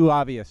crafty, too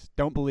obvious.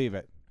 Don't believe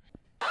it.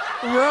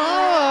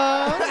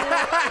 Wrong.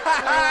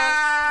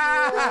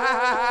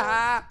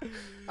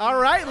 All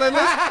right,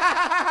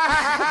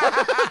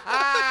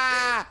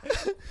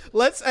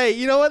 let's. Hey,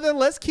 you know what? Then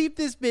let's keep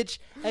this bitch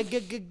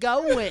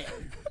going.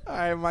 All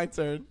right, my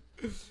turn.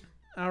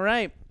 All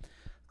right.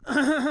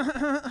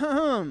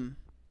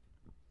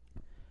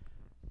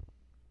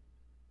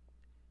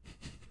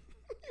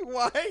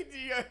 Why do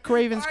you?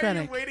 Craven's why are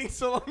you Krennic. waiting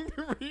so long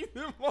to read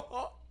them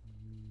all?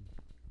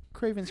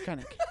 Craven's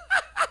Krennic.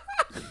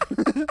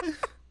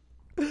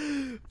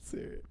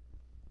 Serious.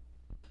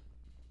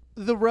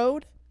 The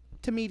road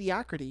to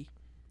mediocrity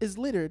is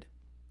littered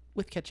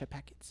with ketchup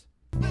packets.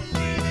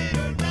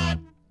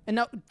 And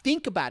now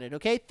think about it,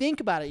 okay? Think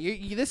about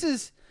it. This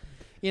is,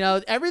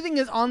 everything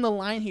is on the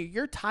line here.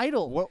 Your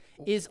title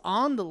is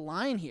on the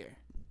line here.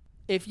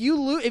 If you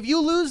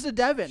lose to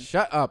Devin,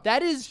 Shut up.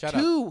 that is Shut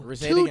two up.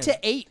 Say it again. to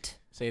 8.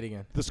 Say it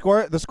again.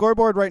 The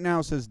scoreboard right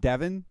now says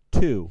Devin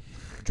 2,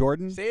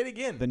 Jordan Say it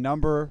again. the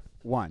number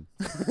 1.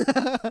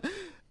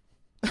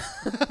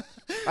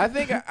 I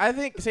think.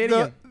 Say it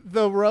again.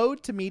 The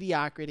road to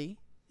mediocrity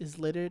is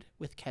littered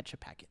with ketchup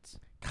packets.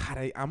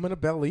 God, I'm gonna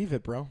believe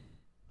it, bro.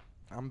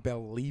 I'm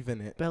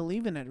believing it.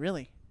 Believe in it,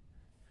 really.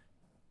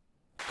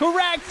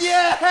 Correct.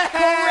 Yeah.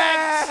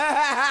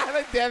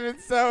 Correct.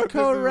 Devin's so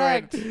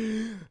Correct.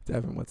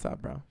 Devin, what's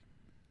up, bro?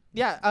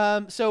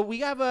 Yeah. So we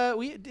have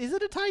is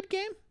it a tied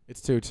game? It's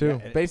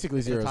 2-2.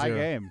 Basically 0-0. It's a tie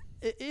game.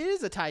 It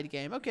is a tied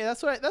game. Okay,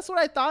 that's what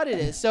I thought it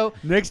is. So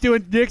Nick's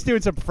doing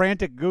some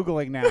frantic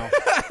googling now.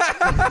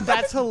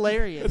 that's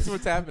hilarious. That's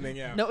what's happening.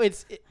 Yeah. No,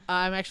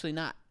 I'm actually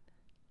not.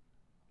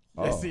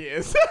 Yes, he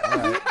is.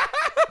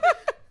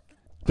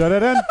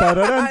 Dun-dun-dun,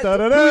 dun-dun-dun,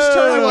 dun-dun-dun. Whose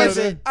turn was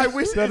it? I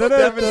wish it was Da-da-da,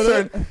 Devin's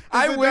da-da-da. turn.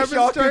 I it wish Devin's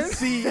y'all turn? could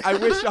see. I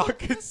wish y'all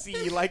could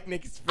see like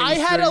Nick's face. I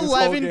had during this whole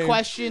 11 game.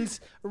 questions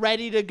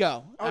ready to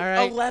go. Oh, All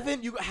right.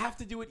 11. You have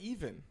to do it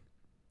even.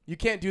 You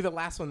can't do the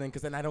last one then,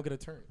 because then I don't get a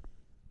turn.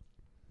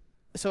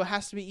 So it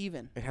has to be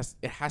even. It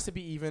has to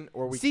be even,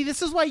 or we. See,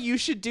 this is why you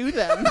should do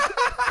them.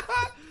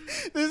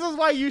 This is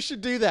why you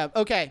should do them.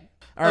 Okay.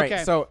 All right.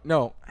 Okay. So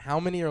no, how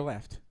many are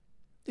left?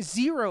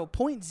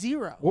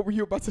 0.0. What were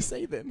you about to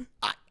say then?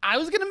 I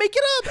was gonna make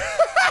it up.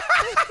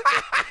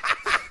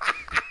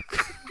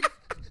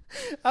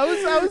 I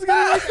was gonna make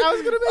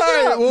All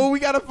it right. up. Well, we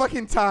got a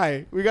fucking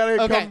tie. We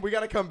gotta Okay. come. We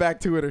gotta come back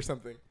to it or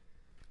something.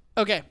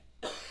 Okay.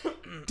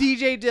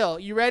 DJ Dill,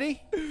 you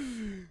ready?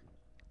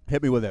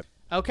 Hit me with it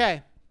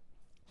Okay.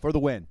 for the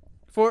win.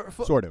 For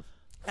Sort of.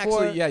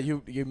 Actually, yeah,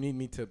 you need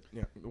me to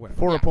whatever.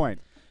 For a point.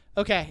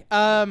 Okay.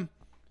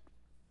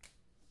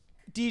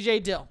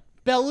 DJ Dill,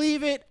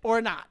 believe it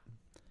or not.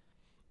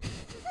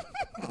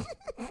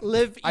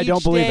 Live each I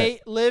don't believe day.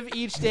 it. Live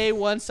each day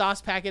one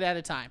sauce packet at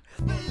a time.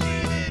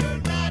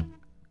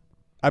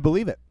 I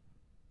believe it.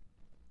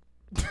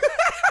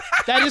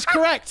 That is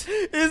correct.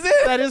 Is it?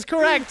 That is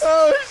correct.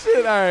 Oh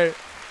shit! All right,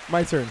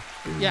 my turn.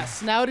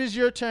 Yes. Now it is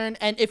your turn,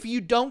 and if you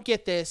don't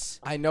get this,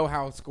 I know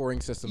how scoring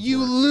systems you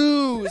work.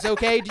 lose.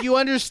 Okay? Do you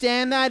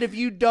understand that? If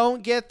you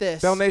don't get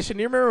this, Bell Nation,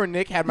 you remember when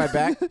Nick had my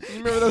back? You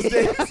remember those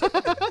days?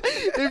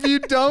 if you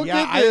don't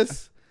Yeah, get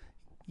this,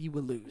 you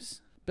will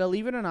lose.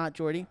 Believe it or not,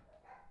 Jordy.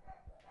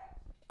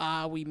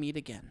 We meet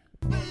again.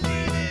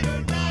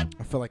 I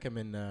feel like I'm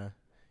in,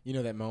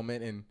 that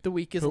moment in The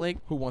weakest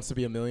link. Who Wants to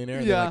Be a Millionaire?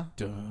 And Yeah.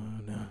 they're like,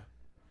 Dun.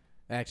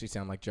 That actually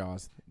sound like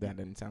Jaws. That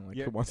didn't sound like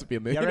Yeah. Who Wants to Be a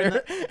Yeah, right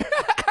Millionaire.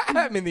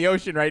 I'm in the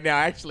ocean right now,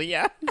 actually,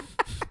 yeah.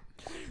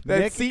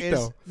 That seat,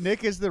 though.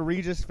 Nick is the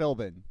Regis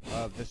Philbin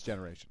of this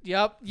generation.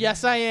 Yep.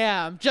 Yes, I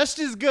am. Just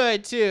as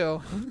good,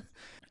 too.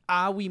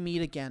 We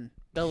meet again.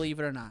 Believe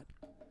it or not.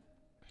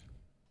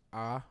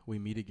 We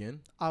meet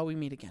again. We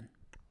meet again.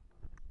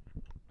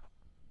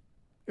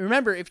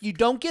 Remember, if you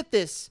don't get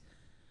this,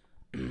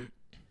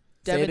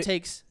 Devin it.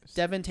 takes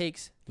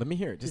Let me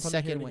hear it. Just The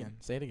let me hear second it win. again.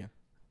 Say it again.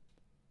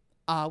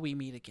 we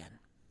meet again.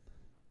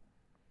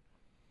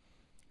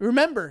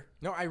 Remember,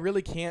 No, I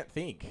really can't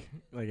think.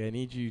 Like, I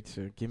need you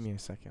to give me a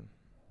second.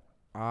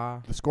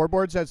 The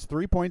scoreboard says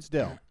 3 points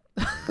Dill.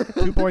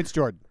 2 points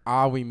Jordan.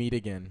 We meet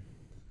again.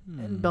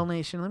 and Bell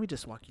Nation, let me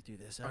just walk you through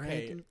this. All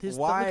Okay, right? Look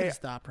why? at his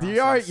thought Do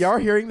process. y'all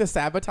hearing the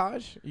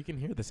sabotage? You can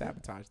hear the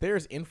sabotage. There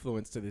is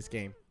influence to this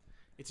game.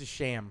 It's a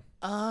sham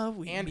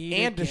We and meet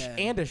and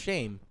again. a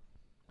shame.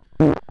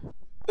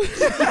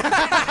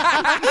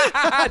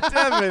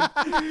 Devin,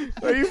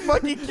 are you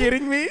fucking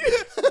kidding me?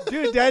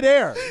 Dude, dead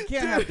air. You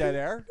can't have dead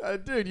air.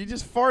 Dude, you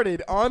just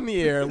farted on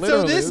the air. So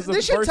Literally.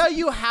 this should tell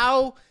you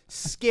how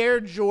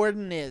scared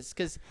Jordan is,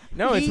 because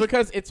No, it's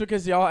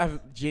because y'all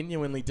have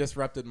genuinely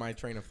disrupted my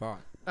train of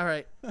thought. All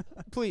right,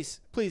 please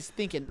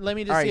thinking. Let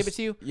me just All right, give it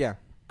to you. Yeah.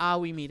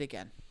 We meet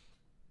again.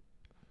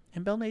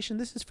 And Bell Nation,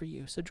 this is for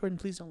you. So Jordan,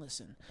 please don't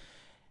listen.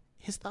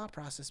 His thought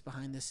process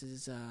behind this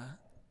is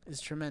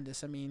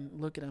tremendous. I mean,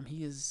 look at him.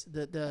 He is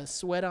the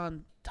sweat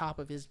on top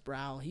of his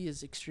brow. He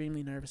is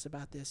extremely nervous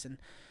about this, and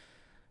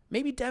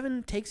maybe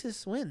Devin takes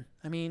this win.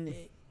 I mean,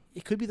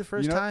 it could be the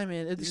first time,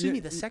 and it should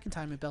be the second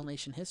time in Bell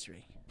Nation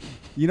history.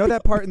 You know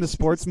that part in the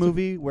sports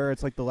movie where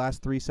it's like the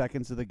last 3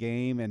 seconds of the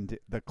game and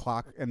the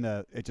clock and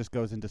it just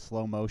goes into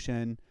slow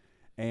motion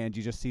and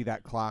you just see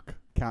that clock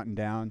counting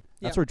down?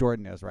 That's where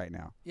Jordan is right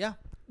now. Yeah.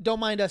 Don't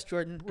mind us,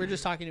 Jordan. We're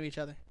just talking to each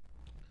other.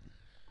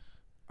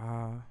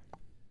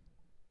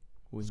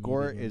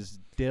 Score is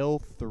Dill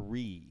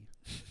 3,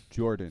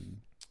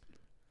 Jordan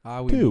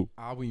we 2.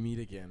 We meet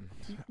again.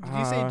 Did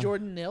you say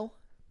Jordan nil?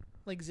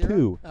 Like 0?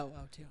 2. Oh,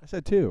 2. I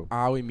said 2.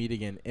 We meet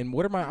again. And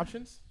what are my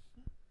options?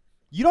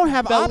 You don't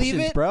have Believe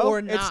options, it bro. or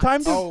It's not.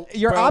 time to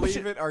your believe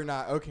option. it or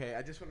not. Okay,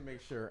 I just want to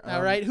make sure.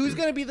 All right. Who's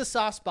going to be the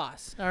sauce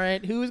boss? All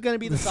right. Who's going to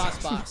be the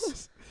sauce boss?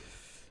 Is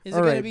it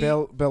All going to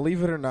right, be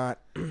believe it or not,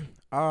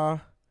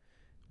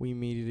 we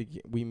meet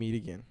again. We meet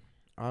again.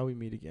 We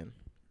meet again.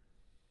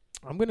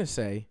 I'm gonna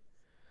say,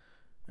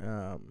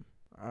 I'm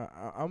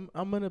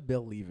gonna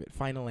believe it.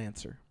 Final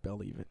answer.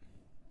 Believe it.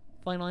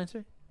 final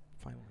answer?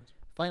 Final answer.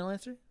 Final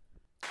answer?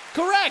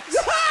 Correct.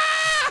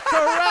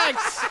 Correct.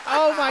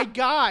 Oh my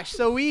gosh.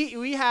 So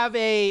we have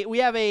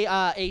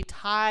a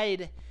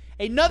tied,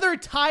 another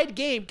tied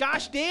game.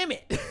 Gosh damn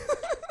it.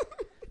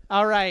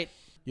 All right.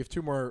 You have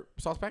 2 more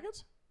sauce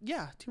packets?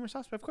 Yeah, 2 more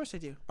sauce, but of course I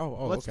do.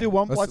 Oh, Let's okay. do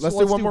one. Let's Let's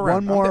do one more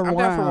round. I'm down for one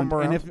round. more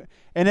round.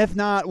 And if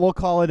not, we'll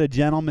call it a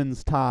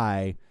gentleman's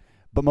tie,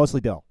 but mostly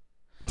Dill.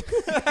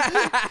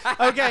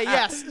 Okay,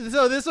 yes.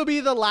 So this will be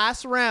the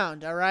last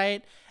round, all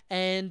right?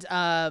 And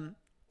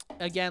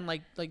again,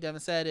 like Devin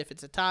said, if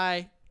it's a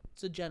tie,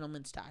 it's a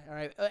gentleman's tie, all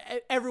right?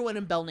 Everyone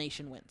in Bell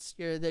Nation wins.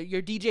 Your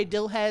DJ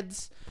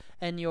Dillheads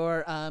and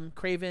your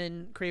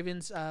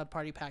Craven's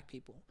Party Pack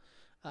people.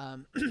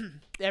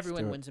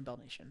 Everyone wins in Bell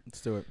Nation.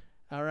 Let's do it.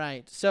 All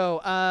right.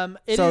 So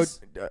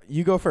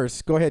you go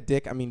first. Go ahead,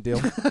 Dick. I mean,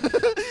 Dill.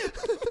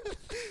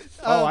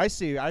 I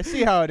see. I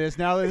see how it is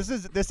now.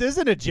 This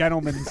isn't a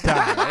gentleman's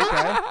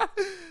tie.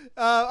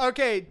 Okay.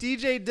 okay,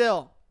 DJ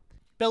Dill.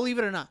 Believe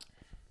it or not.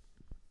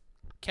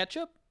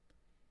 Ketchup,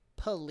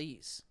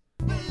 please.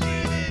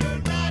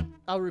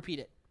 I'll repeat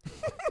it.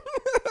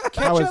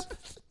 Ketchup,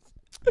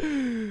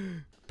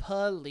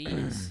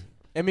 please.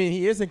 I mean,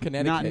 he is in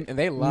Connecticut, and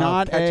they love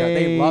not ketchup.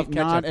 They love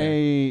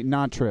ketchup.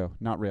 Not true.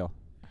 Not real.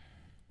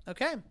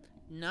 Okay,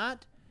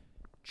 not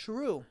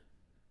true.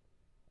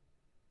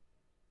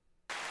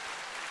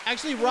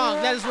 Actually, wrong.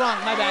 That is wrong.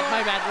 My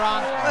bad.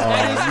 Wrong.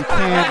 You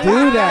can't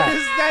do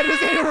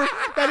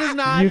that. That is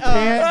not. You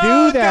can't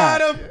do that.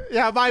 Got him.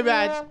 Yeah, my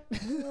bad.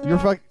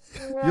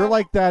 You're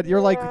like that.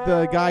 You're like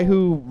the guy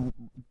who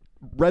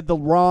read the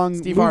wrong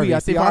Steve movie Harvey.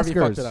 at Steve the Harvey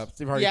Oscars. fucked it up.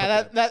 Steve Harvey Yeah,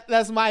 fucked it up.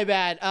 that's my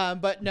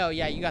bad. But no,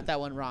 yeah, you got that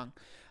one wrong.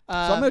 So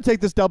I'm going to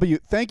take this W.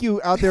 Thank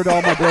you out there to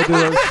all my bill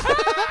doers.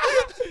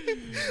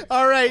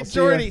 All right, see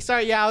ya. Jordy.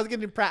 Sorry, yeah,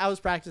 I was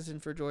practicing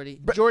for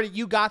Jordy. Jordy,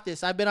 you got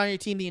this. I've been on your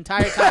team the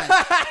entire time.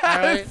 All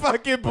right.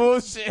 Fucking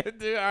bullshit,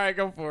 dude. All right,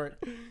 go for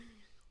it.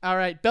 All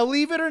right.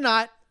 Believe it or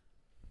not.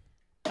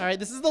 All right,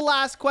 this is the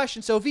last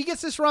question. So if he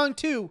gets this wrong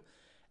too,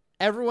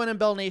 everyone in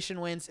Bell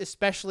Nation wins,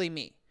 especially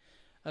me.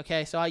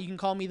 Okay, so you can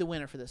call me the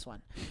winner for this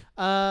one.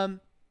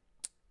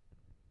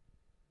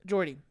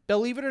 Jordy,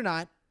 believe it or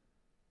not,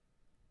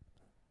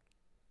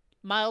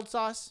 mild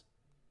sauce, ...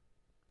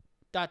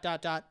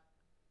 the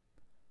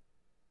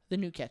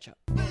new ketchup.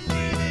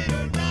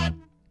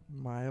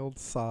 Mild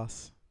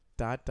sauce, ...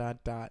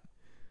 the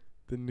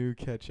new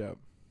ketchup.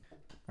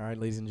 All right,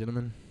 ladies and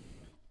gentlemen.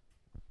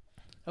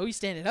 Oh, he's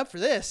standing up for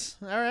this.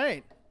 All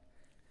right.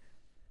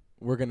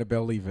 We're going to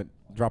believe it.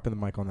 Dropping the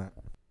mic on that.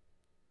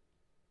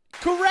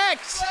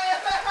 Correct.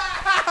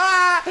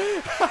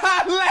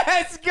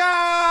 Let's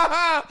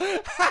go!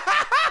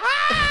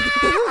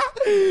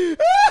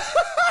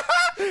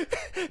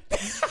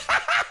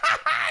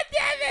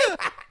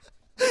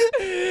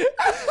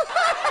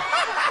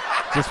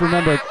 Just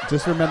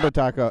remember,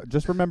 Taco.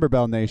 Just remember,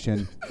 Bell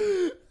Nation.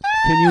 Can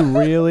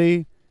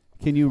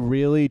you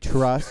really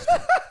trust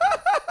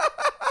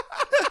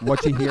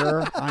what you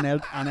hear on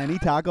any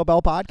Taco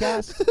Bell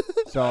podcast?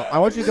 So I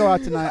want you to go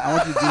out tonight. I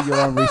want you to do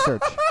your own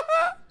research.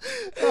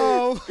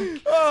 Oh,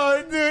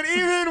 dude!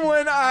 Even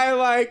when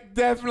I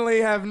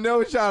definitely have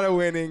no shot of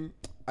winning,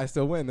 I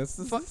still win. This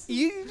is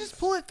You just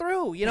pull it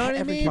through. You know what I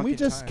Every mean?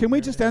 Can we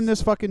just end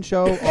this fucking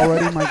show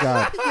already? My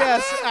God.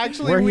 Yes,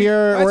 actually,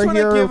 I just want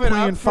to give it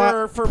playing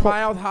up for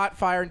Mild Hot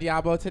Fire and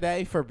Diablo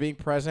today for being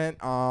present.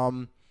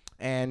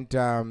 And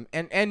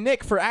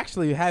Nick for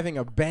actually having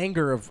a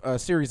banger of a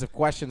series of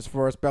questions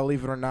for us.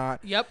 Believe it or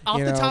not. Yep,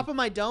 off the top of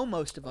my dome,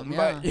 most of them.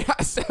 Yeah. But,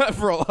 yeah,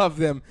 several of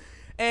them.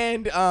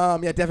 And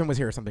yeah, Devin was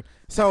here or something.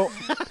 So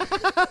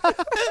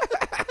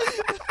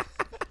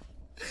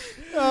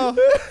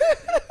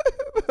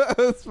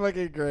that's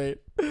fucking great.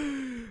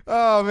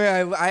 Oh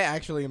man, I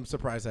actually am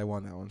surprised I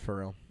won that one for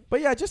real.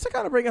 But yeah, just to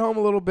kind of bring it home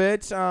a little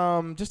bit,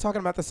 just talking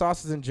about the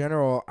sauces in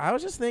general, I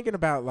was just thinking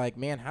about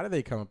man, how do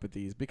they come up with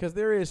these? Because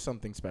there is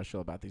something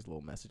special about these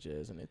little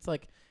messages, and it's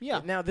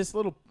now this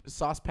little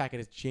sauce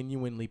packet is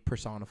genuinely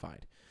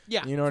personified.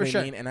 Yeah, you know what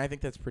I mean? And I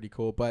think that's pretty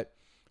cool. But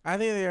I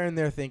think they're in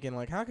there thinking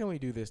how can we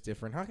do this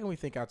different? How can we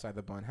think outside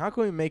the bun? How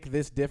can we make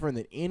this different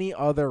than any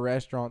other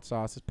restaurant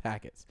sauces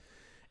packets?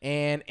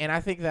 And I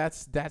think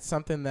that's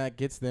something that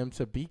gets them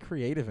to be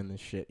creative in this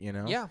shit, you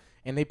know? Yeah.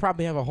 And they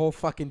probably have a whole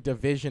fucking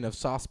division of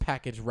sauce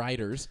package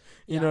writers.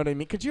 You know what I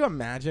mean? Could you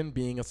imagine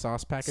being a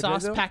sauce package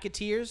Sauce writer?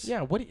 packeteers?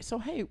 Yeah.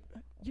 Hey,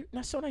 you're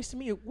not so nice to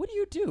me. What do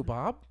you do,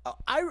 Bob?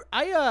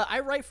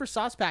 I write for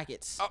sauce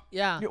packets.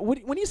 Yeah.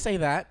 When you say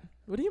that,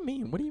 what do you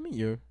mean? What do you mean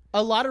you?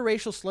 A lot of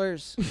racial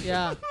slurs.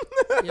 Yeah.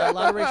 Yeah, a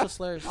lot of racial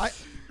slurs.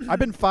 I've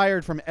been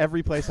fired from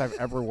every place I've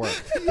ever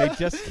worked. They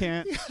just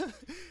can't.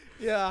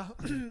 Yeah,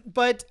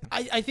 but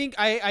I think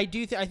I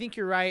think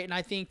you're right, and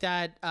I think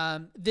that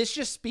this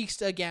just speaks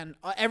to again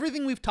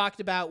everything we've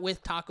talked about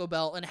with Taco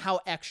Bell and how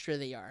extra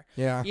they are.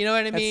 Yeah, you know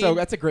what I mean.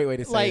 That's a great way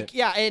to say it.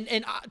 Yeah,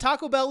 and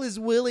Taco Bell is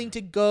willing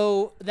to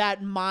go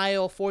that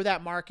mile for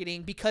that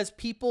marketing because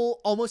people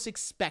almost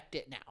expect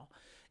it now.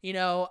 You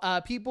know,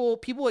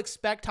 people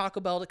expect Taco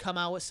Bell to come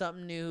out with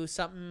something new,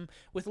 something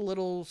with a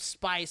little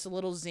spice, a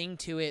little zing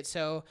to it.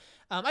 So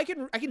I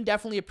can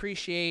definitely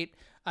appreciate.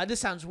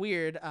 This sounds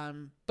weird,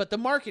 but the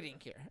marketing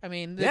here. I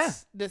mean,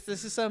 this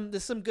is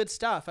some good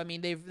stuff. I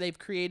mean, they've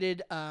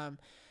created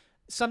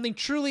something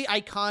truly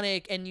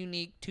iconic and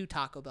unique to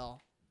Taco Bell.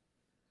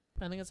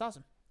 I think it's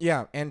awesome.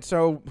 Yeah, and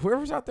so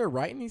whoever's out there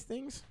writing these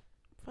things,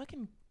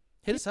 fucking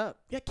hit us up.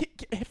 Yeah,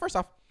 first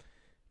off,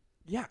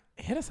 yeah,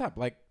 hit us up.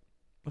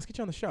 Let's get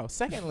you on the show.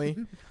 Secondly,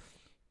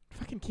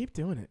 fucking keep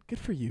doing it. Good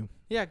for you.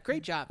 Yeah,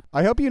 great job.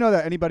 I hope you know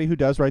that anybody who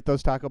does write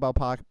those Taco Bell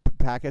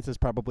packets is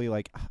probably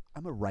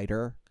I'm a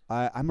writer.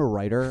 I'm a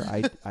writer.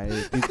 I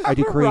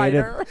do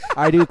creative.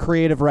 I do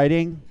creative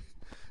writing.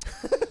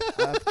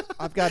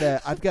 I've got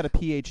a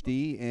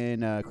PhD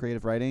in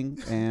creative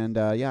writing, and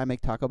I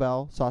make Taco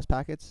Bell sauce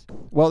packets.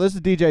 Well, this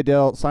is DJ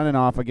Dill signing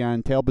off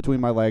again. Tail between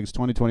my legs,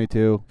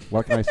 2022.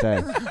 What can I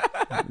say?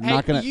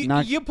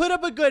 You put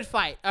up a good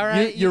fight. All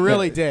right, you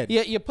really did.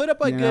 Yeah, you put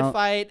up a good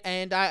fight,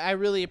 and I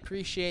really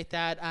appreciate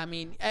that. I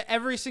mean,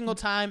 every single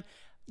time.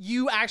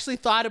 You actually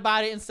thought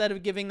about it instead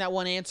of giving that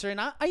one answer,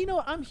 and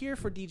I'm here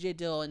for DJ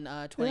Dill in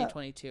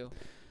 2022.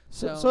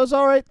 Yeah. So it's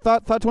all right.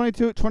 Thought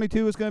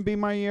 2022 was going to be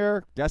my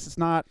year. Guess it's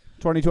not.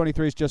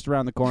 2023 is just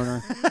around the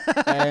corner.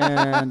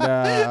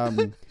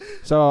 And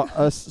so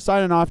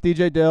signing off,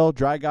 DJ Dill,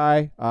 Dry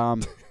Guy.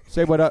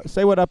 Say what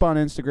up on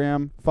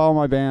Instagram. Follow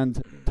my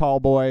band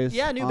Tall Boys.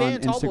 Yeah, new on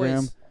band Tall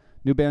Instagram. Boys.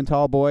 New band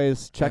Tall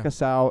Boys. Check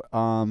us out.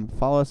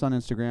 Follow us on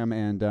Instagram,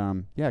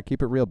 and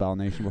keep it real, Bell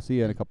Nation. We'll see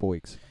you in a couple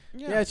weeks.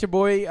 Yeah, it's your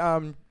boy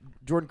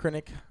Jordan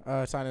Krennick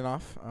signing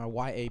off.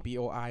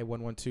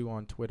 YABOI112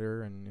 on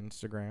Twitter and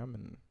Instagram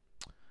and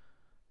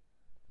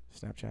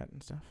Snapchat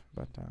and stuff.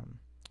 But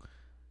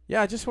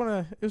Yeah, I just want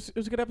to. It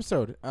was a good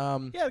episode.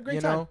 Yeah, great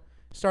you time. know,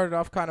 started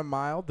off kind of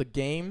mild. The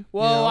game.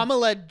 Whoa, you know, I'm gonna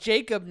let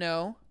Jacob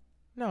know.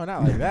 no,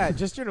 not like that.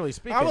 Just generally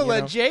speaking. I'm gonna you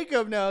let know.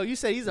 Jacob know. You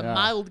said he's a Yeah.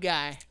 mild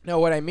guy. No,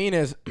 what I mean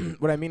is,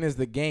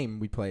 the game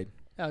we played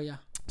Oh yeah.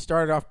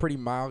 started off pretty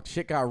mild.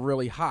 Shit got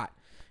really hot.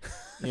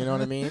 You know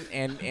what I mean?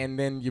 And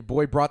then your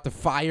boy brought the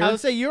fire. I would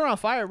say you're on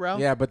fire, bro.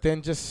 Yeah, but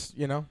then just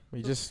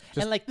we just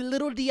And like the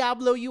little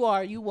Diablo you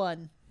are, you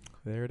won.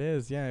 there it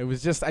is. Yeah, it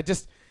was just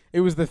it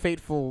was the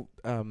fateful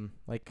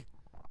like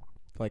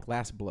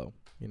last blow.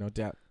 You know,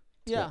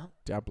 Yeah.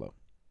 Diablo.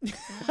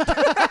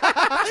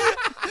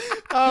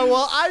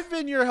 Well, I've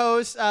been your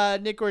host,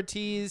 Nick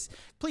Ortiz.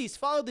 Please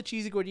follow the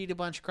Cheesy Gordita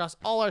Bunch across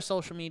all our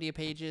social media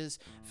pages: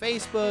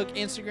 Facebook,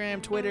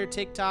 Instagram, Twitter,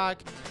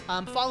 TikTok.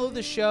 Follow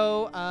the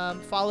show.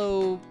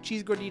 Follow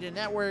Cheesy Gordita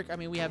Network. I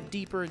mean, we have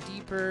Deeper and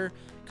Deeper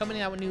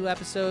coming out with new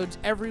episodes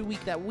every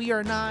week that we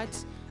are not.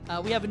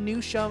 We have a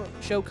new show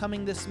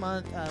coming this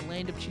month,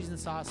 Land of Cheese and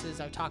Sauces,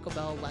 our Taco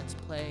Bell Let's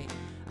Play.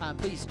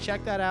 Please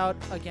check that out.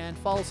 Again,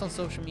 follow us on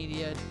social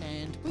media,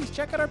 and please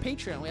check out our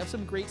Patreon. We have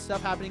some great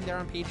stuff happening there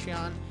on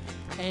Patreon.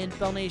 And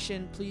Bell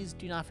Nation, please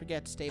do not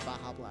forget to stay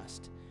Baja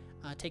Blessed.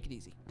 Take it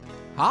easy.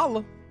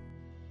 Holla.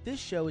 This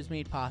show is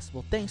made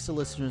possible thanks to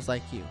listeners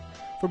like you.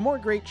 For more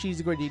great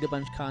Cheesy Gordita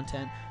Bunch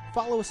content,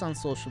 follow us on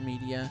social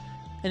media.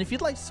 And if you'd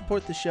like to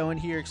support the show and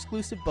hear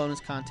exclusive bonus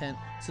content,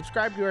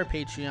 subscribe to our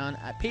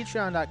Patreon at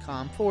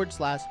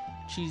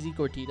patreon.com/Cheesy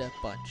Gordita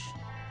Bunch.